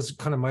 that was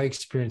kind of my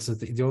experience.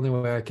 That the only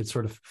way I could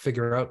sort of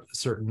figure out a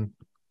certain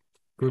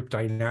group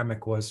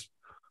dynamic was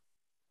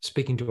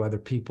speaking to other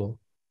people.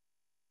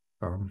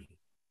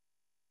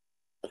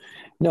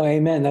 No,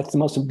 amen. That's the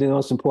most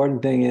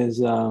important thing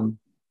is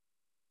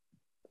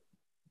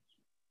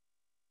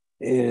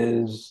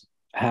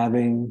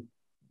having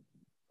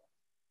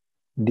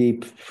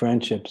deep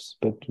friendships,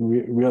 but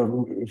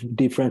real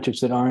deep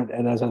friendships that aren't,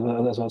 and as I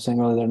was saying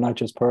earlier, they're not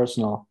just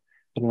personal,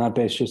 they're not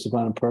based just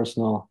upon a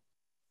personal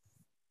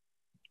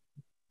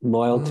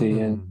loyalty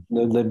and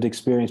lived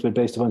experience, but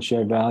based upon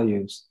shared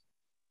values.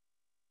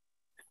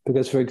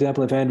 Because, for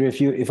example,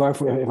 if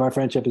our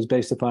friendship is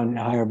based upon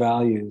higher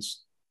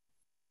values,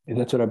 if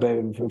that's what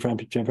our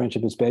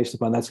friendship is based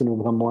upon, that's going to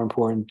become more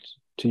important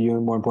to you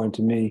and more important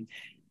to me.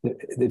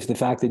 If the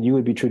fact that you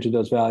would be true to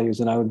those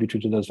values and I would be true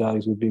to those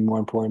values would be more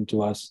important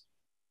to us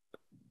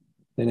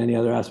than any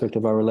other aspect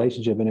of our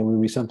relationship, and it would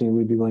be something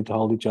we'd be willing to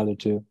hold each other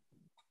to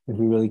if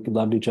we really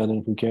loved each other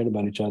and if we cared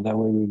about each other. That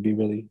way, we'd be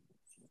really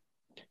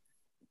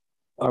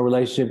our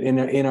relationship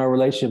in our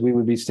relationship. We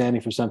would be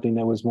standing for something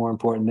that was more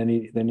important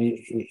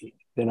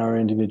than our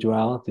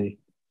individuality.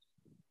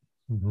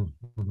 Mm-hmm.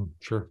 Mm-hmm.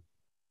 Sure.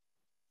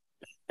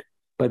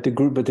 But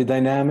the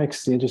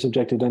dynamics, the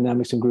intersubjective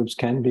dynamics in groups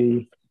can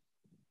be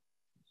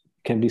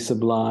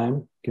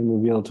sublime, can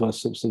reveal to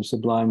us some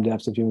sublime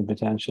depths of human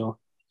potential,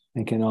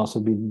 and can also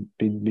be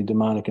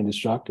demonic and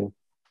destructive.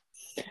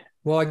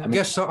 Well, I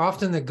guess so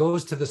often it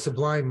goes to the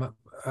sublime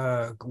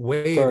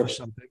wave or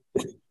something.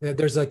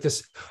 There's like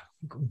this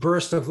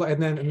burst of, and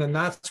then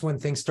that's when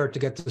things start to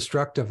get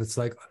destructive. It's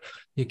like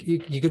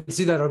you can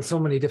see that on so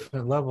many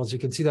different levels. You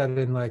can see that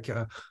in like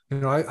I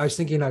was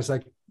thinking, I was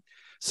like,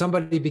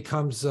 somebody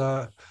becomes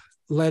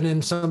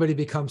Lenin, somebody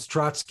becomes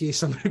Trotsky,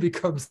 somebody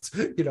becomes,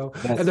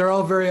 and they're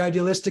all very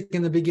idealistic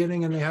in the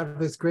beginning, and they have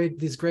this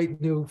great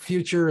new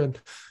future. And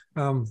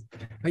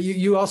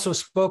you also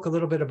spoke a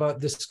little bit about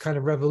this kind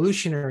of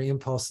revolutionary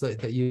impulse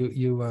that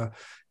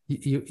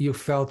you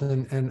felt,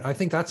 and I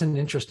think that's an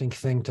interesting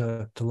thing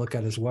to look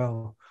at as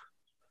well.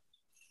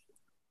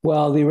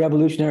 Well, the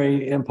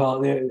revolutionary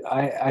impulse,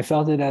 I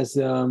felt it as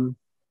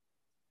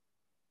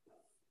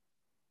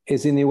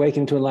is in the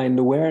awakening to enlightened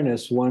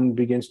awareness. One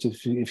begins to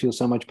feel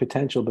so much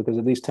potential, because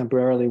at least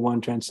temporarily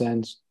one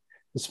transcends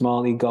the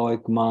small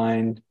egoic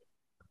mind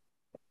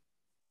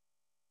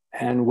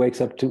and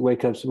wakes up to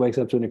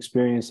an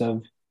experience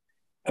of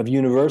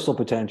universal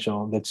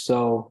potential that's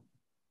so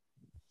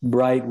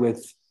bright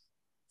with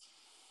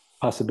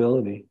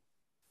possibility.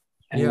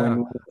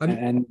 And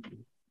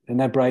and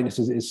that brightness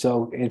is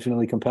so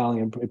infinitely compelling,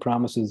 and it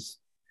promises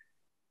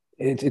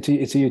it's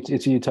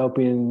a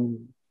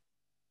utopian.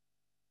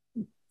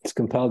 It's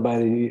compelled by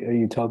the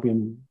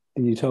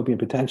utopian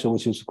potential,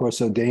 which is of course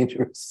so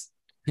dangerous.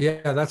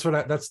 Yeah, that's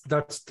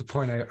the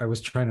point I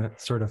was trying to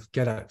sort of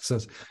get at.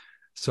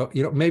 So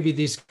maybe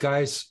these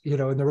guys,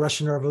 in the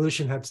Russian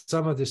Revolution had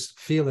some of this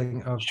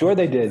feeling of. Sure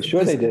they did.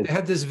 They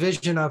had this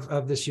vision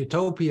of this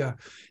utopia,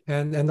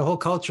 and the whole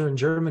culture in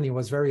Germany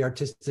was very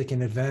artistic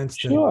and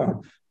advanced. Sure.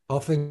 And all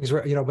things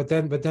were, but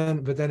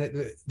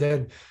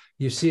then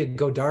you see it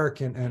go dark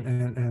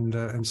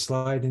and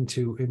slide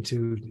into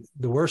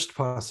the worst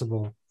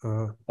possible.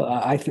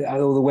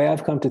 The way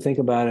I've come to think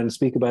about it and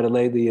speak about it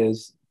lately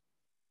is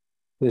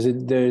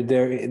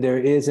there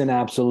is an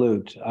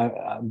absolute.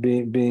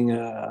 Being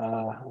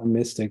a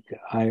mystic,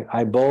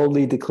 I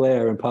boldly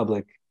declare in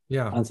public,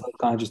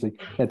 unconsciously,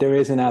 that there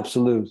is an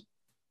absolute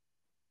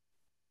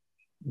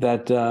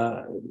that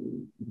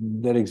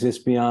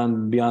exists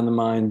beyond the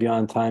mind,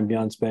 beyond time,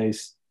 beyond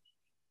space.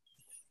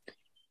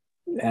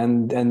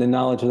 And the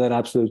knowledge of that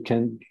absolute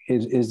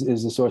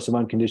is the source of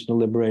unconditional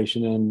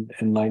liberation and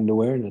enlightened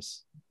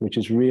awareness, which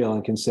is real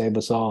and can save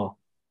us all.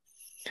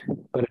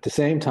 But at the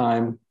same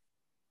time,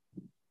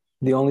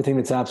 the only thing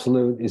that's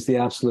absolute is the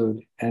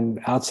absolute. And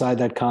outside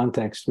that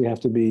context, we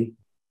have to be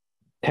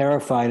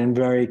terrified and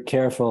very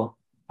careful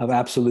of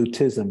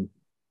absolutism.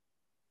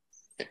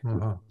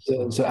 Uh-huh.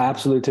 So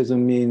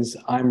absolutism means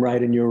I'm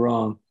right and you're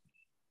wrong.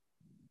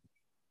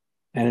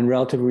 And in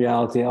relative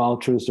reality, all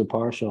truths are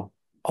partial.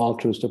 All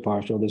truths are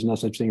partial. There's no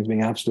such thing as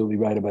being absolutely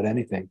right about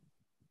anything.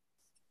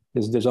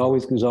 There's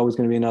always going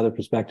to be another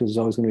perspective. There's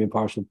always going to be a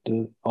partial.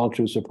 All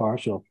truths are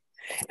partial,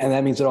 and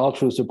that means that all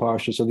truths are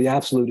partial. So the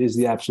absolute is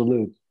the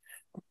absolute.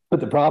 But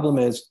the problem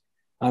is,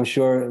 I'm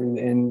sure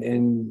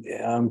in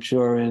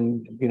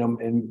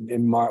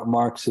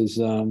Marx's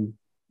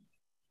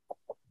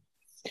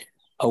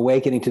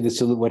awakening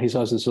to what he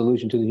saw as the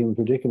solution to the human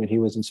predicament, he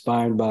was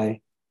inspired by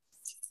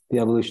the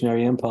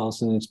evolutionary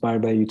impulse and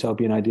inspired by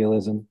utopian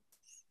idealism.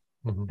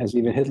 Mm-hmm. As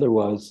even Hitler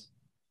was.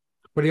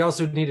 But he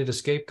also needed a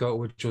scapegoat,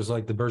 which was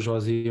like the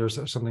bourgeoisie or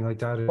something like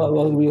that.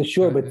 Well,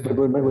 sure, but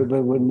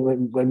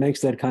what makes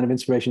that kind of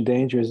inspiration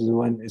dangerous is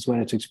when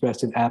it's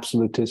expressed in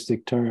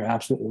absolutistic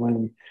terms.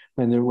 When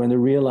the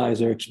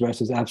realizer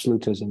expresses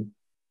absolutism,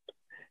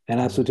 and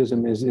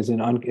absolutism is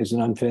an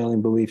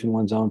unfailing belief in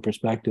one's own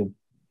perspective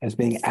as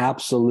being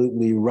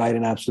absolutely right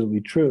and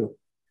absolutely true.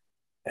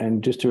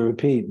 And just to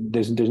repeat,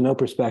 there's no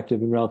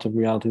perspective in relative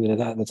reality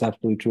that's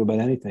absolutely true about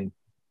anything.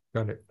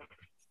 Got it.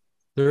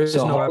 There is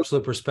no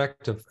absolute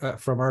perspective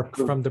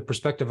from the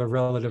perspective of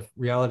relative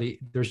reality.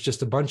 There's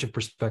just a bunch of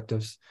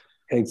perspectives.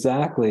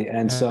 Exactly,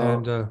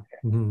 exactly.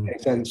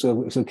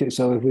 So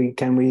if we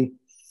can we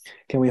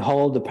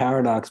hold the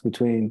paradox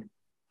between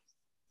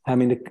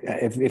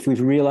if we've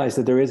realized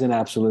that there is an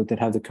absolute, that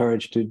have the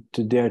courage to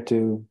dare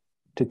to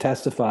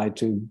testify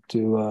to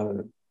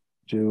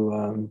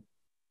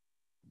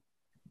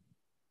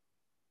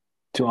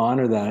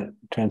honor that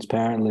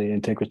transparently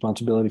and take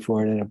responsibility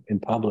for it in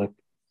public.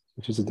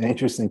 Which is a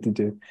dangerous thing to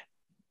do.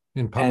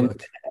 In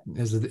public,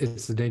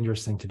 it's a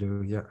dangerous thing to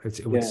do. Yeah,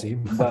 it would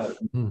seem. But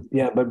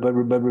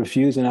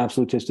refuse an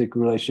absolutistic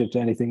relationship to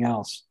anything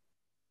else.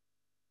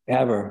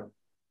 Ever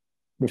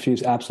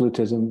refuse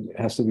absolutism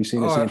has to be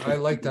seen as. I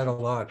like that a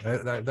lot.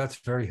 That's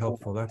very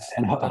helpful.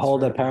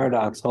 Hold that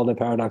paradox. Hold that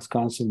paradox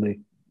constantly.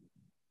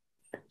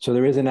 So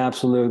there is an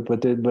absolute,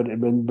 but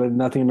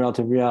nothing in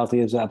relative reality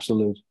is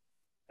absolute,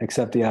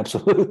 except the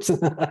absolutes,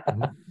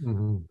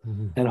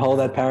 and hold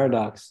that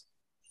paradox,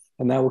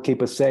 and that will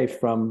keep us safe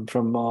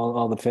from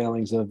all the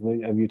failings of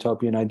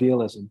utopian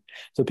idealism.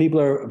 So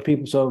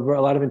So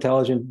a lot of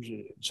intelligent,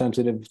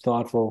 sensitive,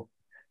 thoughtful,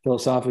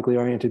 philosophically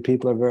oriented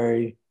people are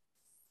very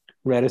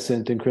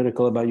reticent and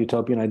critical about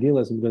utopian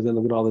idealism because they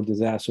look at all the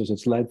disasters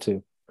it's led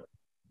to.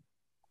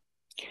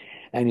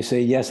 And you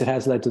say, yes, it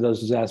has led to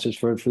those disasters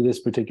for this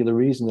particular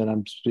reason that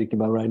I'm speaking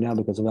about right now,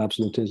 because of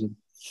absolutism.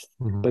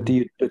 But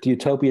the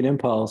utopian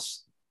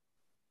impulse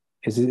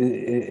is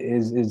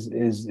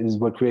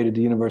what created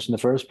the universe in the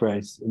first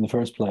place.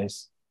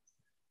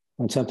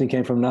 When something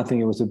came from nothing,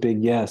 it was a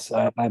big yes.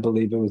 I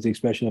believe it was the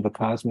expression of a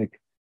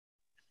cosmic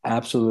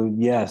absolute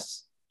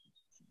yes.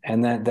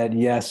 And that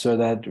yes, or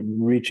that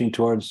reaching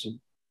towards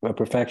a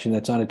perfection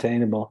that's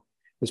unattainable,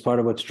 is part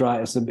of what's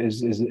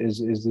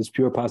is this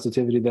pure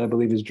positivity that I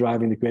believe is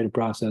driving the creative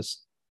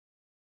process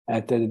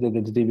at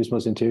the deepest,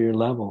 most interior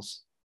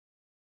levels.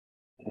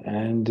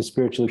 And the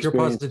spiritual pure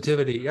experience.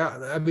 positivity. Yeah,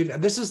 I mean,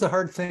 this is the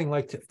hard thing.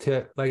 Like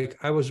like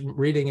I was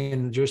reading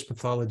in Jewish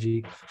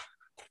mythology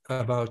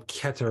about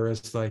Keter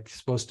as like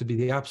supposed to be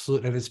the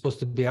absolute, and it's supposed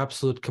to be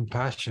absolute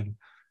compassion,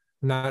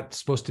 not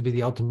supposed to be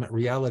the ultimate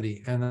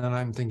reality. And then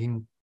I'm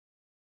thinking,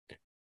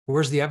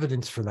 where's the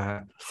evidence for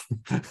that?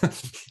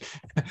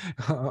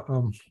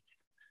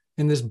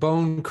 In this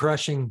bone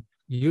crushing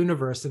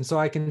universe. And so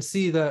I can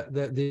see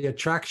the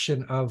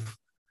attraction of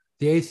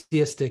the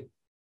atheistic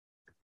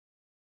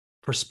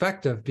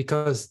perspective,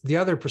 because the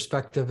other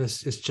perspective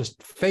is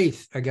just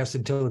faith, I guess,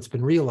 until it's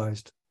been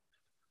realized,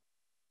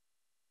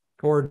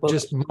 or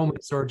just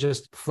moments, or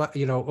just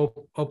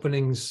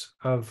openings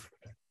of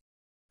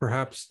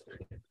perhaps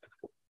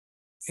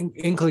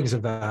inklings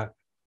of that.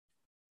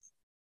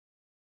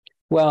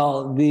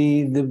 Well,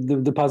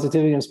 the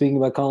positivity I'm speaking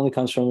about only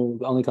comes from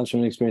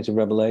an experience of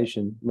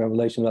revelation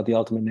about the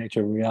ultimate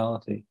nature of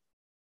reality.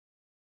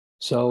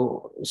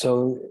 So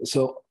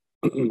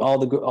all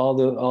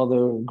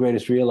the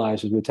greatest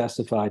realizers would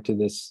testify to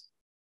this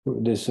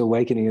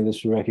awakening and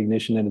this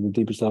recognition that at the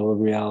deepest level of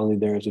reality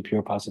there is a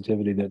pure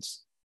positivity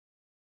that's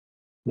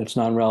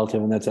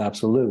non-relative and that's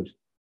absolute,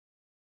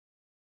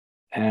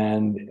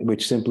 and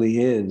which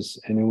simply is.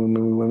 And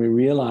when we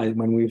realize,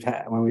 when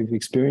we've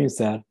experienced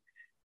that,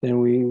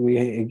 then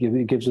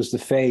it gives us the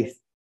faith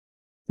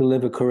to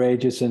live a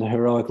courageous and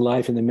heroic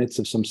life in the midst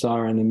of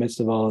samsara, in the midst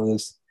of all of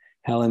this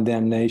hell and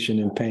damnation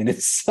and pain and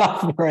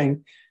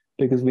suffering,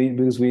 because we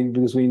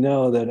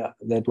know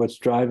that what's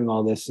driving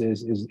all this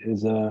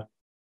is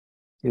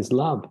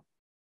love.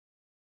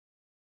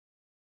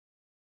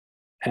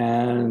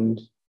 And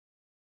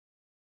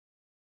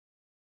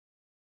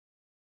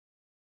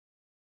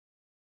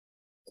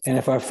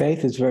if our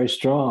faith is very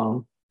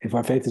strong, and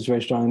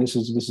this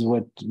is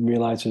what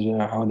realizers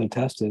are, how they're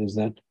tested, is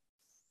that,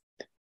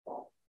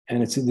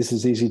 and this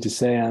is easy to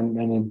say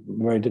and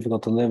very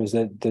difficult to live, is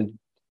that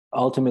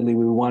ultimately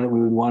we would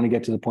want to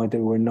get to the point that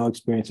where no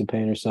experience of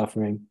pain or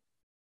suffering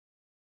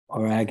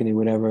or agony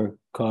would ever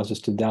cause us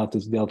to doubt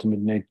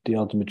the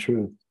ultimate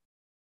truth.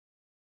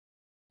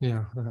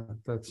 Yeah,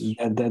 that's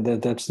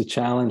the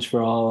challenge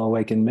for all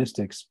awakened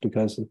mystics,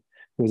 because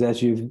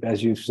as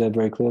you've said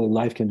very clearly,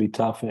 life can be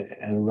tough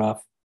and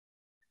rough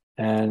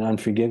and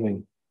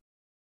unforgiving,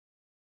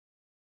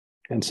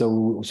 and so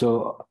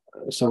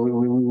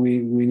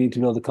we need to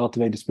be able to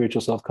cultivate the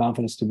spiritual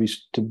self-confidence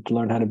to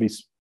learn how to be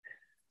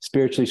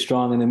spiritually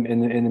strong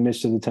in the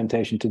midst of the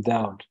temptation to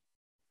doubt.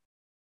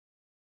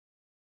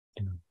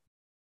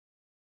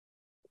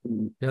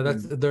 Yeah,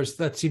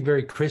 that seemed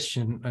very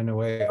Christian in a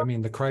way. I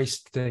mean, the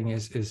Christ thing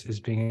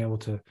is being able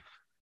to.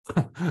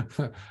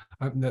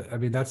 I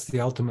mean, that's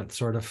the ultimate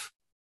sort of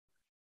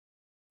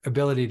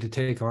ability to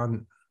take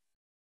on,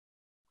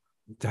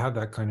 to have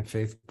that kind of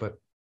faith. But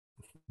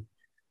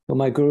well,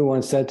 my guru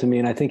once said to me,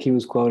 and I think he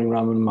was quoting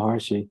Ramana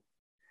Maharshi,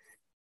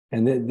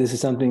 and this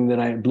is something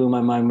that blew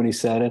my mind when he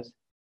said it,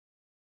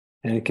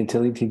 and it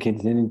continues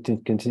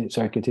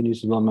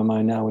to blow my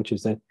mind now, which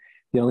is that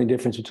the only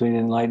difference between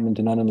enlightenment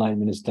and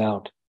unenlightenment is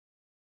doubt.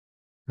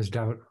 Is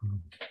doubt.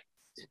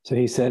 So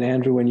he said,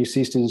 Andrew, when you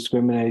cease to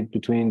discriminate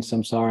between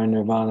samsara and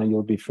nirvana,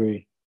 you'll be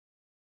free.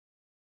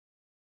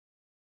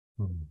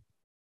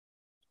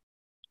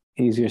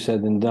 Easier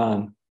said than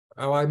done.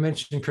 Oh, I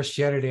mentioned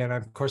Christianity, and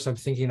of course I'm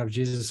thinking of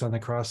Jesus on the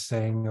cross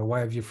saying, "Why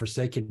have you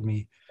forsaken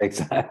me?"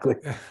 Exactly.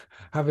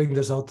 Having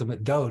this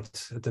ultimate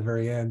doubt at the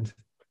very end,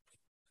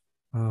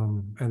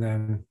 and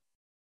then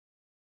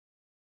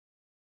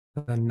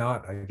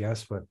not, I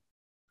guess, but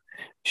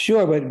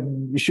sure,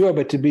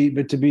 but to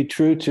be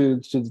true to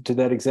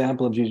that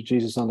example of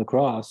Jesus on the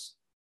cross,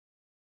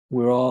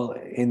 we're all,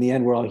 in the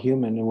end, we're all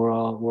human, and we're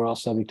all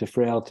subject to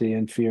frailty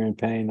and fear and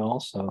pain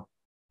also.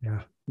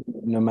 Yeah.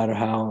 No matter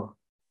how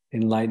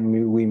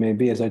enlightened we may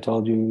be, as I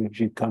told you, if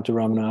you come to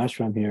Ramana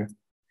Ashram here,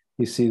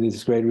 you see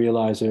this great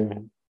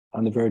realizer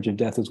on the verge of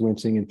death is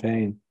wincing in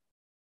pain.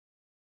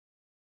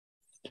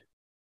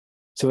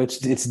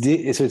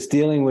 it's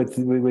dealing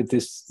with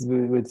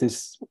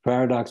this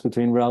paradox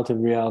between relative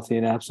reality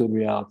and absolute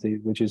reality,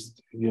 which is,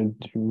 you know,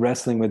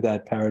 wrestling with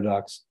that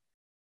paradox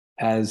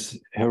as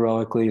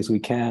heroically as we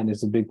can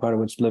is a big part of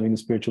what living the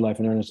spiritual life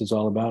in earnest is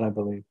all about, I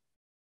believe.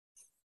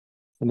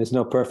 And there's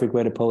no perfect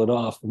way to pull it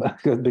off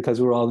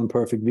because we're all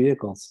imperfect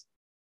vehicles.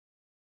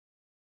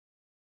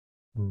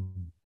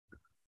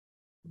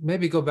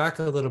 Maybe go back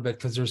a little bit,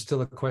 because there's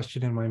still a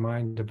question in my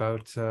mind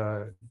about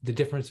the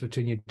difference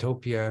between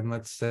utopia and,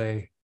 let's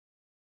say,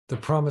 the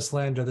promised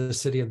land or the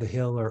city of the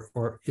hill,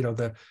 or you know,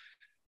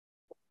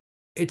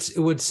 it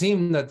would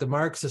seem that the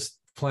Marxist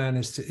plan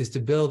is to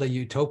build a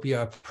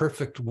utopia, a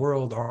perfect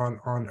world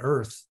on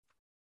Earth.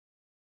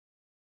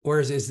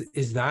 Whereas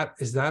is that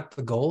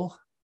the goal?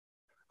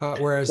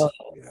 Whereas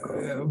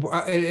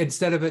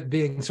instead of it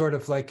being sort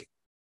of like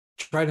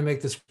try to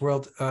make this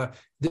world,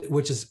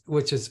 which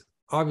is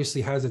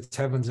obviously has its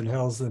heavens and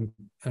hells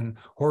and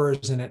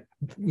horrors in it,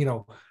 you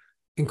know,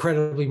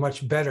 incredibly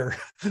much better,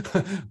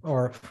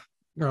 or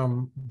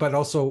but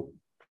also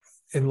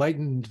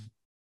enlightened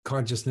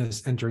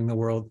consciousness entering the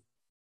world.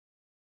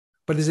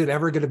 But is it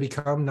ever going to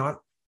become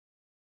not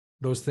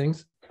those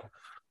things?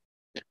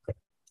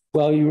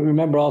 Well, you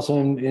remember also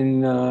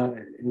in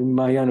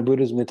Mahayana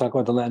Buddhism, they talk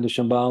about the land of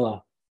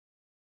Shambhala.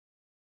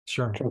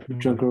 Sure.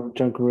 Trungpa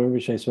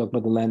Rinpoche spoke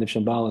about the land of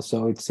Shambhala.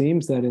 So it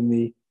seems that in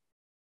the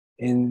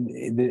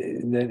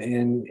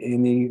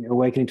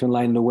awakening to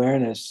enlightened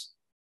awareness,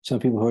 some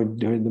people who are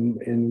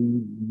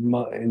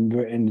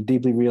in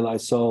deeply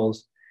realized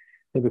souls,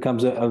 it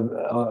becomes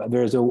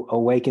there's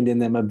awakened in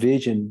them a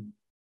vision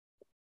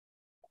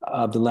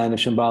of the land of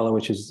Shambhala,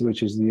 which is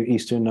the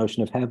Eastern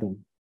notion of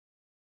heaven.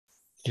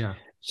 Yeah.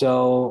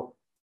 So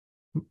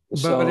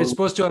but it's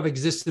supposed to have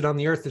existed on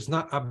the earth. It's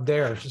not up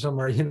there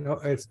somewhere, you know.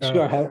 It's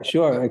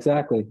sure,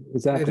 exactly.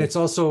 And it's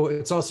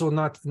also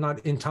not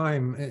in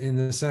time, in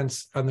the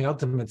sense, on the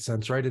ultimate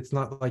sense, right? It's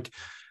not like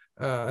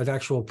an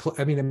actual.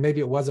 I mean, maybe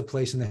it was a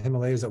place in the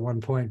Himalayas at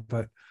one point,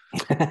 but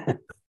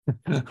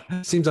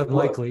seems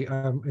unlikely.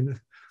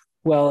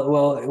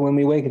 Well, when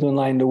we awaken to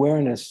enlightened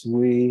awareness,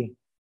 we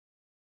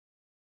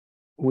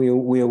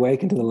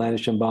awaken to the land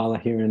of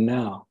Shambhala here and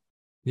now.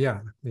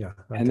 Yeah.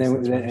 And then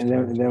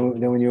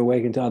when you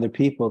awaken to other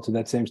people to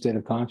that same state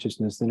of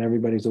consciousness, then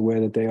everybody's aware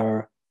that they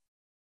are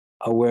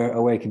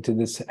awakened to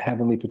this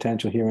heavenly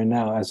potential here and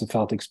now as a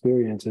felt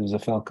experience, as a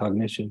felt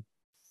cognition.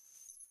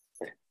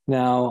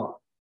 Now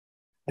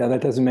that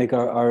doesn't make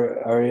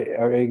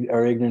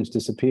our ignorance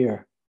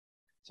disappear.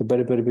 So, but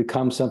it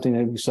becomes something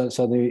that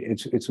suddenly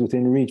it's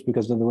within reach,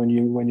 because when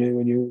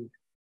you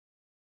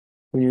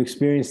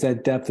experience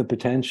that depth of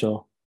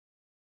potential,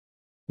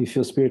 you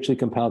feel spiritually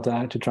compelled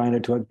to try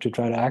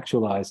to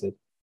actualize it.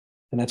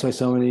 And that's why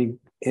so many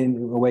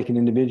awakened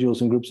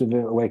individuals and groups of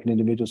awakened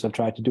individuals have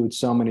tried to do it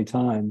so many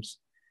times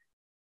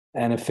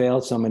and have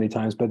failed so many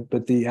times.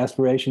 But the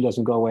aspiration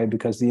doesn't go away,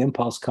 because the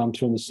impulse comes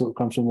from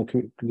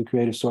the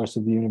creative source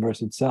of the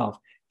universe itself.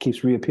 It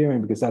keeps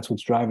reappearing because that's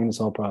what's driving this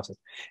whole process.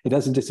 It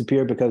doesn't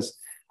disappear because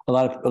a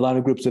lot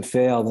of groups have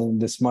failed,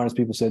 and the smartest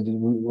people said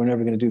we're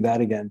never going to do that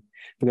again,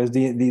 because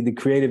the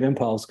creative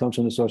impulse comes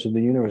from the source of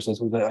the universe.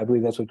 I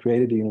believe that's what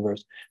created the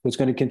universe. But it's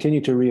going to continue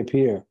to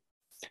reappear.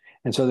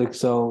 And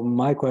so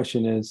my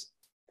question is,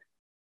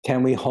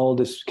 can we hold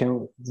this?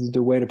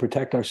 The way to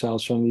protect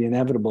ourselves from the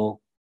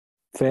inevitable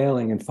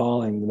failing and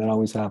falling that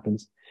always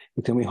happens?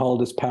 Can we hold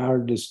this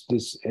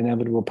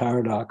inevitable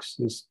paradox,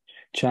 this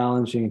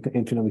challenging,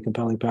 infinitely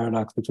compelling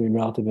paradox between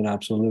relative and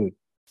absolute,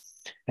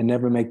 and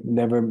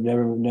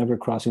never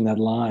crossing that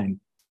line,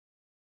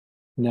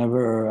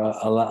 never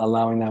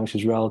allowing that which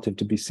is relative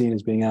to be seen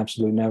as being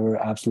absolute, never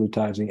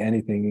absolutizing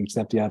anything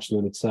except the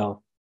absolute itself?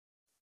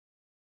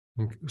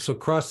 So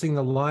crossing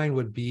the line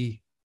would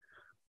be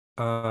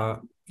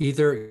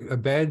either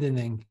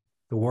abandoning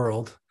the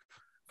world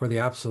for the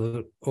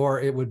absolute,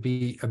 or it would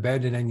be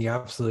abandoning the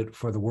absolute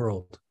for the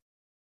world.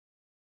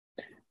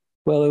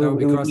 Well, that would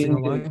be crossing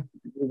the line?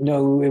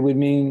 No, it would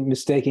mean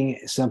mistaking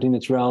something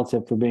that's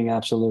relative for being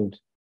absolute.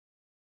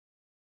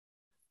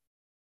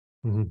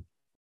 Mm-hmm.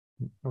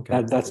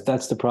 Okay.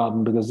 That's the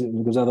problem,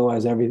 because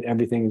otherwise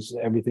everything.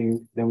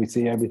 Then we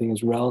see everything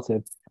is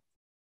relative.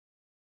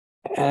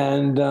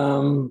 And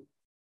the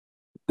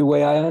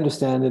way I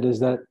understand it is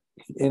that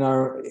in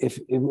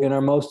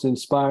our most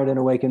inspired and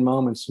awakened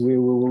moments,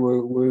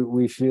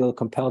 we feel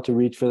compelled to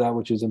reach for that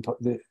which is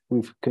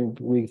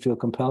we feel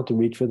compelled to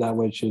reach for that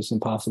which is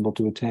impossible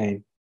to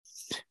attain.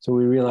 So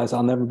we realize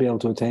I'll never be able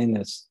to attain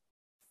this,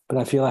 but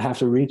I feel I have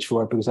to reach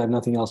for it because I have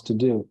nothing else to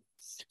do.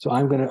 So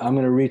I'm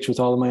gonna reach with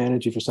all of my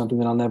energy for something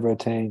that I'll never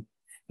attain,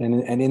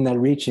 and in that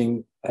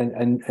reaching,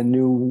 a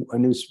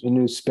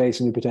new space,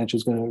 a new potential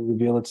is going to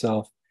reveal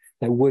itself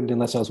that wouldn't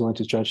unless I was willing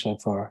to stretch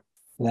that far.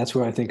 And that's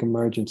where I think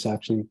emergence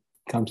actually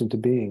comes into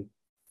being.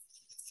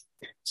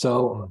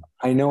 So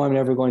I know I'm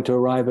never going to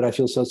arrive, but I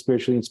feel so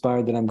spiritually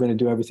inspired that I'm going to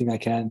do everything I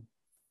can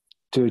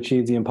to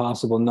achieve the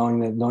impossible, knowing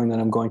that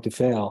I'm going to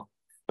fail.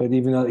 But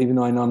even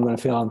though I know I'm going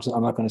to fail,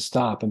 I'm not going to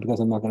stop. And because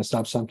I'm not going to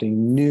stop,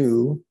 something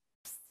new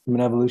from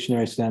an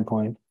evolutionary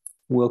standpoint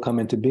will come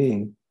into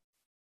being.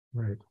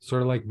 Right.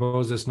 Sort of like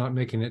Moses not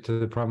making it to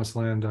the promised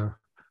land,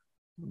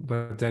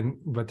 but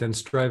then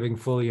striving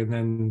fully, and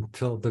then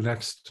till the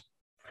next,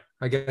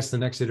 I guess, the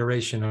next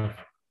iteration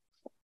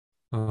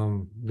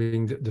of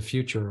being the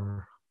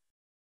future.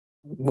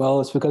 Well,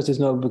 it's because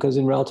because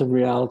in relative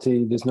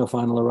reality, there's no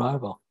final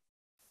arrival.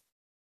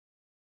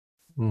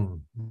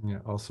 Yeah.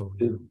 Also,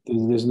 yeah.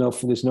 There's no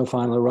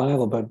final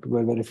arrival. But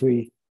if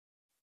we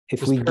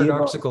It's give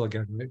paradoxical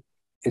again, right?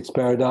 It's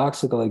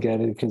paradoxical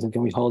again, because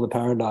can we hold the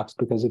paradox?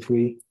 Because if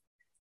we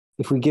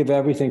give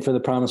everything for the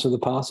promise of the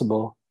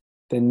possible,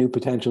 then new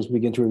potentials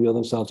begin to reveal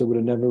themselves that would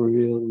have never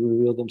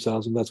revealed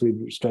themselves unless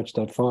we stretched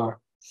that far.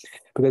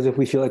 Because if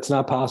we feel it's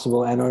not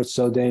possible and or it's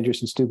so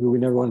dangerous and stupid, we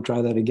never want to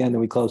try that again,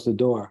 then we close the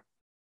door.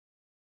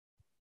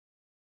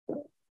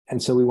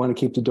 And so we want to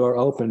keep the door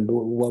open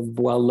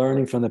while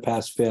learning from the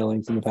past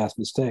failings and the past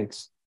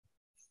mistakes.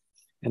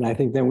 And I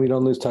think then we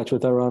don't lose touch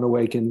with our own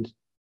awakened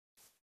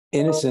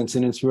innocence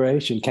and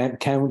inspiration.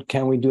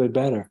 Can we do it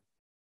better?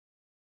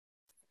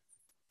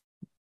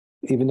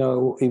 Even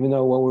though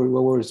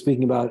what we're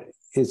speaking about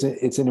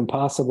it's an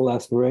impossible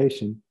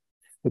aspiration,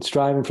 but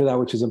striving for that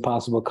which is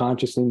impossible,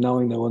 consciously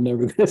knowing that we're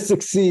never going to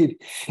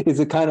succeed, is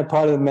a kind of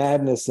part of the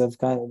madness is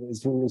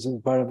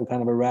part of a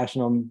kind of a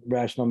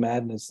rational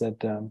madness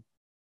that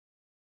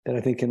I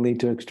think can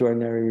lead to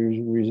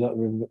extraordinary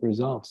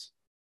results.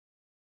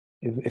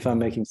 If I'm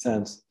making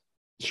sense.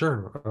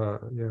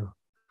 Sure. Yeah.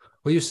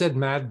 Well, you said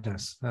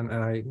madness, and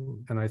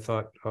I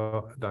thought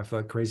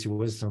crazy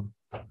wisdom.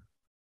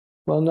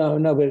 Well, no,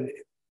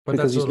 but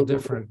that's a little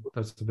different.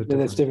 That's a bit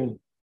different. That's different.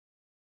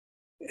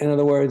 In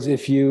other words,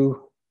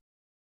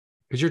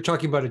 because you're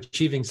talking about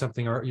achieving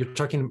something, or you're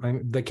talking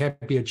that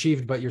can't be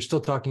achieved, but you're still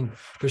talking.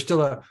 There's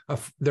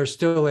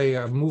still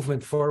a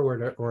movement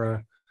forward,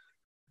 or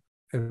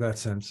in that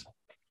sense.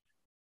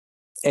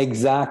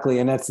 Exactly,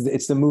 and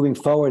it's the moving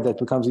forward that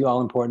becomes the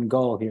all-important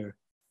goal here.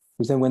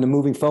 Because then, when the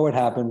moving forward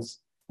happens,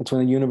 it's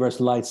when the universe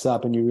lights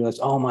up, and you realize,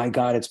 oh my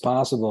God, it's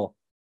possible.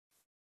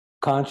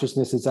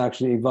 Consciousness is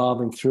actually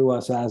evolving through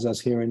us, as us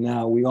here and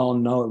now. We all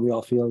know it. We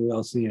all feel it. We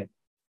all see it.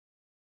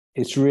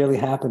 It's really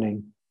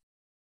happening.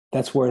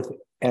 That's worth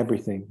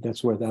everything.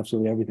 That's worth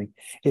absolutely everything.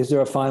 Is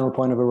there a final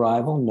point of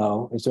arrival?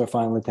 No. Is there a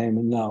final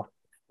attainment? No.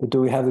 But do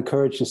we have the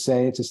courage to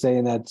stay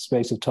in that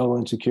space of total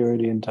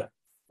insecurity and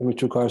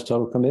which requires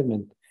total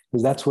commitment?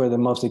 Because that's where the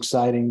most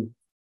exciting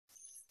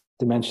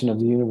dimension of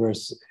the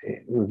universe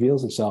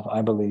reveals itself,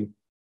 I believe.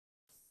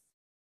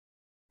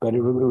 But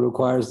it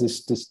requires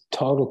this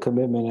total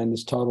commitment and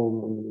this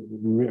total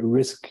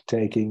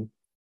risk-taking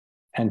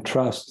and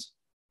trust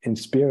in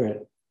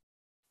spirit.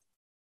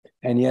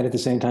 And yet at the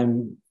same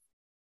time,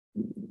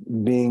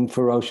 being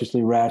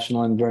ferociously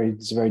rational and very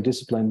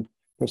disciplined,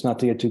 for us not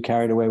to get too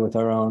carried away with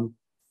our own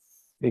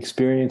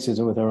experiences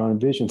and with our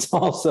own visions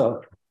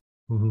also.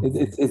 Mm-hmm.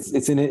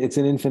 It's an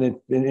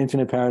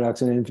infinite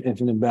paradox and an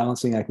infinite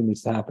balancing act that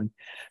needs to happen.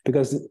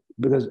 Because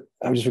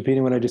I'm just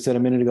repeating what I just said a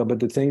minute ago, but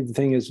the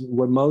thing is,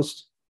 what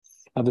most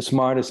of the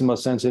smartest and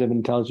most sensitive and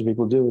intelligent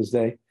people do is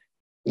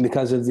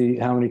because of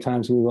how many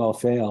times we've all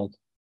failed,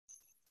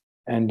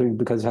 and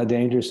because how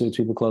dangerous it is,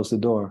 people close the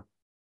door.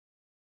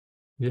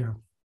 Yeah.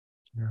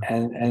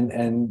 And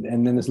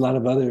then there's a lot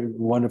of other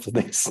wonderful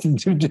things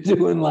to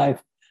do in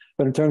life,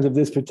 but in terms of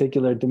this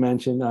particular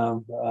dimension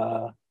of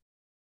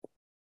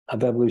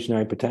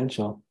evolutionary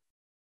potential,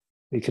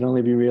 it can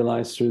only be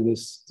realized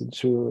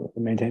through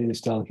maintaining this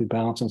delicate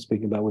balance I'm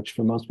speaking about, which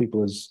for most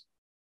people is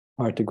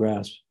hard to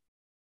grasp.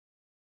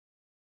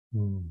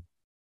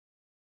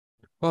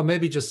 Well,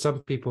 maybe just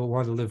some people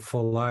want to live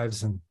full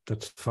lives, and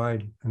that's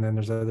fine. And then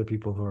there's other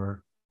people who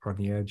are on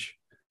the edge.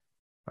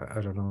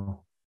 I don't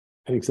know.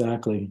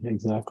 Exactly.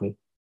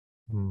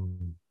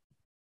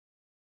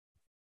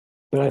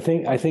 But I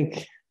think,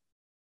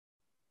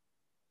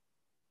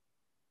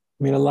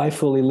 a life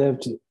fully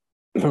lived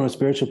from a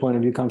spiritual point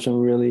of view comes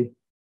from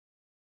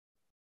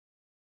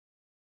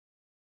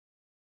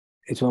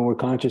it's when we're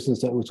conscious,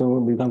 it's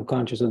when we become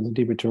conscious of the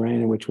deeper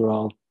terrain in which we're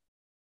all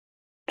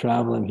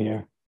traveling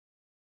here.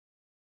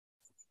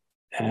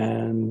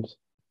 And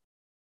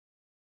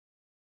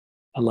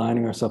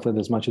aligning ourselves with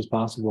as much as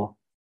possible.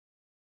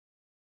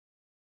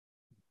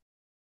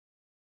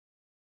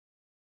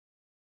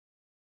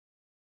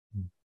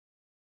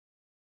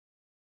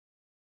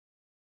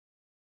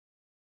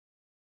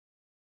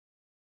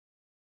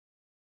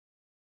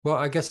 Well,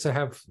 I guess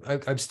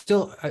I'm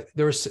still,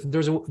 there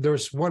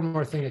was one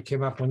more thing that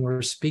came up when we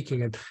were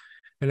speaking,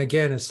 and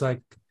again, it's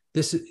like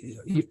this,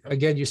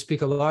 again, you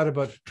speak a lot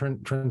about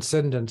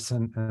transcendence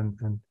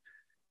and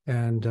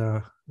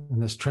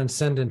this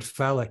transcendent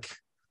phallic.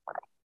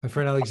 My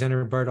friend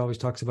Alexander Bard always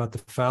talks about the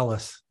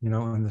phallus,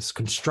 and this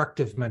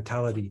constructive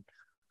mentality.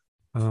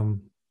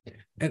 And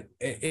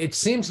it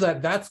seems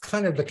that that's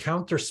kind of the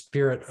counter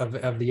spirit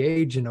of the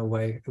age in a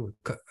way.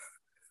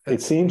 It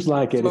seems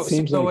like it.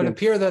 It would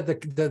appear that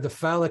the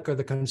phallic or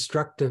the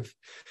constructive,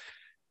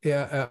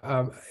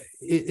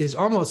 is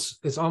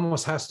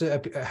almost has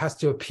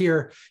to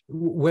appear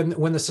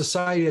when the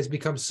society has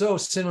become so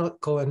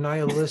cynical and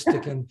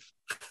nihilistic and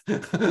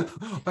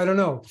I don't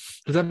know.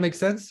 Does that make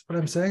sense, what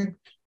I'm saying?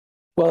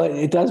 Well,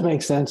 it does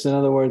make sense. In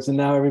other words, and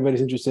now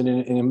everybody's interested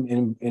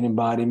in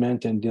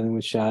embodiment and dealing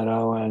with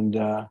shadow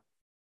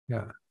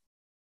Yeah.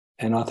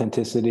 and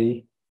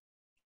authenticity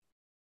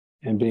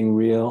and being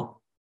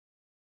real,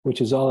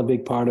 which is all a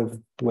big part of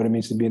what it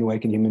means to be an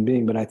awakened human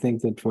being. But I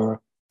think that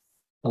for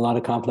a lot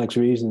of complex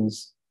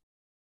reasons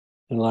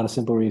and a lot of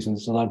simple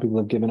reasons, a lot of people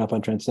have given up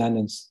on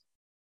transcendence.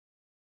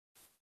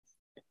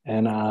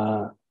 And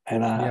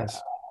Yes.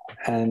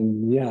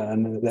 and yeah,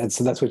 and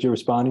that's what you're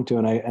responding to,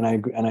 and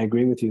I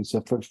agree with you.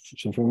 So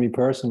for me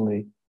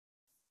personally,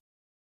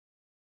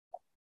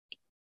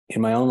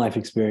 in my own life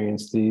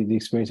experience, the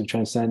experience of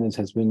transcendence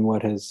has been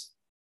what has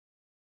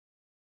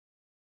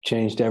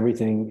changed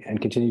everything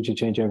and continued to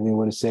change everything.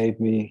 What has saved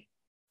me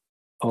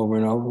over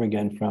and over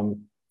again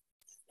from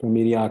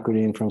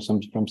mediocrity and from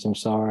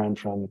samsara and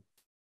from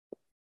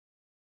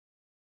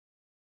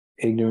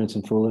ignorance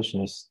and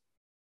foolishness.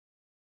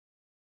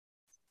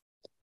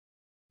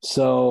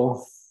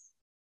 So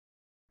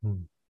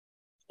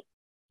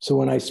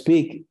when I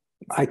speak,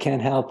 I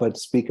can't help but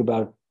speak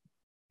about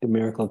the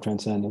miracle of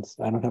transcendence.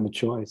 I don't have a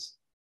choice.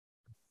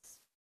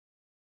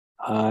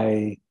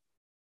 I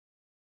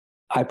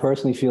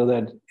personally feel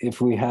that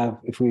if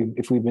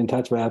we've been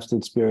touched by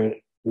absolute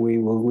spirit, we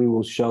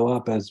will show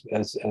up as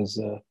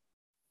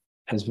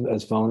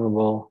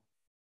vulnerable,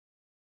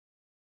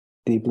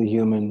 deeply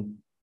human,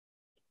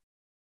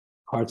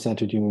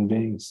 heart-centered human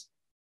beings,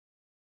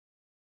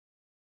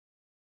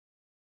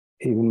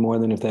 even more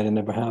than if that had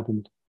never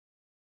happened.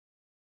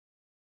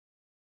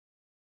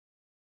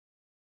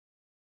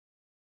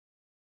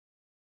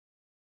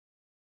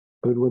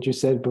 But what you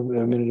said a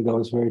minute ago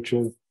is very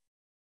true.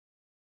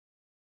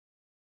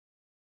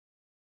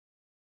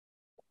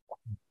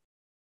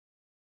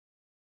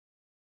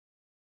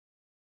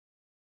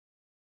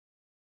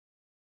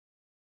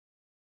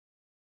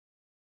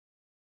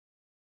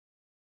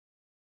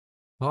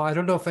 Well, I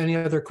don't know if any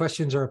other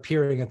questions are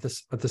appearing at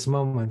this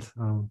moment,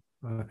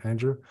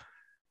 Andrew.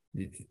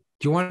 Do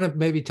you want to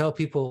maybe tell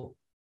people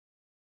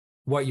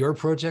what your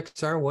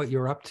projects are, what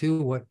you're up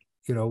to, what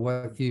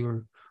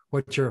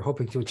you're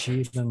hoping to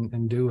achieve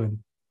and do and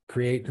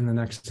create in the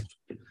next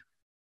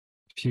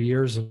few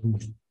years?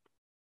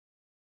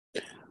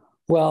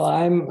 Well,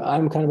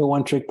 I'm kind of a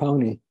one-trick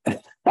pony.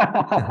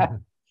 I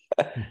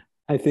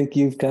think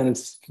you've kind of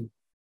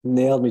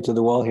nailed me to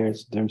the wall here in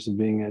terms of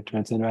being a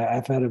transcender.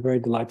 I've had a very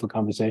delightful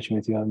conversation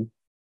with you. I'm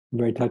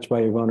very touched by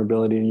your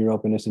vulnerability and your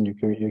openness and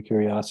your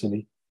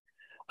curiosity.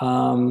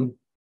 I'm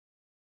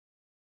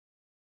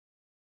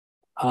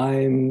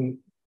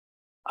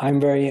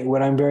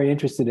very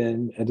interested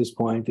in at this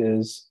point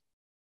is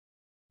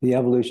the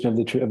evolution of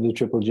the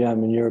triple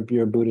gem. And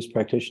you're a Buddhist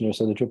practitioner,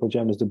 so the triple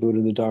gem is the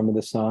Buddha, the Dharma,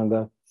 the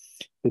Sangha,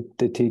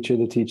 the teacher,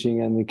 the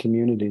teaching, and the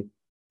community.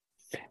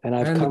 And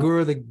the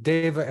Guru, the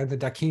Deva, and the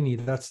Dakini.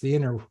 That's the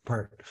inner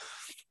part.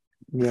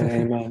 Yeah,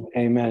 amen,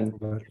 amen.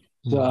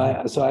 So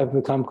I've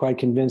become quite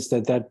convinced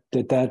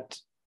that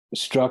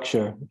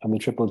structure of the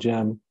triple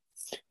gem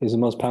is the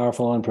most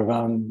powerful and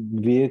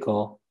profound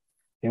vehicle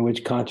in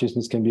which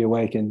consciousness can be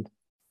awakened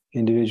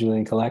individually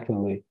and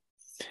collectively.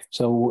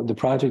 So the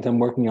project I'm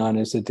working on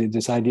is that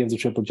this idea of the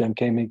triple gem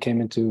came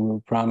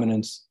into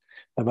prominence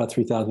about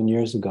 3,000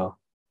 years ago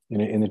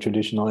in the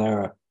traditional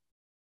era.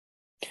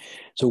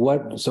 So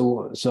what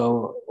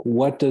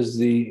does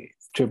the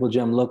triple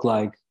gem look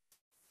like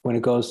when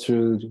it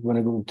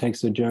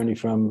takes the journey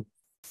from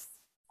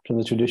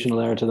the traditional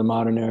era to the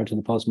modern era to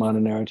the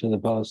postmodern era to the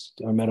post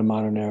or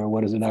metamodern era?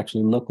 What does it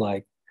actually look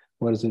like?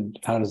 How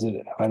does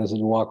it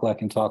walk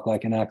like and talk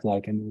like and act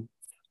like? And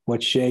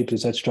what shape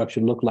does that structure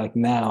look like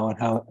now?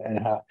 And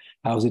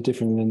how is it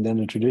different than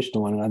the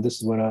traditional one? And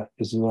this is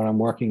what I'm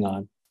working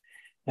on.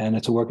 And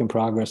it's a work in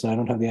progress. And I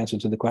don't have the answer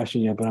to the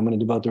question yet, but I'm going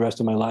to devote the rest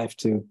of my life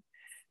to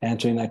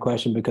answering that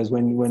question, because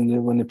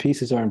when the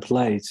pieces are in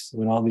place,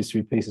 when all these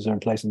three pieces are in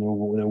place and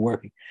they're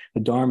working, the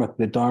Dharma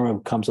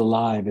comes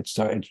alive. It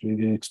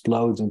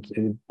explodes, and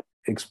it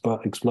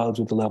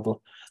explodes with the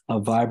level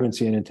of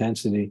vibrancy and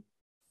intensity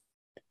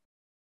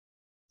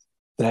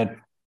that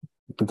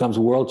becomes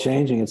world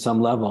changing at some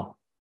level.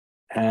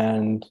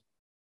 And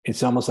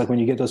it's almost like when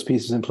you get those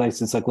pieces in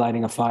place, it's like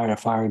lighting a fire. A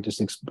fire gets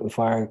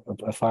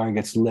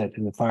lit,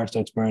 and the fire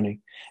starts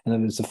burning, and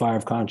then it's the fire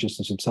of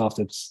consciousness itself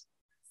that's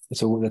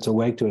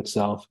awake to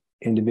itself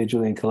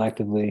individually and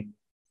collectively.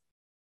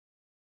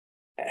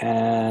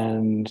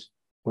 And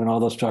when all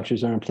those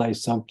structures are in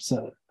place,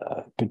 sorry,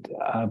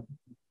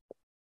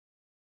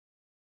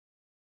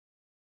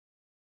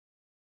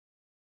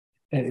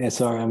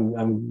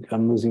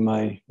 I'm losing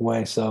my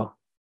way. So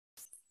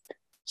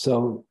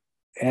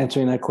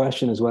answering that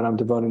question is what I'm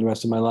devoting the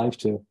rest of my life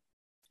to,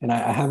 and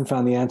I haven't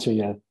found the answer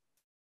yet.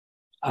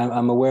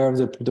 I'm aware of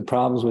the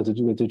problems with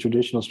the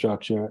traditional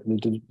structure,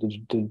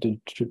 the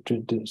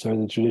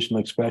traditional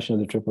expression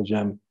of the triple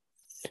gem.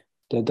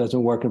 That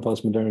doesn't work in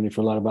postmodernity for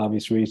a lot of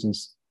obvious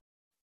reasons,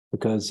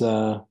 because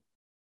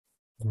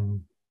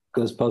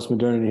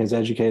postmodernity has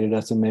educated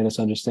us and made us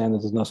understand that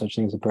there's no such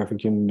thing as a perfect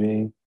human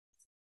being,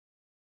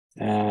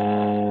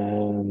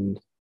 and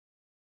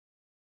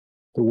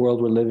the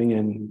world we're living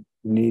in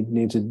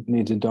needs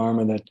a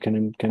dharma that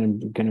can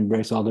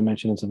embrace all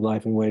dimensions of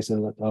life in ways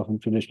that often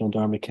traditional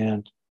dharma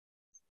can't.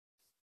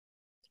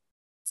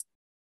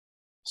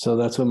 So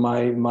that's what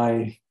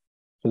my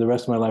for the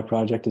rest of my life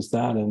project is,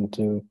 that, and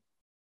to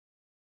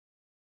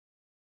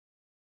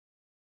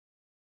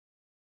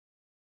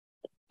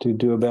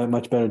do a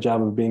much better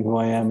job of being who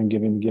I am and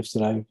giving the gifts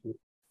that I've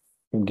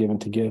been given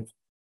to give.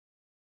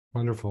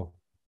 Wonderful.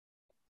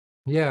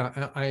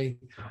 Yeah, I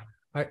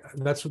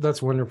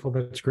that's wonderful.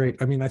 That's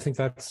great. I mean, I think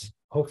that's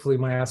hopefully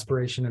my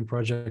aspiration and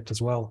project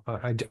as well.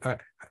 I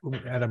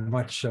at a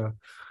much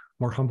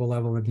more humble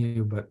level than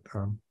you, but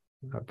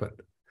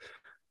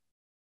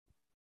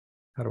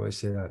how do I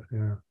say that?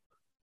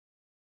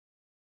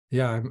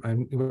 Yeah.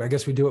 I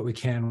guess we do what we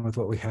can with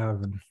what we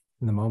have in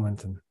the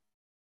moment, and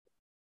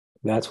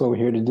that's what we're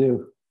here to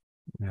do.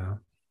 Yeah.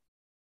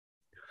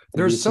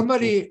 There's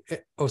somebody.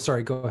 Oh,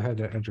 sorry. Go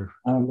ahead, Andrew.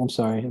 I'm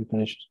sorry. I'm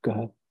finished. Go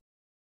ahead.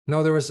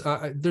 No, there's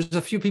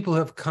a few people who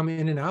have come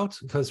in and out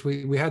because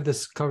we had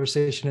this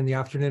conversation in the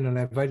afternoon, and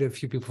I invited a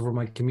few people from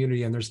my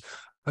community, and there's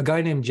a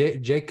guy named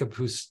Jacob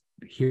who's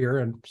here,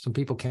 and some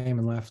people came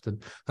and left,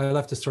 and I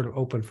left it sort of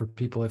open for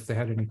people if they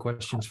had any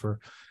questions for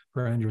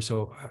Andrew.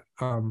 So,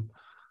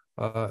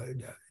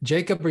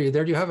 Jacob, are you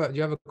there? Do you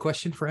have a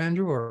question for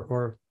Andrew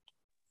or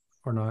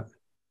not?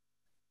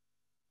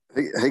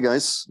 Hey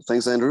guys,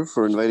 thanks Andrew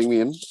for inviting me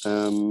in.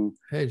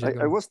 Hey,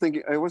 I was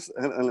thinking,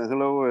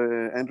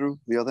 hello Andrew,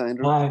 the other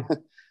Andrew. Hi.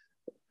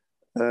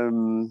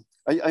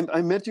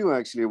 I met you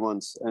actually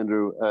once,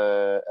 Andrew,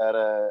 at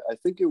I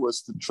think it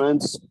was the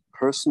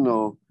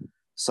Transpersonal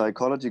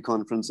Psychology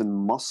Conference in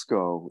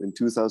Moscow in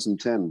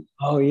 2010.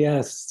 Oh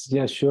yes,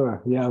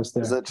 sure. Yeah, I was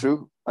there. Is that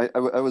true? I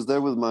was there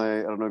with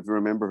I don't know if you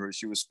remember her.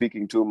 She was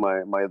speaking to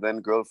my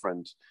then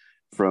girlfriend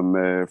from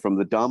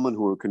the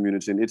Damanhur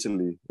community in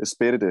Italy,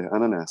 Esperide,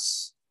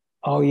 Ananas.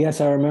 Oh yes,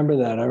 I remember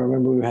that. I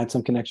remember we had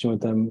some connection with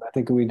them. I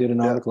think we did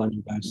an article on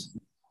you guys.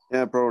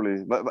 Yeah,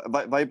 probably.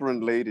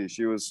 Vibrant lady.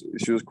 She was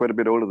quite a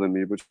bit older than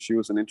me, but she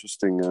was an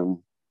interesting.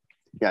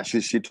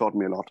 She taught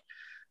me a lot.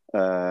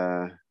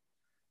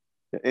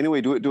 Anyway,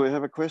 do I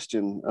have a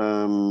question?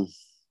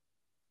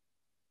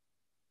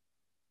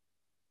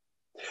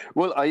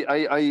 Well,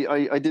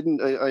 I didn't.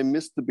 I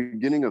missed the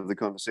beginning of the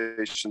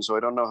conversation, so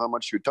I don't know how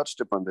much you touched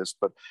upon this.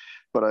 But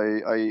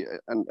I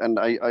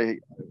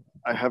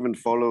haven't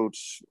followed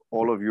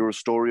all of your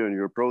story and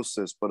your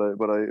process. But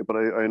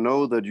I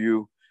know that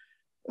you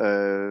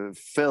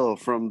fell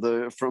from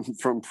the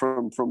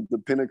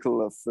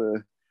pinnacle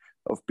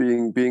of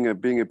being a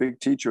big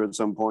teacher at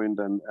some point,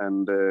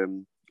 and there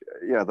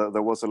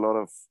was a lot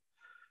of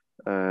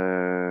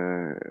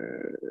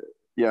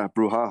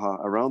brouhaha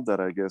around that,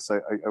 I guess.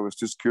 I was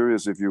just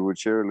curious if you would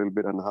share a little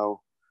bit on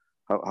how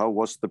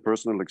was the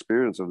personal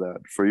experience of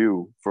that for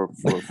you, for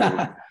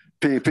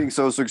being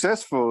so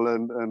successful,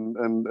 and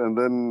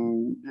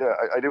then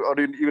I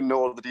didn't even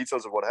know all the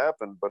details of what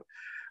happened, but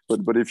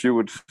if you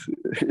would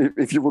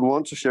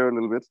want to share a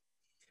little bit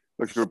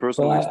of your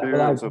personal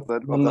experience of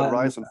that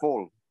rise and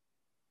fall.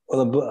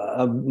 Well,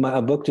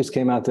 a book just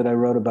came out that I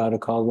wrote about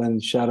it called When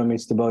Shadow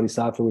Meets the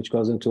Bodhisattva, which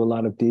goes into a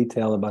lot of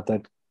detail about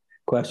that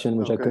question,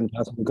 which I couldn't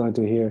possibly go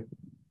into here.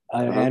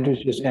 Andrew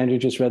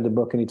just read the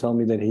book, and he told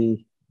me that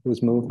he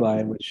was moved by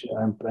it, which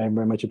I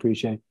very much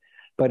appreciate.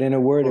 But in a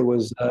word, it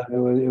was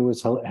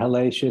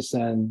hellacious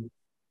and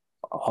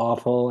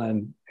awful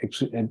and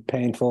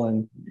painful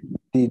and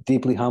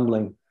deeply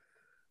humbling.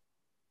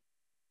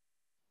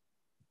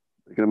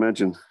 I can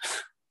imagine.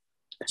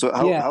 So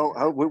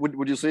how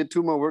would you say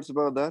 2 more words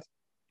about that?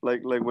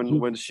 Like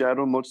when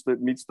shadow meets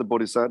the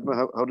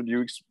bodhisattva, how did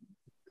you?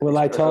 Well,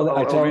 I'll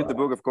read the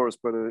book, of course,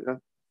 but yeah.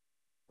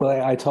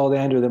 Well, I told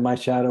Andrew that my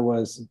shadow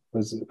was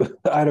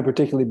I had a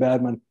particularly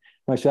bad one.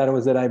 My shadow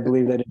was that I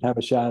believed I didn't have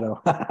a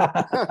shadow.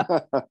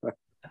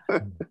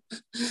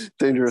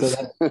 Dangerous.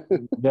 So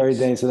very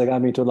dangerous. So that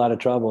got me into a lot of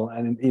trouble.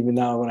 And even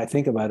now, when I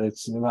think about it,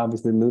 it's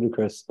obviously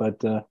ludicrous.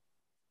 But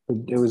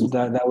it was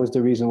that was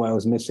the reason why I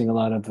was missing a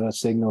lot of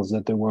signals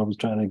that the world was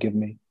trying to give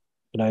me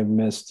that I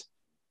missed,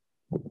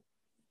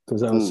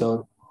 because I was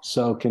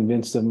so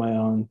convinced of my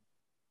own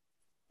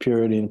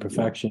purity and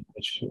perfection,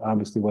 which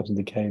obviously wasn't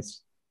the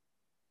case.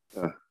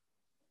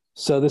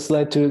 So this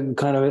led to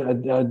kind of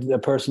a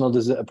personal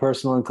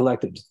and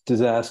collective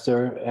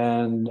disaster,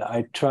 and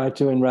I tried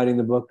to, in writing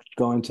the book,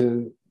 in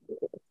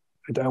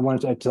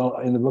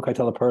the book I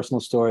tell a personal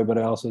story, but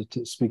I also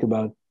speak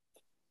about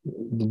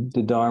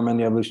the Dharma and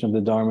the evolution of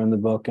the Dharma in the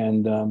book,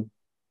 and the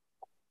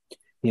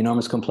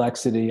enormous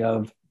complexity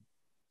of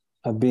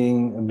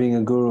being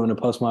a guru in a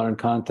postmodern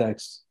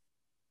context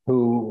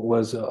who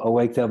was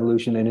awake to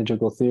evolution and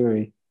integral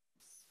theory,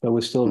 but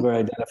was still very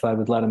identified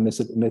with a lot of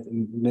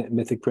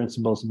mythic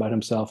principles about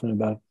himself and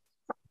about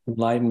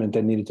enlightenment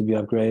that needed to be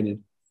upgraded.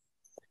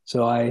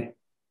 So I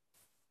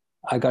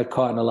got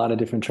caught in a lot of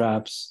different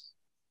traps,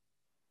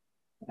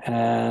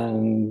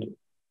 and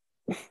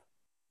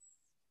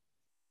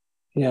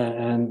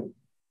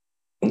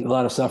a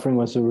lot of suffering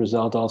was a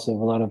result also of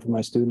a lot of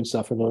my students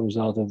suffered as a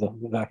result of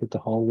the fact that the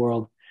whole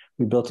world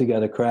we built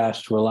together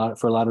crashed for a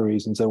lot of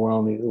reasons that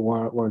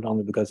weren't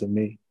only because of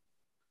me.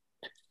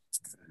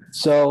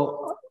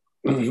 So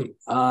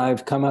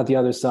I've come out the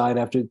other side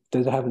after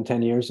this happened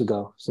 10 years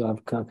ago. So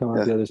I've come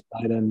out the other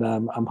side, and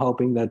I'm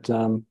hoping that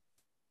I'm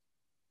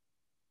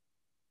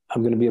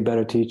going to be a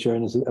better teacher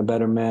and a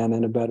better man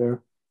and a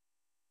better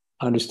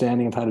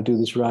understanding of how to do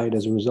this right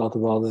as a result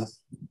of all the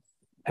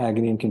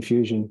agony and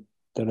confusion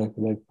that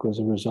was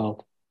a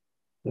result.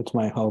 That's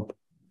my hope.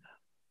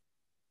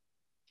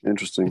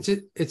 Interesting.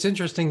 It's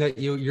interesting that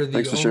you're the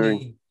Thanks for only.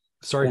 sharing.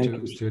 Sorry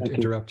to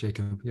interrupt,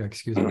 Jacob. Yeah,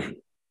 excuse me.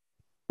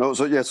 No,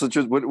 so yeah, so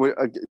just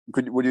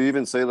would you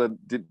even say that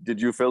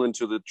did you fall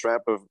into the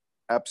trap of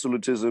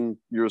absolutism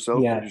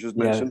yourself? Yeah, that you just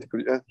mentioned.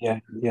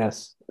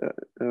 Yes.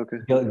 Okay.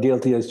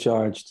 Guilty as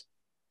charged.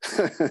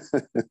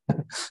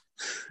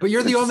 But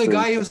you're the only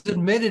guy who's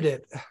admitted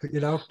it. You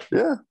know.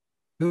 Yeah.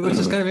 Which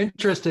is kind of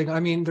interesting. I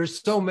mean, there's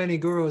so many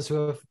gurus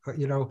who have,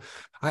 you know,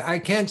 I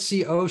can't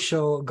see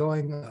Osho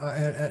going,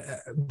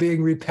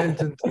 being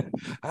repentant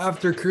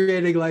after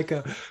creating like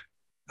a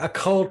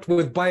cult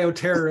with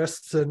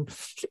bioterrorists and,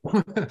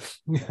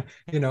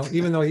 you know,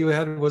 even though he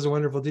was a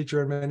wonderful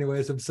teacher in many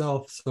ways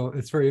himself. So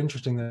it's very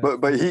interesting that.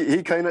 But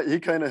he kind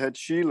of had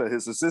Sheila,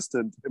 his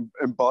assistant,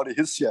 embody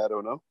his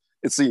shadow, no?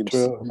 It seems.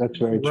 True. That's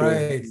very true.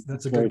 Right.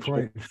 That's a good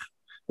point.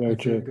 Very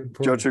true.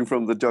 Judging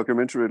from the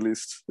documentary, at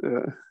least.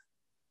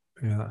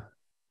 Yeah.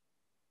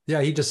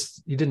 Yeah, he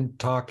didn't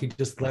talk. He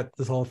just let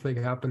this whole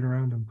thing happen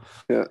around him.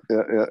 Yeah.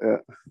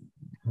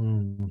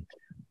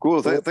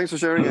 Cool. Thanks for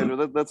sharing,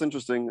 Andrew. That's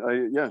interesting.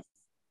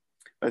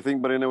 I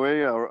think, but in a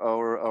way,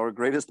 our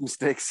greatest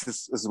mistakes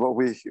is what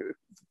we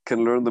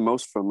can learn the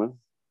most from it.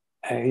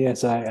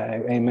 Yes,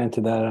 I amen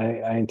to that.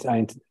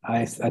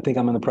 I think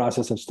I'm in the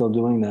process of still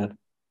doing that.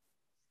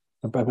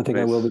 I think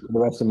I will be for the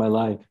rest of my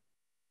life.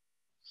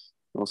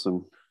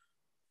 Awesome.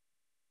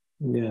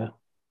 Yeah.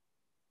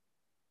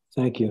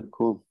 Thank you.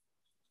 Cool.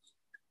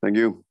 Thank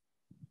you.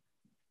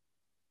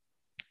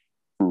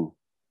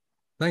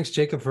 Thanks,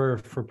 Jacob, for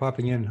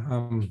popping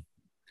in.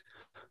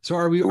 So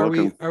are we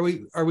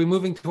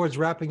moving towards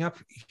wrapping up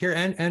here?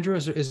 And Andrew,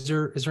 is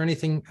there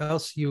anything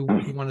else you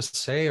want to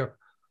say, or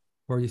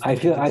you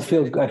think I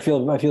feel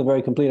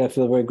very complete. I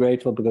feel very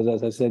grateful because,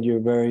 as I said, you're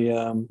very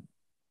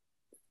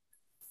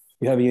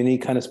you have a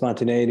unique kind of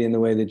spontaneity in the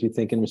way that you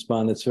think and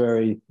respond. That's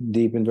very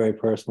deep and very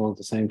personal at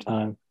the same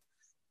time.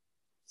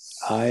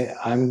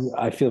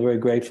 I feel very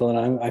grateful,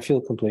 and I feel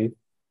complete.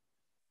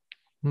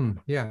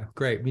 Yeah,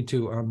 great. Me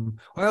too.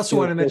 I also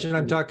want to mention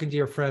I'm talking to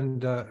your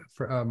friend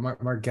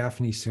Mark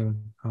Gaffney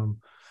soon. Oh,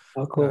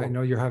 cool. I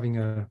know you're having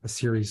a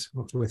series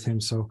with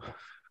him, so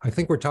I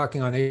think we're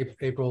talking on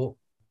April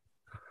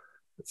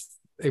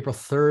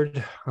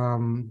 3rd.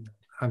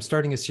 I'm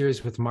starting a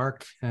series with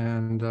Mark,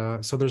 and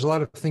so there's a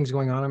lot of things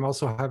going on. I'm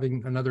also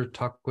having another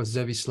talk with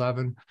Zevi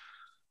Slavin,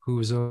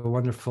 who's a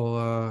wonderful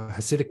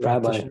Hasidic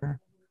practitioner.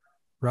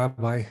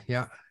 Rabbi,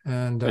 yeah.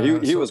 And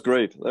he was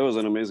great. That was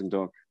an amazing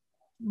talk.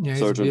 Yeah,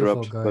 sorry to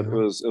interrupt, guy, but it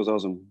was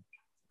awesome.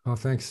 Oh,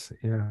 thanks.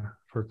 Yeah,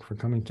 for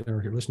coming to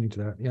or listening to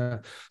that.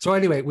 Yeah. So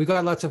anyway, we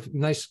got lots of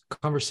nice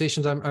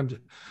conversations. I'm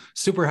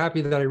super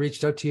happy that I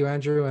reached out to you,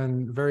 Andrew,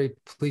 and very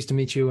pleased to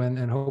meet you,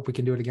 and hope we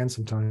can do it again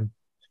sometime.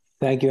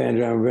 Thank you,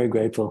 Andrew. I'm very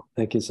grateful.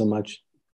 Thank you so much.